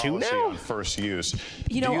Japanese too longstanding now? policy on first use.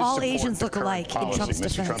 You Do know, all support Asians the look current alike in policy? Trump's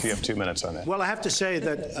Mr. Trump, defense. you have 2 minutes on that. Well, I have to say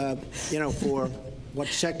that, for what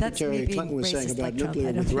Secretary being Clinton was saying racist about like Trump. nuclear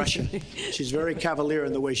I don't with think- Russia, she's very cavalier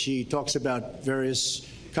in the way she talks about various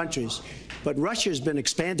countries. But Russia has been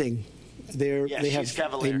expanding. They she's have a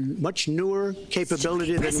cavalier. much newer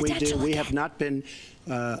capability than we do. presidential We again. have not been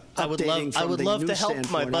I would love- updating I from would the love new to help my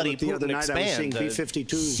standpoint. buddy The other Putin night I was seeing expand.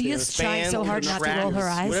 B-52s. She there. is trying so hard not to roll her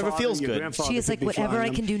eyes. Whatever feels Your good. grandfather She is could like, be whatever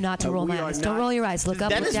flying I can them. do not to roll We my are eyes. Don't not- roll your eyes. Look up,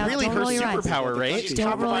 That look is down. really Don't her roll your eyes. superpower, right? She's Don't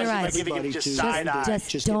roll your compromising by eyes. giving him just side eye.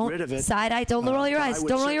 Just get don't rid of it. side eye. Don't roll your I eyes. would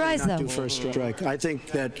Don't roll your eyes, certainly not though. do first strike. I think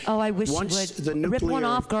that Oh, I wish you once would. the Rip one nuclear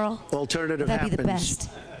off, girl. alternative That'd be the happens, best.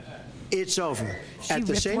 it's over. She At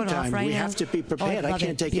the ripped same one off time, right we now. have to be Oh, prepared. I'd I love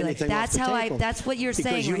can't it. take Be like, anything that's off the how table. that's what you're because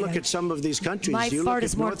saying you right look now. at some of these countries. My you fart look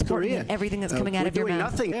is at more North important Korea. than everything that's coming out we're of your doing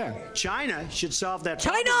mouth. nothing there. China should solve that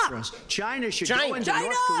China! problem for us. China should go into China!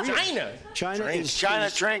 North Korea. China! China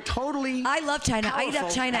is drink. totally I love China. I eat up powerful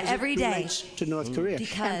China as it every day. relates to North Korea.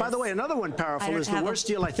 Because And by the way, another one I powerful don't is the have a worst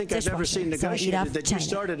deal I think I've ever dishwasher, seen so I eat negotiated off that China. you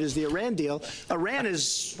started is the Iran deal. Iran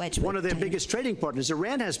is one of their biggest trading partners.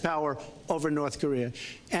 Iran has power over North Korea.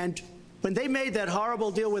 And when they made that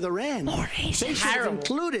horrible deal with Iran, they should have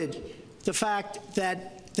included the fact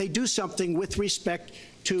that they do something with respect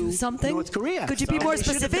to North Korea. Could you be more They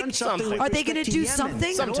should have specific? done something with Are they respect going to to do Yemen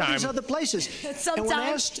something? and all these other places. And when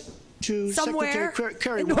asked to Somewhere Secretary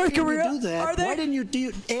Kerry, in why North didn't Korea? you do that? Are they? Why didn't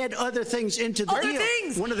you add other things into the Other deal?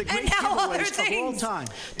 things. One of the And great now other giveaways of all things. time.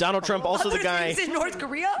 Donald Trump, also Other the guy, things in North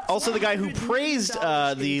Korea? also the guy who praised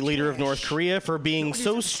the leader of North Korea for being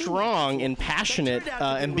so strong and passionate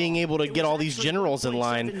and being able to get all these generals in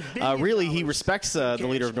line. Really, he respects the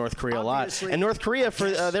leader of North Korea a lot. And North Korea, for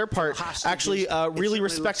their part, actually really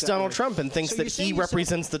respects Donald Trump and thinks that he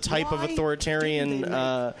represents the type of authoritarian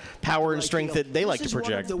power and strength that they like to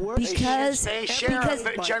project. Because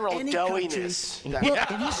general doughiness.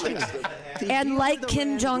 and like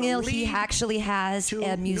Kim Jong-il, he actually has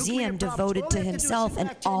a museum devoted to himself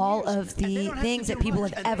and all of the things that people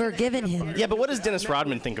have ever given him. Yeah, but what does Dennis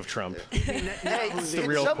Rodman think of Trump? Hey, the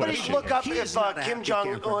real somebody question. look up if Kim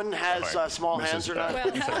Jong-un has small hands or not?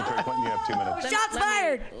 Secretary Clinton, you have 2 minutes. Shots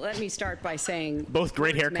fired! Let me start by saying Both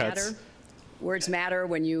great words haircuts. matter. Words matter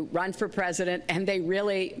when you run for president, and they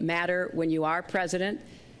really matter when you are president.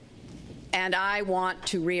 And I want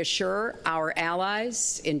to reassure our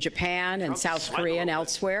allies in Japan and South Korea and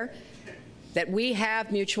elsewhere that we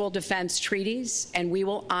have mutual defense treaties and we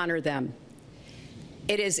will honor them.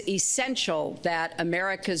 It is essential that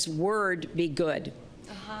America's word be good.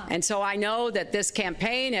 And so I know that this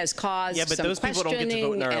campaign has caused Yeah, but some those people don't get to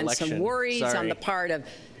vote in questioning our and election. some worries Sorry. on the part of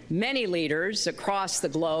many leaders across the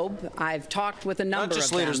globe. I've talked with a number Not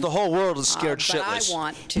just of leaders, them. the whole world is scared But shitless. I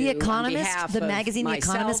want to, The on Economist, behalf the of magazine The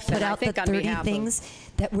myself, Economist, put and I out the think on 30 behalf of things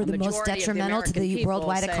that were the most majority of the detrimental to the American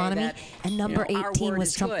worldwide people, say economy, that, and number you know, our 18 word was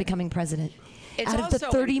is Trump good. becoming president. It's Out of the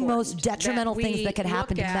also 30 most important detrimental that things we that could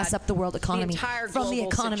happen to look mess at up the world economy, the entire from The global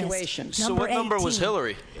Economist. situation. So what number was 18.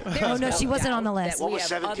 Hillary? Oh no, she wasn't on the list. That we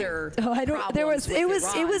have other Oh, I don't. There was. It was.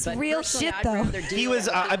 It was real shit though. He was.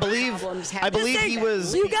 I believe he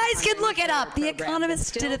was. You guys can look it up. The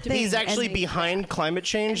Economist did a thing. He's actually and- behind climate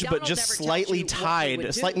change, but just slightly tied,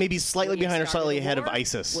 maybe slightly behind or slightly ahead of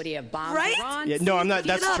ISIS. Would he have bombed Right? Iran? Yeah, no, I'm not. If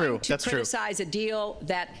you That's look true. to That's true. criticize a deal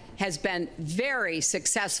that has been very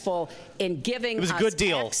successful in giving It was a us good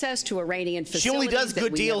deal. access to Iranian facilities She only does that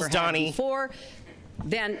good we deals, never had Donnie. before.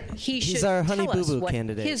 Then he He's should our Honey tell us Boo Boo what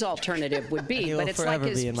candidate. his alternative would be. He But will it's like forever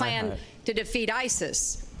his be in my plan heart. to defeat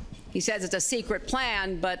ISIS. He says it's a secret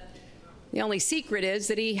plan, but the only secret is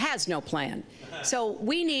that he has no plan. So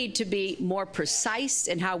we need to be more precise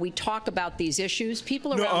in how we talk about these issues.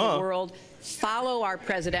 People around the world follow our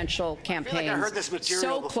presidential campaigns I heard this material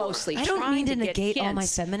so before. closely. I don't trying mean to get negate all my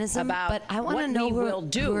hints feminism, about but I want to what know we will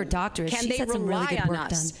who her doctor is. Can She's they had some really rely good on work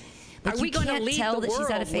us? done. Like, Are you we going to can't lead tell the that she's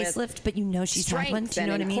had a world with facelift, but you know she's had one. strength Do you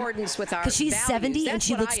know what I and in mean? accordance with our Because she's values? 70 and That's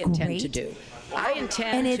she what looks I intend great. to do. I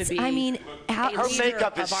intend And it's, to be I mean, how, a leader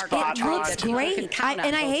makeup is of our spot country on. It looks that people can great. count on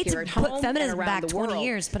And I both hate here to at put home feminism and around back the 20 world,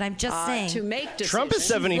 years, but I'm just saying. to make Trump is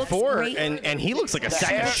decisions. 74, great. and he looks like a sack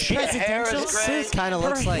hair- of shit. Presidential great. Kind of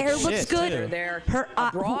looks her like hair shit, looks good. too. They're Her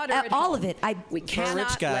broader at all home. of it. We For a cannot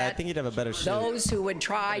rich guy, I let think he'd have a better suit. those who would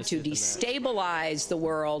try to suit than that. destabilize the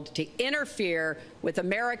world, to interfere with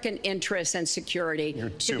American interests and security, Your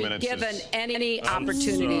 2 to be minutes given is- any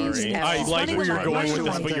opportunities Sorry. at I all. like where you're going with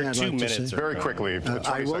this, One but thing your I'd 2 like to minutes say. are Very quickly. For 20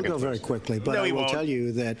 I will seconds, go very please. quickly, but No, I he will won't. tell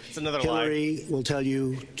you that It's another Hillary will tell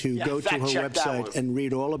you to go to her fact check that website one. and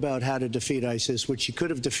read all about how to defeat ISIS, which she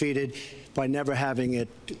could have defeated by never having it,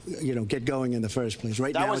 get going in the first place.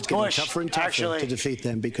 Right That now, was it's getting Bush, tougher and tougher actually. to defeat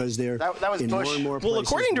them because they're That was in Bush. more and more Well, places.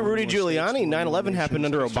 according to more Rudy and more states, Giuliani, more and more 9/11 happened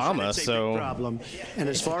under nations. Obama, It's a big so problem. And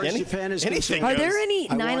as far as Japan is anything concerned, Are there any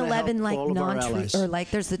I wanna 9/11 help like all of our non-truth allies. or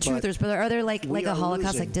like there's the But truthers, but are there like we a are Holocaust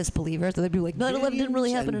losing like disbelievers? Or they'd be like 9/11 didn't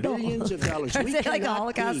really happen at all. billions of dollars. Or We is it like a cannot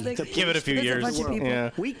Holocaust be thing? the give it a few There's a years. bunch of people. Yeah.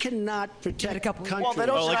 We cannot protect countries. Well, they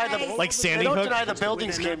don't Oh, deny like- the like Sandy They don't Hook? deny the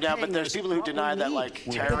buildings came down, but there's people who deny that like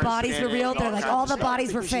terrorists The bodies did were it real. and They're like kinds all of the stuff.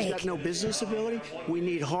 bodies were Because she's fake. got no business ability. We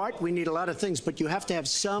need heart. We need a lot of things, but you have to have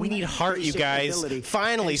some. We need heart, you basic guys. ability.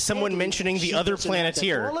 Finally, And someone Sandy, mentioning the she other doesn't have that.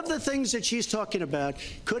 Planeteer. All of the things that she's talking about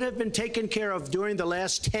could have been taken care of during the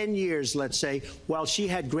last 10 years, let's say, while she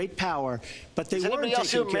had great power, but they Does weren't anybody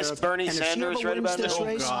else taken who care missed of. Bernie And if she Sanders ever right wins about this now?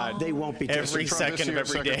 race, Oh, God. they won't be taken Every care of. second This of year,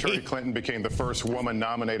 every day. Secretary Clinton became the first woman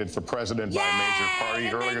nominated for president by a major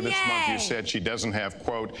party. Earlier this month, you said she doesn't have,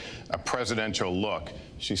 quote, a presidential look.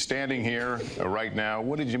 She's standing here right now.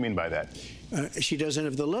 What did you mean by that? She doesn't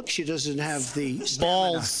have the look. She doesn't have the stamina.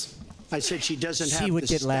 Balls. I said she doesn't have She would the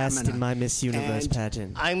get last stamina. in my Miss Universe And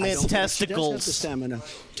pageant. I I miss don't think she does have testicles. the stamina.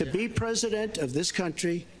 To be president of this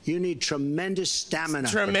country, you need tremendous stamina.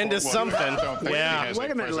 Tremendous Well, something. I don't think Yeah. he has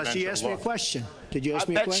Wait a minute, Leslie. You presidential asked me a look. question. Did you ask I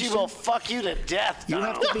me a bet question? she will fuck you to death. You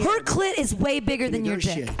have to be Her able clit is way bigger to than your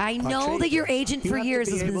dick. negotiate. I Our know trade that your deal. agent You for have to years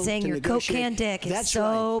be has been able saying to your Coke can negotiate. dick is That's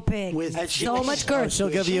so right. big, With so much girth, she'll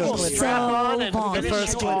give you a clip. so long. The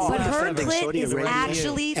first one, But her defending clit Saudi is Arabia.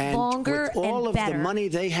 actually And longer with all and of better. the money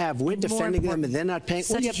they have, we're and more defending them, important. and they're not paying. All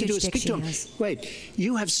Such you a have to do huge is dick speak she to them. has. Wait,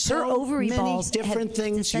 you have so ovary many balls different had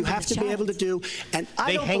things you descended have to to be able to child. do, and I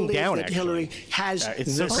They don't hang believe down, that actually. Hillary has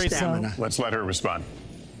It's the so crazy. stamina. Let's let her respond.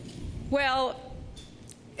 Well,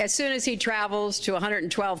 as soon as he travels to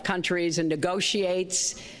 112 countries and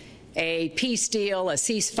negotiates a peace deal, a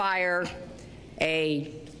ceasefire,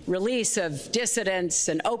 a release of dissidents,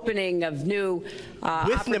 an opening of new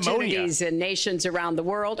opportunities in nations around the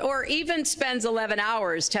world, or even spends 11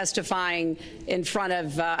 hours testifying in front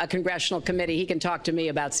of a congressional committee, he can talk to me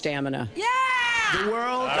about stamina. Yeah! The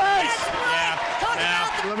world. Talk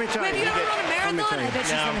about Let me tell Maybe you. you ever run a marathon? Let me tell I you. bet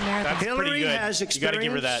she's run a marathon. That's pretty Hillary good. has You experience. got to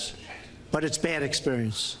give her that. But it's bad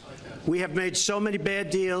experience. We have made so many bad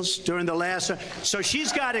deals during the last. So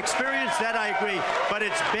she's got experience, that I agree. But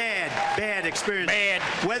it's bad experience. Bad.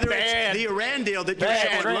 Whether Bad. it's the Iran deal that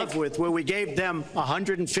Bad. you're so in love with, where we gave them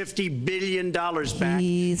 $150 billion back.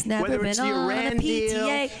 He's never whether been it's the on Iran a deal,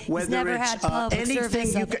 PTA. He's whether never it's had public anything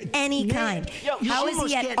service you of could, any kind. You How is almost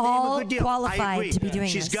he at can't name a all good deal. I qualified agree. to be doing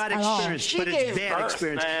She's this got at all? experience, She but it's gave bad birth,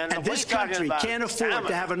 experience. man. And What are this you talking country about? can't afford Stamina.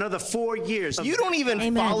 to have another 4 years. You don't even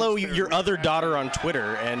Amen. follow your other daughter on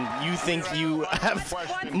Twitter, and you think you have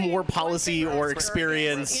more policy or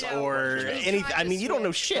experience or anything. I mean, you don't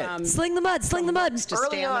know shit. Sling the mud, sling the mud.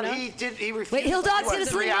 Early on, he refused. Wait, Hill Dog's gonna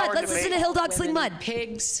sling mud. Let's listen to Hill Dog sling mud.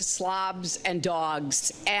 Pigs, slobs, and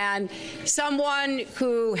dogs. And someone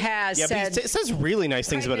who has Yeah, said but he says really nice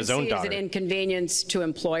things about his own pregnancy is daughter. an inconvenience to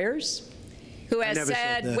employers, who has never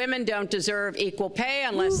said said that. women don't deserve equal pay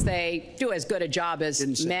unless they do as good a job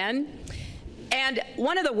as men. And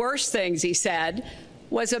one of the worst things he said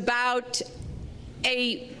was about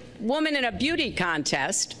a woman in a beauty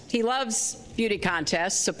contest. He loves beauty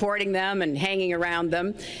contests, supporting them and hanging around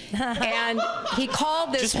them. And he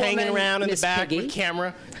called this Just woman hanging around in Miss the back Piggy. with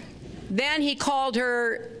camera. Then he called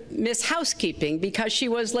her Miss Housekeeping because she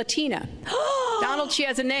was Latina. Donald, she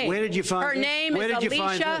has a name. Where did you find Her this? name Where is did you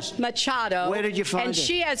find Alicia this? Machado. Where did you find And it?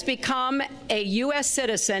 she has become a U.S.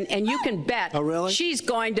 citizen, and you can bet she's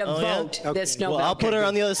going to vote this November. Well, I'll put her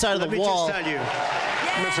on the other side of the wall. Let me just tell you.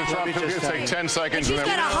 Mr. Trump, could you take 10 seconds and then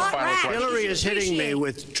She's got a we'll hot final rack. question. Hillary is hitting me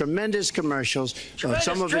with tremendous commercials.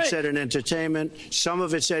 Some of it said in entertainment. Some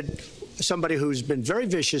of it said somebody who's been very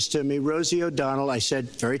vicious to me, Rosie O'Donnell. I said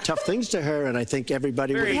very tough things to her, and I think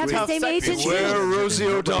everybody would They agree. have the same agent. Where Rosie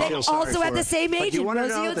O'Donnell? They also have the same But you agent, wanna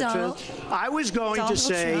Rosie know the O'Donnell. truth? I was going Donald to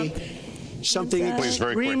say Trump. something Please,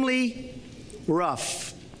 very quick. extremely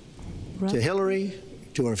rough to Hillary,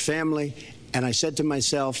 to her family, and I said to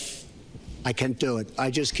myself, I can't do it. I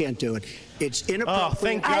just can't do it. It's inappropriate. Oh,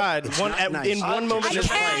 thank God. It's One- not nice. in one moment in his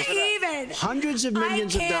life. Even. Hundreds of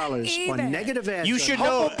millions of dollars on negative ads. You on should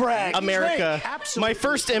humble know, brag. America, Absolutely. my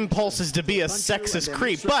first impulse is to be a sexist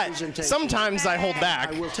creep, but sometimes I hold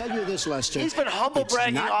back. I will tell you this, Lester. He's been humble It's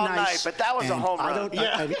bragging not all nice, night, but that was a and home I run.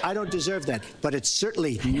 don't, I don't deserve that. But it's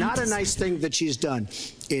certainly not a nice thing that she's done.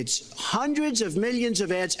 It's hundreds of millions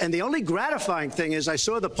of ads, and the only gratifying thing is I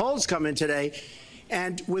saw the polls come in today,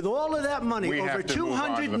 and with all of that money, We over have to move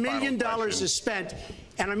on to $200 the million final question. is spent,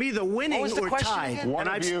 and I'm either winning was the or question tied, again? and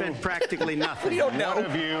I've spent practically nothing. One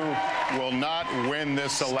of you will not win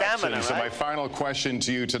this election. Stamina, So my right? final question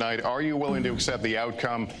to you tonight, are you willing to accept the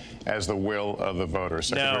outcome as the will of the voters?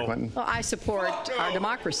 Secretary Clinton? Well, I support our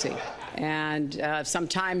democracy. And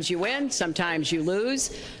sometimes you win, sometimes you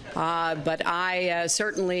lose. But I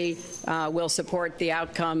certainly will support the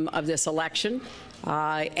outcome of this election.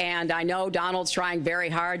 And I know Donald's trying very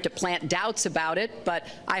hard to plant doubts about it, but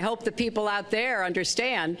I hope the people out there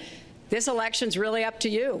understand this election's really up to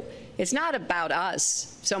you. It's not about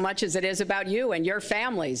us so much as it is about you and your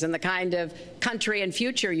families and the kind of country and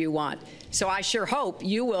future you want. So I sure hope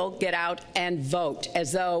you will get out and vote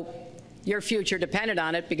as though your future depended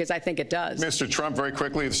on it, because I think it does. Mr. Trump, very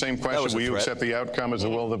quickly, the same was question. a Will you threat. accept the outcome as the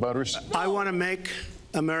will of the voters? I want to make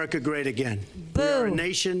America great again. We are a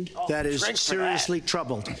nation that is drink for seriously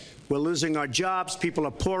troubled. We're losing our jobs. People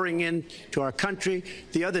are pouring into our country.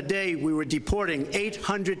 The other day, we were deporting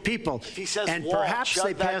 800 people. he says And wall, perhaps shove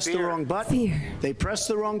they that passed the beer. wrong button. They pressed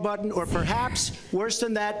the wrong button. Or perhaps, worse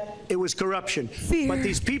than that, it was corruption. But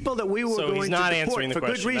these people that we were So he's going not to deport answering the for good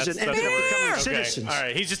question. reason That's- ended up that's- becoming Okay. citizens. All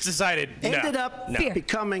right, he's just decided Ended up no.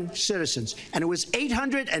 becoming citizens. And it was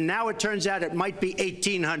 800, and now it turns out it might be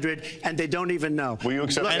 1,800, and they don't even know. Will you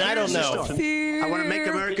accept Look, that? And I don't here's the know. story. I want to make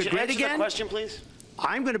Could America you great answer the again. question, please?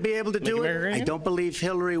 I'm going to be able to do America it. great I again? don't believe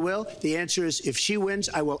Hillary will. The answer is if she wins,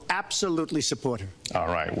 I will absolutely support her. All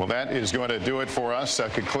right. Well, that is going to do it for us.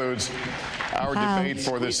 That concludes our Wow. debate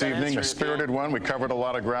for this Squeeze that evening. A answer, spirited one. We covered a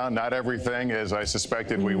lot of ground. Not everything, as I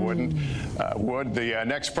suspected we wouldn't. The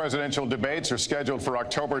next presidential debates are scheduled for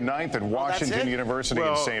October 9th at Washington it? University in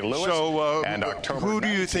Well, St. Louis. so, and October who do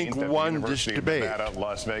you think 19th at the won this University of debate? Nevada,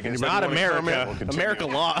 Las Vegas. Not We'll America. continue. America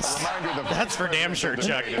lost. That's for damn sure,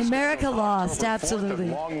 Chuck. America lost, October 4th at absolutely.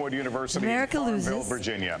 Longwood University America in Farmville, loses.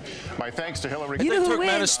 Virginia. My thanks to Hillary You know who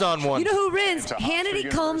wins? Turkmenistan won. You know who wins? To Oxford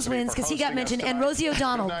Hannity Combs University wins for because he got hosting us mentioned, and tonight. Rosie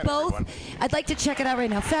O'Donnell. Good night, Both. everyone. I'd like to check it out right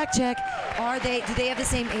now. Fact check. Do they have the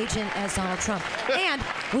same agent as Donald Trump? And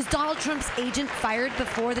was Donald Trump's agent fired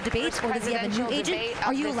before the debates, or does he have a new agent?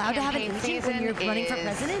 Are you allowed to have an agent when you're running for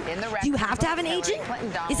president? Do you have to have an agent?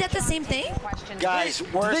 Is that the same thing? Guys,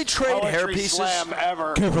 worst they trade hair poetry pieces? slam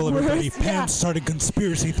ever. Careful, everybody. Worse, yeah. Pam started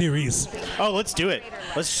conspiracy theories. Oh, let's do it.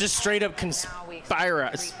 Let's just straight up conspire.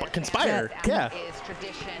 Yeah. Is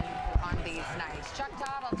tradition on these nights. Chuck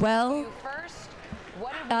Todd, Well, first.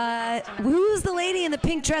 What did we learn tonight? who's the lady in the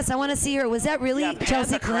pink dress? I want to see her. Was that really Yeah, pan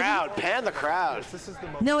Chelsea the Clinton? crowd. Pan the crowd.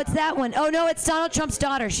 No, it's that one. Oh no, it's Donald Trump's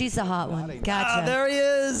daughter. She's the hot one. Gotcha. Ah, there he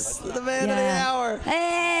is, the man of the Yeah. hour.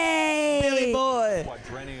 Hey, Billy Boy.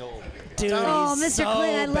 Dude, Oh, he's Mr. so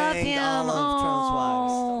Clinton, I love banged him. all of Trump's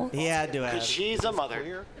Oh. wives. He had to have. She's a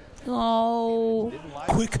mother. Oh,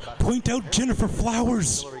 Quick, point out Jennifer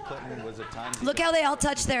Flowers. look how they all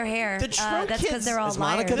touch their hair. The Trump that's because kids- they're all Is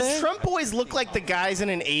Monica liars. there? The Trump boys look like the guys in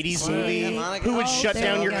an 80s movie Yeah, Monica. who would Oh, shut there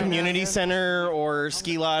down you your go. community center or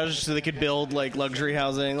ski lodge so they could build like luxury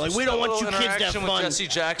housing. Like, we don't want you kids to have interaction with fun. Jesse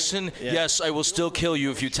Jackson. Yes, I will still kill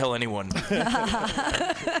you if you tell anyone.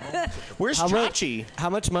 Where's Chachi? How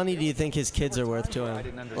much money do you think his kids are worth to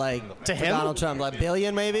him? Like To for him? Donald Trump, like $1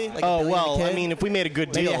 billion maybe? Like $1 Oh, billion a well, I kid? mean, if we made a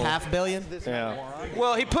good maybe deal. a $500 million. Yeah.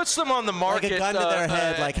 Well, he puts them on the market. Like a gun to their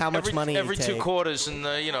head, like how much money every he'd 2 take. quarters, and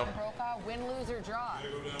you know. Win, lose, or draw.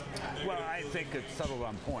 Well, I think it's settled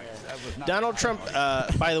on points. That was not Donald Trump,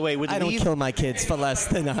 by the way, would I don't leave kill my kids for less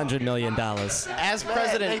than $100 million. as They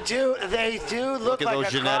president. do. They do look at like those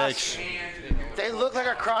a genetics. Cross. They look like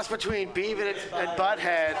a cross between Beavis and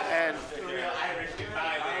Butthead and.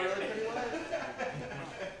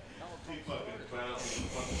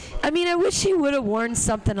 I mean, I wish she would have worn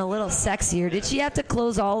something a little sexier. Did she have to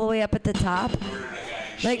close all the way up at the top?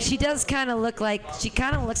 Like, she does kind of look like, she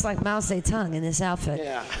kind of looks like Mao Zedong in this outfit.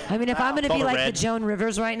 Yeah. I mean, if I'm going to be like red. the Joan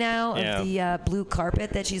Rivers right now Yeah. of the blue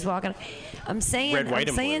carpet that she's walking, I'm saying, Red, white,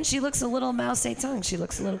 and blue. she looks a little Mao Zedong. She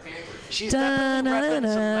looks a little. She's definitely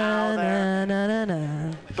repping some Mao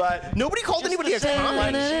there. But nobody called anybody a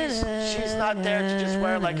comic. Like she's not there to just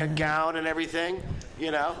wear like a gown and everything,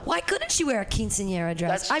 you know? Why couldn't she wear a quinceañera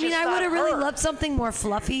dress? That's I mean, just I would have not really her. loved something more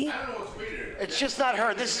fluffy. It's just not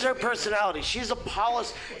her. This is her personality. She's a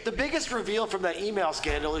policy. The biggest reveal from that email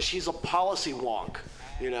scandal is she's a policy wonk,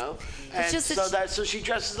 you know? And It's just that so she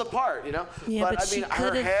dresses the part, you know? Yeah, but I she mean, her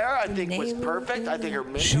could've hair, I think, was nailed perfect. I think her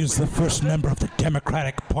makeup She is the first member of the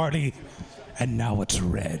Democratic Party, and now it's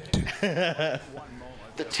red. the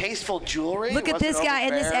tasteful jewelry. Look at wasn't this guy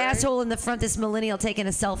and this overbearing. asshole in the front, this millennial taking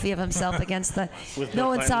a selfie of himself against the. With No Bill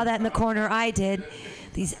one Clinton. saw that in the corner. I did.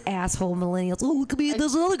 These asshole millennials. Oh, look at me.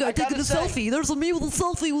 There's another guy taking a selfie. There's me with a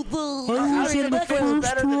selfie with the. I mean, it was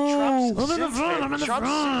better than Trump's I'm in the suits. front, I'm in the Trump's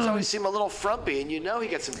front. suits always seem a little frumpy, and you know he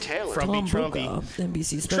gets some tailored. Trumpy.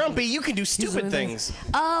 NBC special. Trumpy, you can do stupid things.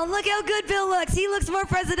 Oh, look how good Bill looks. He looks more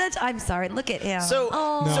presidential. I'm sorry. Look at him. So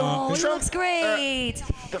he Trump- looks great.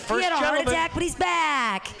 The first he had a heart gentleman- attack, but he's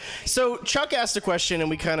back. So Chuck asked a question, and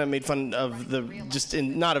we kind of made fun of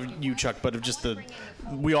not of you, Chuck, but of just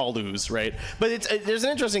we all lose, right? But there's an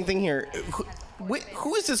interesting thing here.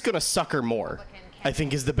 Who is this going to sucker more? I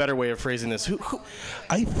think is the better way of phrasing this. Who?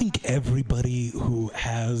 I think everybody who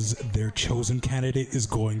has their chosen candidate is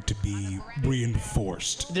going to be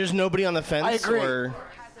reinforced. There's nobody on the fence. I agree. Or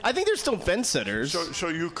I think there's still fence sitters. So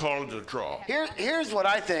you call it a draw? Here's what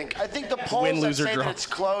I think. I think the polls Win, that lose, or say draw. that it's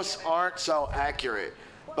close aren't so accurate.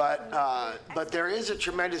 But there is a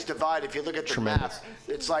tremendous divide if you look at the map.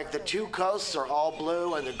 It's like the two coasts are all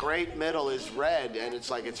blue and the great middle is red, and it's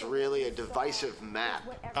like it's really a divisive map.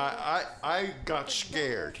 I got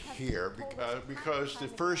scared here because the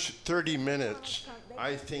first 30 minutes,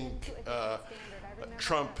 I think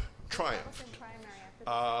Trump triumphed.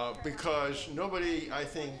 Because nobody, I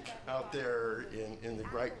think, out there in the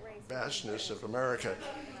great vastness of America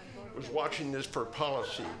was watching this for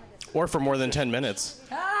policy. Or for more than 10 minutes.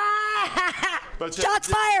 But Shots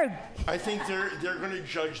fired! I think they're going to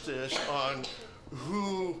judge this on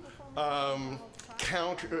who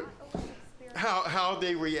how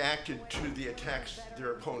they reacted to the attacks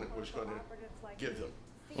their opponent was going to give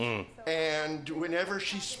them. And whenever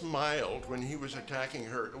she smiled when he was attacking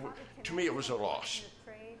her, to me it was a loss.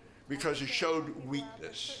 Because it showed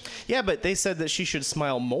weakness. Yeah, but they said that she should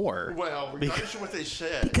smile more. Well, regardless of what they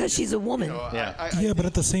said. Because she's a woman. You know, Yeah, but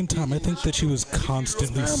at the same time, I think that she was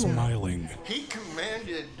constantly smiling. He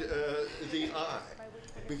commanded the eye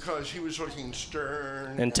because he was looking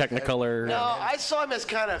stern. And Technicolor. No, I saw him as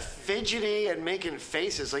kind of fidgety and making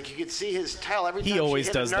faces. Like you could see his tail every time He always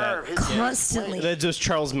she hit does a nerve. that. Constantly. That's just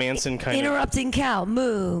Charles Manson kind of. Interrupting cow,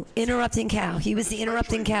 moo. Interrupting cow. He was the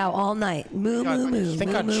interrupting cow all night. Moo, moo, moo.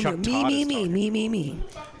 Thank moo, God moo, Chuck moo. Todd Me, is me, me, me, me, me.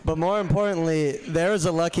 But more importantly, there's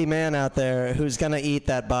a lucky man out there who's going to eat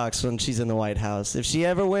that box when she's in the White House. If she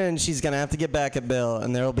ever wins, she's going to have to get back at Bill,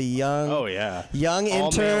 and there will be young All-male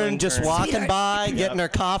intern just interns. walking Sweetheart. by, getting her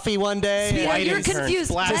coffee one day. Sweetheart, White you're interns,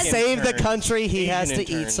 confused. black To save the interns, country, he Asian has to interns.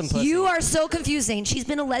 eat some pussy. You are so confusing. She's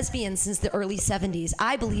been a lesbian since the early 70s.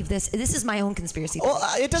 I believe this. This is my own conspiracy theory.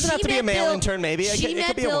 Well, it doesn't She have to be a met male Bill- intern, maybe. She It met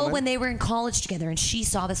could be a Bill woman. when they were in college together, and she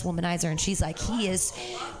saw this womanizer, and she's like, he is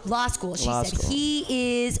law school. She Law said, school.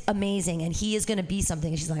 he is amazing, and he is going to be something.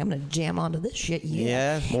 And she's like, I'm going to jam onto this shit.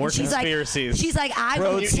 Yeah. More And she's like- conspiracies. she's like, I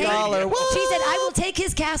will Rhodes take. Scholar. Woo! She said, I will take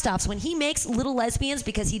his cast-offs when he makes little lesbians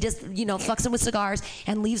because he just, fucks them with cigars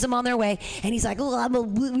and leaves them on their way. And he's like, oh, I'm a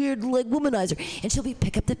weird like womanizer. And she'll be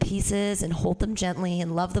pick up the pieces and hold them gently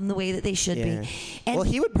and love them the way that they should Yeah. be. And Well,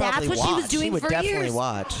 he would probably that's what she was watch. doing He would for definitely years.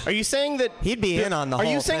 watch. Are you saying that He'd be in on the Are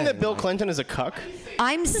whole you saying thing. that Bill Clinton is a cuck?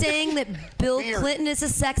 I'm saying that Bill Clinton is a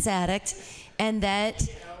sex addict and that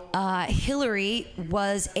Hillary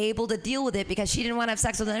was able to deal with it because she didn't want to have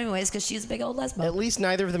sex with him anyways because she's a big old lesbian. At least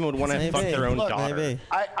neither of them would want to Maybe. fuck their own Look, daughter. maybe.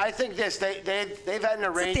 I think this. They've had an theory.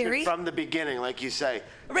 arrangement from the beginning, like you say.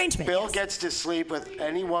 Arrangement, Bill yes. gets to sleep with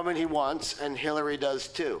any woman he wants, and Hillary does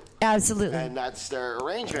too. Absolutely. And that's their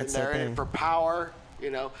arrangement. That's They're their in thing. it for power.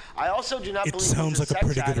 I also do not It believe sounds he's like a sex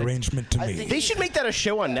pretty good addict. arrangement to I me. think They should make that a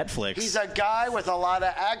show on Netflix. He's a guy with a lot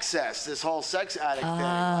of access. This whole sex addict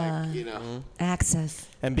thing, Access.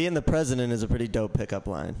 And being the president is a pretty dope pickup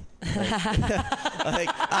line. Like,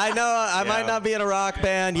 I know I might not be in a rock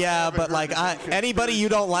band, but like anybody you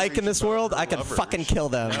don't like in this world, I could fucking kill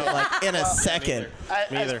them like in a second.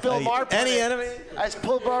 As Bill Maher put Any it, enemy? As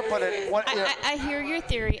Bill Maher put it, I hear your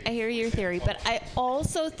theory. But I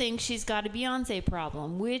also think she's got a Beyonce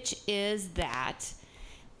problem, which is that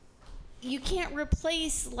you can't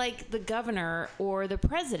replace like the governor or the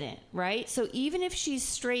president, right? So even if she's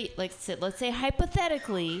straight, like let's say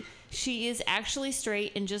hypothetically, she is actually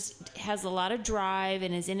straight and just has a lot of drive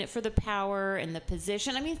and is in it for the power and the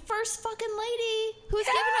position. I mean, first fucking lady. Who's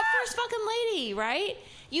giving up first fucking lady, right?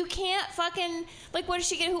 You can't fucking, like, what is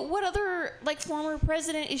she gonna? What other like former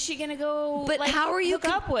president is she gonna go? But like, how are you hook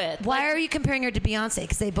up with? Why are you comparing her to Beyonce?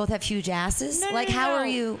 Because they both have huge asses. How are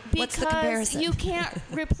you? What's the comparison? You can't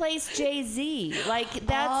replace Jay-Z. Like that's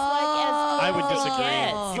like as I would good as it disagree.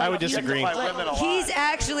 gets. I would disagree. He's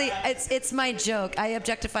actually, it's my joke. I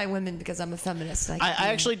objectify women because I'm a feminist. I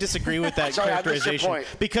actually disagree with that Sorry, I missed your characterization point.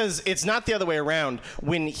 because it's not the other way around.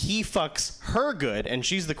 When he fucks her good and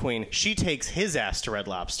she's the queen, she takes his ass to Red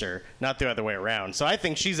Lobster, not the other way around. So I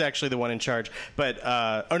think she's actually the one in charge. But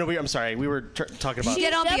I'm sorry, we were talking about. She's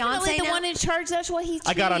definitely Beyonce the now? one in charge. That's what he.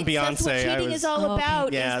 I got on That's what Beyonce. cheating is all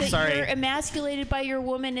about. Yeah, is that sorry. you're emasculated by your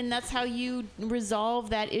woman, and that's how you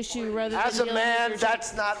resolve that issue. Rather as than a dealing with man, your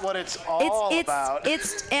that's not what it's all about.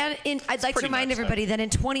 I'd like to remind everybody that in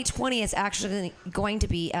 2020 it's actually going to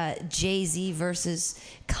be Jay-Z versus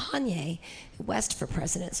Kanye West for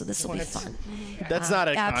president. So this will be fun. That's not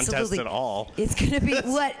a contest absolutely. at all. It's going to be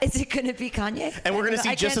what? Is it going to be Kanye? And we're going to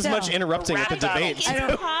see just as much interrupting at the debate. It's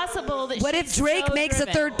impossible that. What if Drake so makes driven.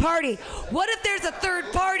 a third party? What if there's a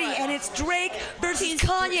third party and it's Drake versus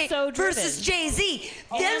Kanye versus Jay-Z?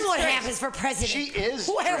 Then what happens for president? She is.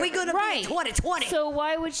 Where are we going to be in 2020? So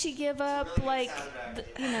why would she give up, like,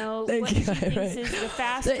 what Thank she you. thinks Right. is the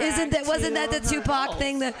fast Wasn't that the Tupac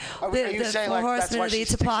thing? The Are you saying four like that's horsemen why of she the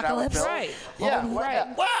sticks it out with apocalypse? Bill? Right. Yeah.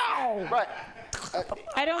 Right. Wow. Right.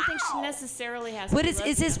 I don't think she necessarily has. What to is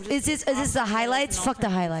this the highlights? Fuck the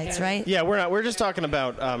highlights, right? Yeah, we're not. We're just talking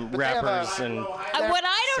about rappers and. What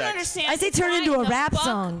I don't sex. understand. I say is turn why into a the rap fuck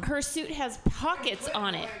song. Her suit has pockets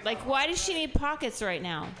on it. Like, why does she need pockets right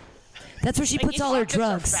now? That's where she puts all her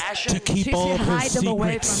drugs. To keep all of her hide them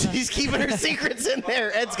away secrets. from them. She's keeping her secrets in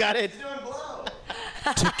there. Ed's got it.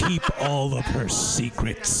 To keep all of her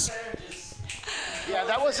secrets. Yeah,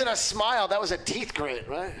 that wasn't a smile. That was a teeth grit,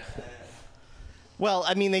 right? Well,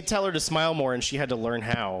 I mean, they tell her to smile more, and she had to learn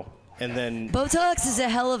how. And then Botox is a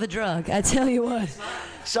hell of a drug. I tell you what.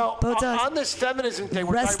 So Botox. on this feminism thing,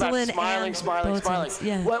 we're talking about Restylane smiling. and Botox,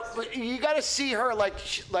 yeah. What you got to see her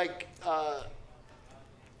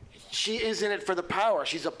she is in it for the power.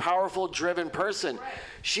 She's a powerful, driven person.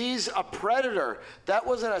 She's a predator. That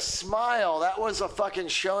wasn't a smile. That was a fucking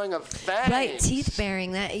showing of fangs. Right, teeth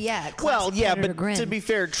bearing. That well, yeah, predator but grin. to be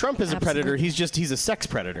fair, Trump is a predator. He's a sex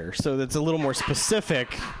predator, so that's a little more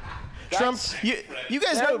specific. Trump, you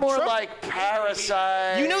guys know more Trump, like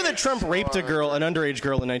parasite. You know that Trump raped an underage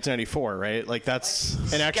girl in 1994, right? Like that's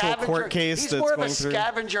an actual court case He's that's more of going a through.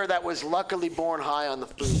 scavenger that was luckily born high on the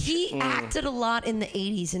food. He acted a lot in the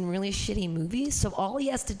 80s in really shitty movies, so all he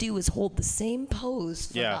has to do is hold the same pose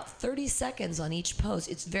for about 30 seconds on each pose.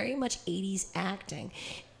 It's very much 80s acting.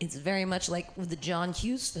 It's very much like the John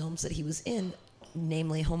Hughes films that he was in,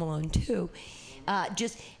 namely Home Alone 2.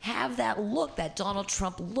 Just have that look, that Donald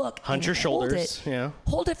Trump look. Hunch your shoulders,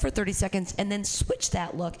 Hold it for 30 seconds and then switch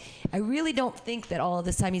that look. I really don't think that all of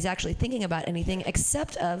this time he's actually thinking about anything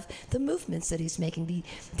except of the movements that he's making,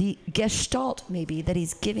 the gestalt maybe that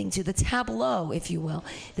he's giving to the tableau, if you will,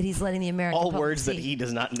 that he's letting the American All public words see. that he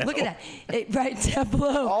does not know. Look at that. Right,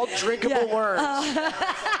 tableau. All drinkable words. And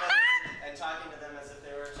talking to them as if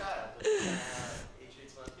they were a child.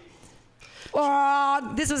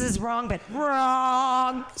 Wrong. This was his wrong, but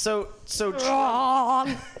wrong. So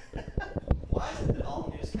wrong. Why is it that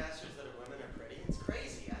all newscasters that are women are pretty? It's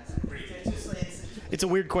crazy. It's a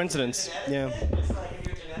weird coincidence. Yeah.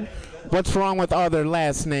 What's wrong with all their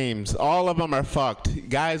last names? All of them are fucked,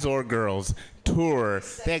 guys or girls. Tour.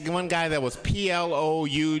 That one guy that was PLOUGFF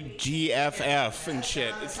and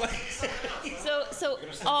shit. It's like. So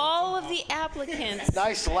all of the applicants.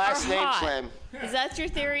 Nice last are name, hot. Slam. Is that your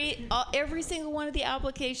theory? Every single one of the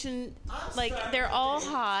application, like they're all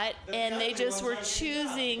hot, and they just were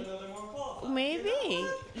choosing. Maybe.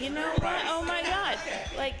 You know what? Oh my God!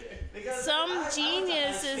 Like some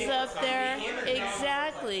genius is up there.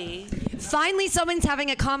 Exactly. Finally, someone's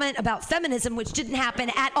having a comment about feminism, which didn't happen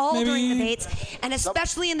at all during debates, and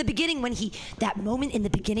especially in the beginning when that moment in the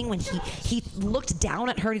beginning when he looked down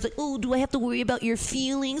at her and he's like, oh, do I have to worry about your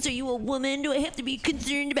feelings? Are you a woman? Do I have to be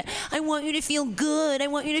concerned about? I want you to feel good. I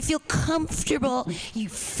want you to feel comfortable. You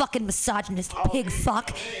fucking misogynist pig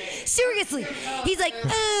fuck. Seriously, he's like,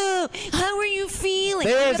 oh, how are you feeling?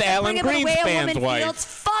 There's Alan Greenspan's wife.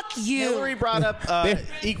 Fuck you. Hillary brought up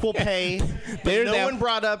equal pay, but no one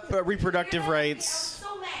brought up reproductive rights.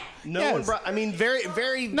 No one brought. I mean,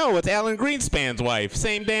 very. No, it's Alan Greenspan's wife.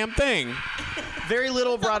 Same damn thing. Very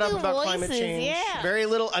little brought up about climate change. Yeah. Very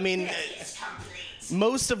little. I mean,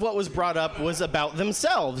 most of what was brought up was about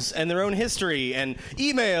themselves and their own history and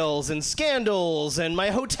emails and scandals and my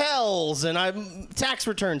hotels and tax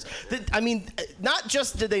returns. I mean, not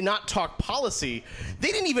just did they not talk policy,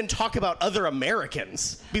 they didn't even talk about other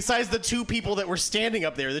Americans besides the two people that were standing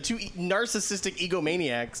up there, the two narcissistic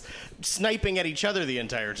egomaniacs sniping at each other the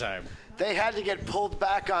entire time. They had to get pulled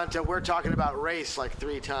back onto we're talking about race like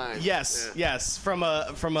 3 times. Yes, from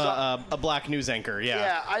a black news anchor.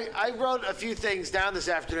 Yeah, I wrote a few things down this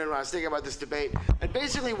afternoon when I was thinking about this debate, and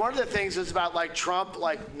basically one of the things was about like Trump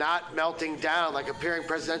like not melting down, like appearing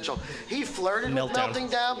presidential. He flirted with melting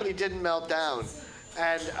down, but he didn't melt down,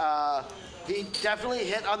 and he definitely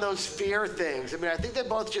hit on those fear things. I mean, I think they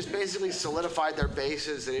both just basically solidified their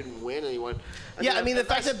bases. They didn't win anyone. I mean, the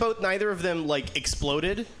fact that neither of them like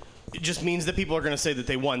exploded. It just means that people are going to say that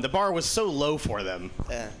they won. The bar was so low for them.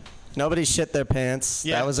 Yeah. Nobody shit their pants.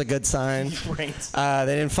 Yeah. That was a good sign. Right.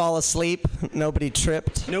 They didn't fall asleep. Nobody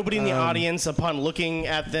tripped. Nobody in the audience, upon looking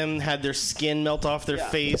at them, had their skin melt off their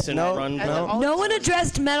face and run. No one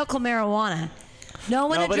addressed medical marijuana. No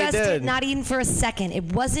one Nobody addressed did. it, not even for a second.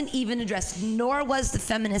 It wasn't even addressed, nor was the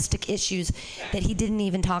feministic issues that he didn't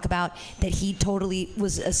even talk about, that he totally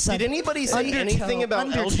was a Did anybody say anything about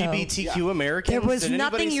LGBTQ Americans? There was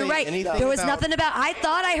nothing, you're right. There was nothing about, I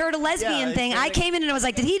thought I heard a lesbian thing. I came in and I was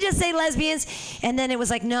like, did he just say lesbians? And then it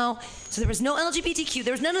was like, no. So there was no LGBTQ.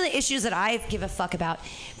 There was none of the issues that I give a fuck about.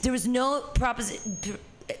 There was no proposition.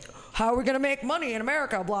 How are we going to make money in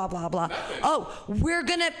America? Blah, blah, blah. Oh, we're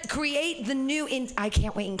going to create the new... I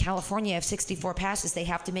can't wait. In California, if 64 passes, they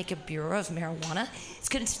have to make a Bureau of Marijuana. It's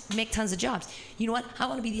going to make tons of jobs. You know what? I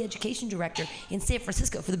want to be the education director in San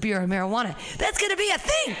Francisco for the Bureau of Marijuana. That's going to be a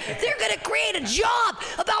thing. They're going to create a job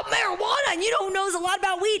about marijuana, and you know who knows a lot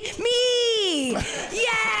about weed? Me!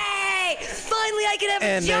 Yay! Finally, I can have a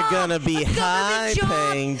job. And they're going to be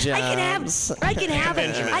high-paying jobs. I can have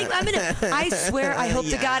it. I swear, I hope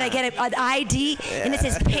to God I get an ID, and it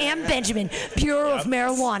says Pam Benjamin, Bureau of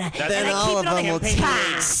Marijuana. Then and all of them will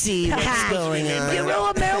see what's going on. Bureau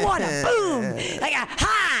of Marijuana. Boom. Like a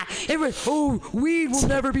ha. Weed will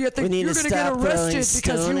never be a thing. You're going to get arrested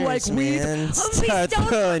because you like weed. Man. Start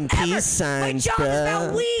throwing peace signs, My job is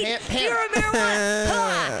about weed. Pam. Bureau of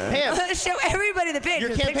Marijuana. Pam. Show everybody the picture.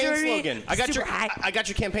 Your campaign slogan. I got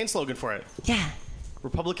your campaign slogan for it. Yeah.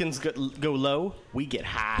 Republicans go low, we get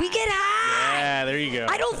high. We get high. Yeah, there you go.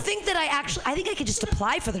 I don't think that I think I could just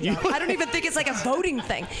apply for the job. I don't even think it's like a voting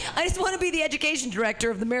thing. I just want to be the education director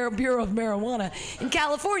of the Bureau of Marijuana in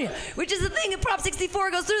California, which is the thing. If Prop 64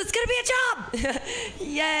 goes through, it's going to be a job.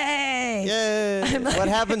 Yay. Yay. What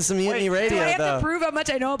happens to Mutiny Radio, do I have though? to prove how much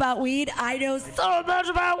I know about weed? I know so much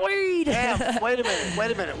about weed. Damn, wait a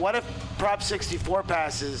minute. What if Prop 64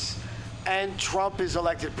 passes and Trump is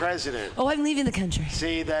elected president? Oh, I'm leaving the country.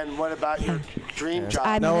 See, then what about your dream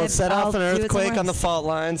job? No, we'll set off an earthquake on the fault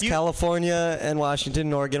lines. California and Washington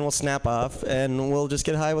and Oregon will snap off, and we'll just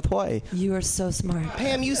get high with Hawaii. You are so smart.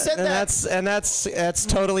 Pam, you said that. And that's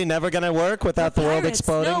totally never going to work without the world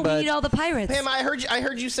exploding. No, but we need all the pirates. Pam, I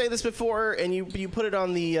heard you say this before, and you put it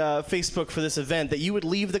on the Facebook for this event, that you would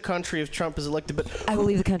leave the country if Trump is elected. But I will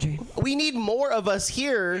leave the country. We need more of us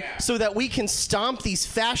here so that we can stomp these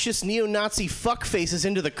fascist neo-Nazi fuck faces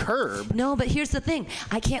into the curb. No, but here's the thing.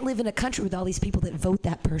 I can't live in a country with all these people that vote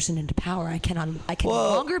that person into power. I can no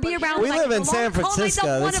longer be around them. We live in San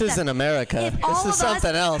Francisco. This isn't America. This is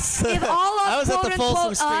something else. If all of I was at the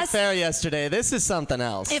Folsom Street us, Fair yesterday. This is something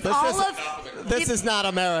else. This is not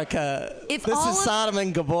America. This is Sodom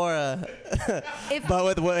and Gomorrah, but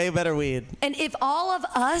with way better weed. And if all of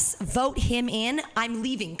us vote him in, I'm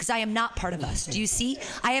leaving because I am not part of us. Do you see?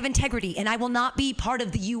 I have integrity, and I will not be part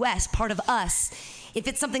of the U.S., part of us, if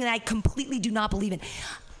it's something that I completely do not believe in.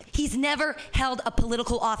 He's never held a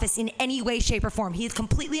political office in any way, shape, or form. He is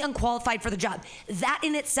completely unqualified for the job. That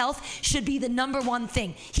in itself should be the number one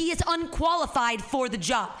thing. He is unqualified for the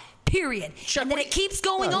job. period. And then it keeps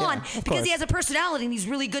going on because course. he has a personality and he's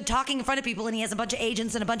really good talking in front of people and he has a bunch of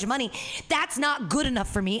agents and a bunch of money. That's not good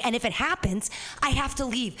enough for me. And if it happens, I have to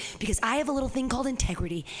leave because I have a little thing called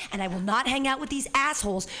integrity and I will not hang out with these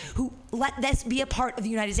assholes who let this be a part of the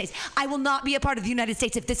United States. I will not be a part of the United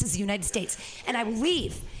States if this is the United States. And I will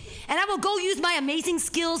leave. And I will go use my amazing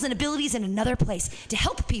skills and abilities in another place to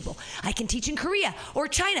help people. I can teach in Korea or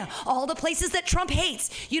China, all the places that Trump hates.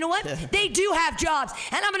 You know what? They do have jobs.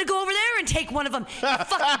 And I'm going to go over there and take one of them. You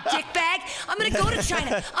fucking dickbag. I'm going to go to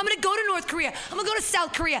China. I'm going to go to North Korea. I'm going to go to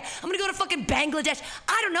South Korea. I'm going to go to fucking Bangladesh.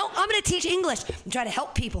 I don't know. I'm going to teach English and try to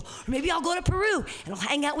help people. Or maybe I'll go to Peru and I'll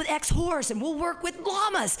hang out with ex-whores and we'll work with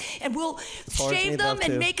llamas and we'll shave them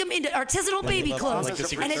and make them into artisanal baby clothes. And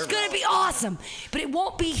it's going to be awesome. But it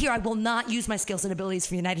won't be here. I will not use my skills and abilities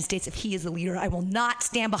for the United States if he is the leader. I will not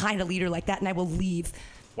stand behind a leader like that, and I will leave.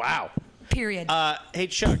 Wow. Period. Hey,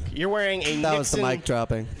 Chuck, you're wearing a That Nixon... was the mic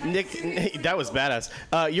dropping. That was badass.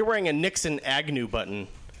 You're wearing a Nixon Agnew button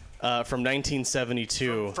from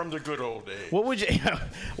 1972. From the good old days. What would you...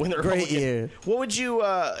 when the Great year. What would you...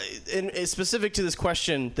 specific to this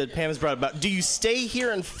question that Pam has brought about, do you stay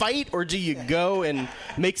here and fight, or do you go and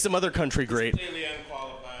make some other country great?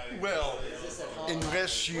 Well,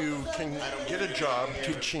 unless you can get a job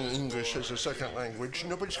teaching English as a second language,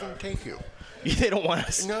 nobody's going to take you. They don't want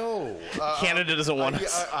us. No. Canada doesn't want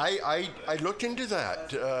us. I looked into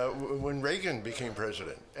that when Reagan became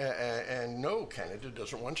president. And no, Canada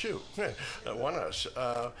doesn't want you. They want us.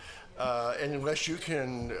 And unless you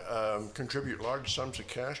can contribute large sums of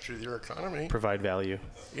cash to their economy. Provide value.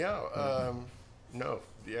 Yeah. No,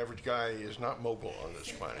 the average guy is not mobile on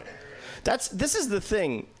this planet. This is the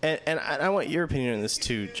thing, and I want your opinion on this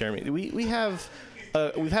too, Jeremy. We've had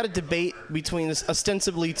a debate between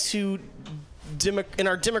ostensibly in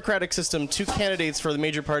our democratic system, two candidates for the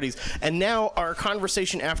major parties, and now our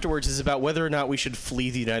conversation afterwards is about whether or not we should flee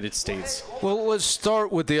the United States. Well, let's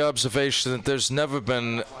start with the observation that there's never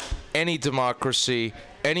been any democracy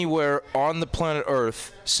anywhere on the planet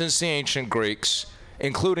Earth since the ancient Greeks,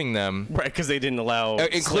 including them. Right, because they didn't allow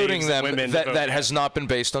including them, women that has not been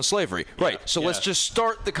based on slavery. Yeah. Right, so let's just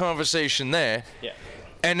start the conversation there. Yeah.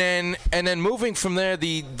 And then moving from there,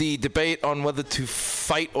 the debate on whether to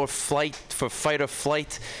fight or flight, for fight or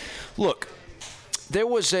flight. Look, there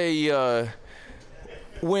was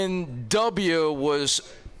when W was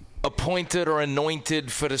appointed or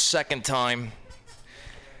anointed for the second time,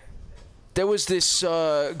 there was this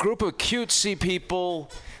group of cutesy people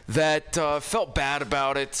that felt bad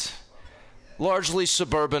about it, largely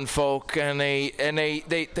suburban folk, and they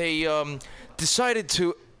decided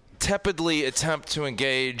to tepidly attempt to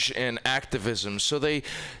engage in activism. So they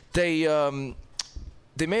made a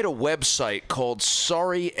website called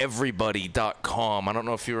sorryeverybody.com. I don't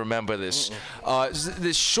know if you remember this.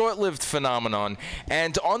 This short-lived phenomenon.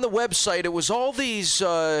 And on the website, it was all these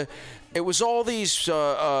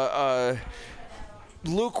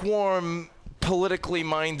lukewarm, politically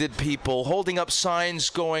minded people holding up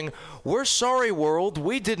signs going, "We're sorry, world,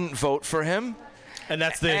 we didn't vote for him." And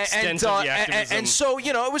that's the extent of the activism. And so,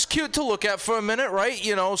 it was cute to look at for a minute, right?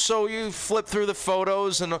 So you flip through the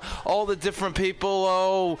photos and all the different people.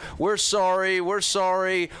 Oh, we're sorry, we're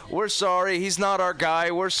sorry, we're sorry. He's not our guy.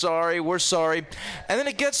 We're sorry, we're sorry. And then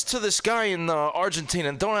it gets to this guy in Argentina.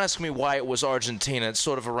 And don't ask me why it was Argentina. It's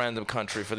sort of a random country for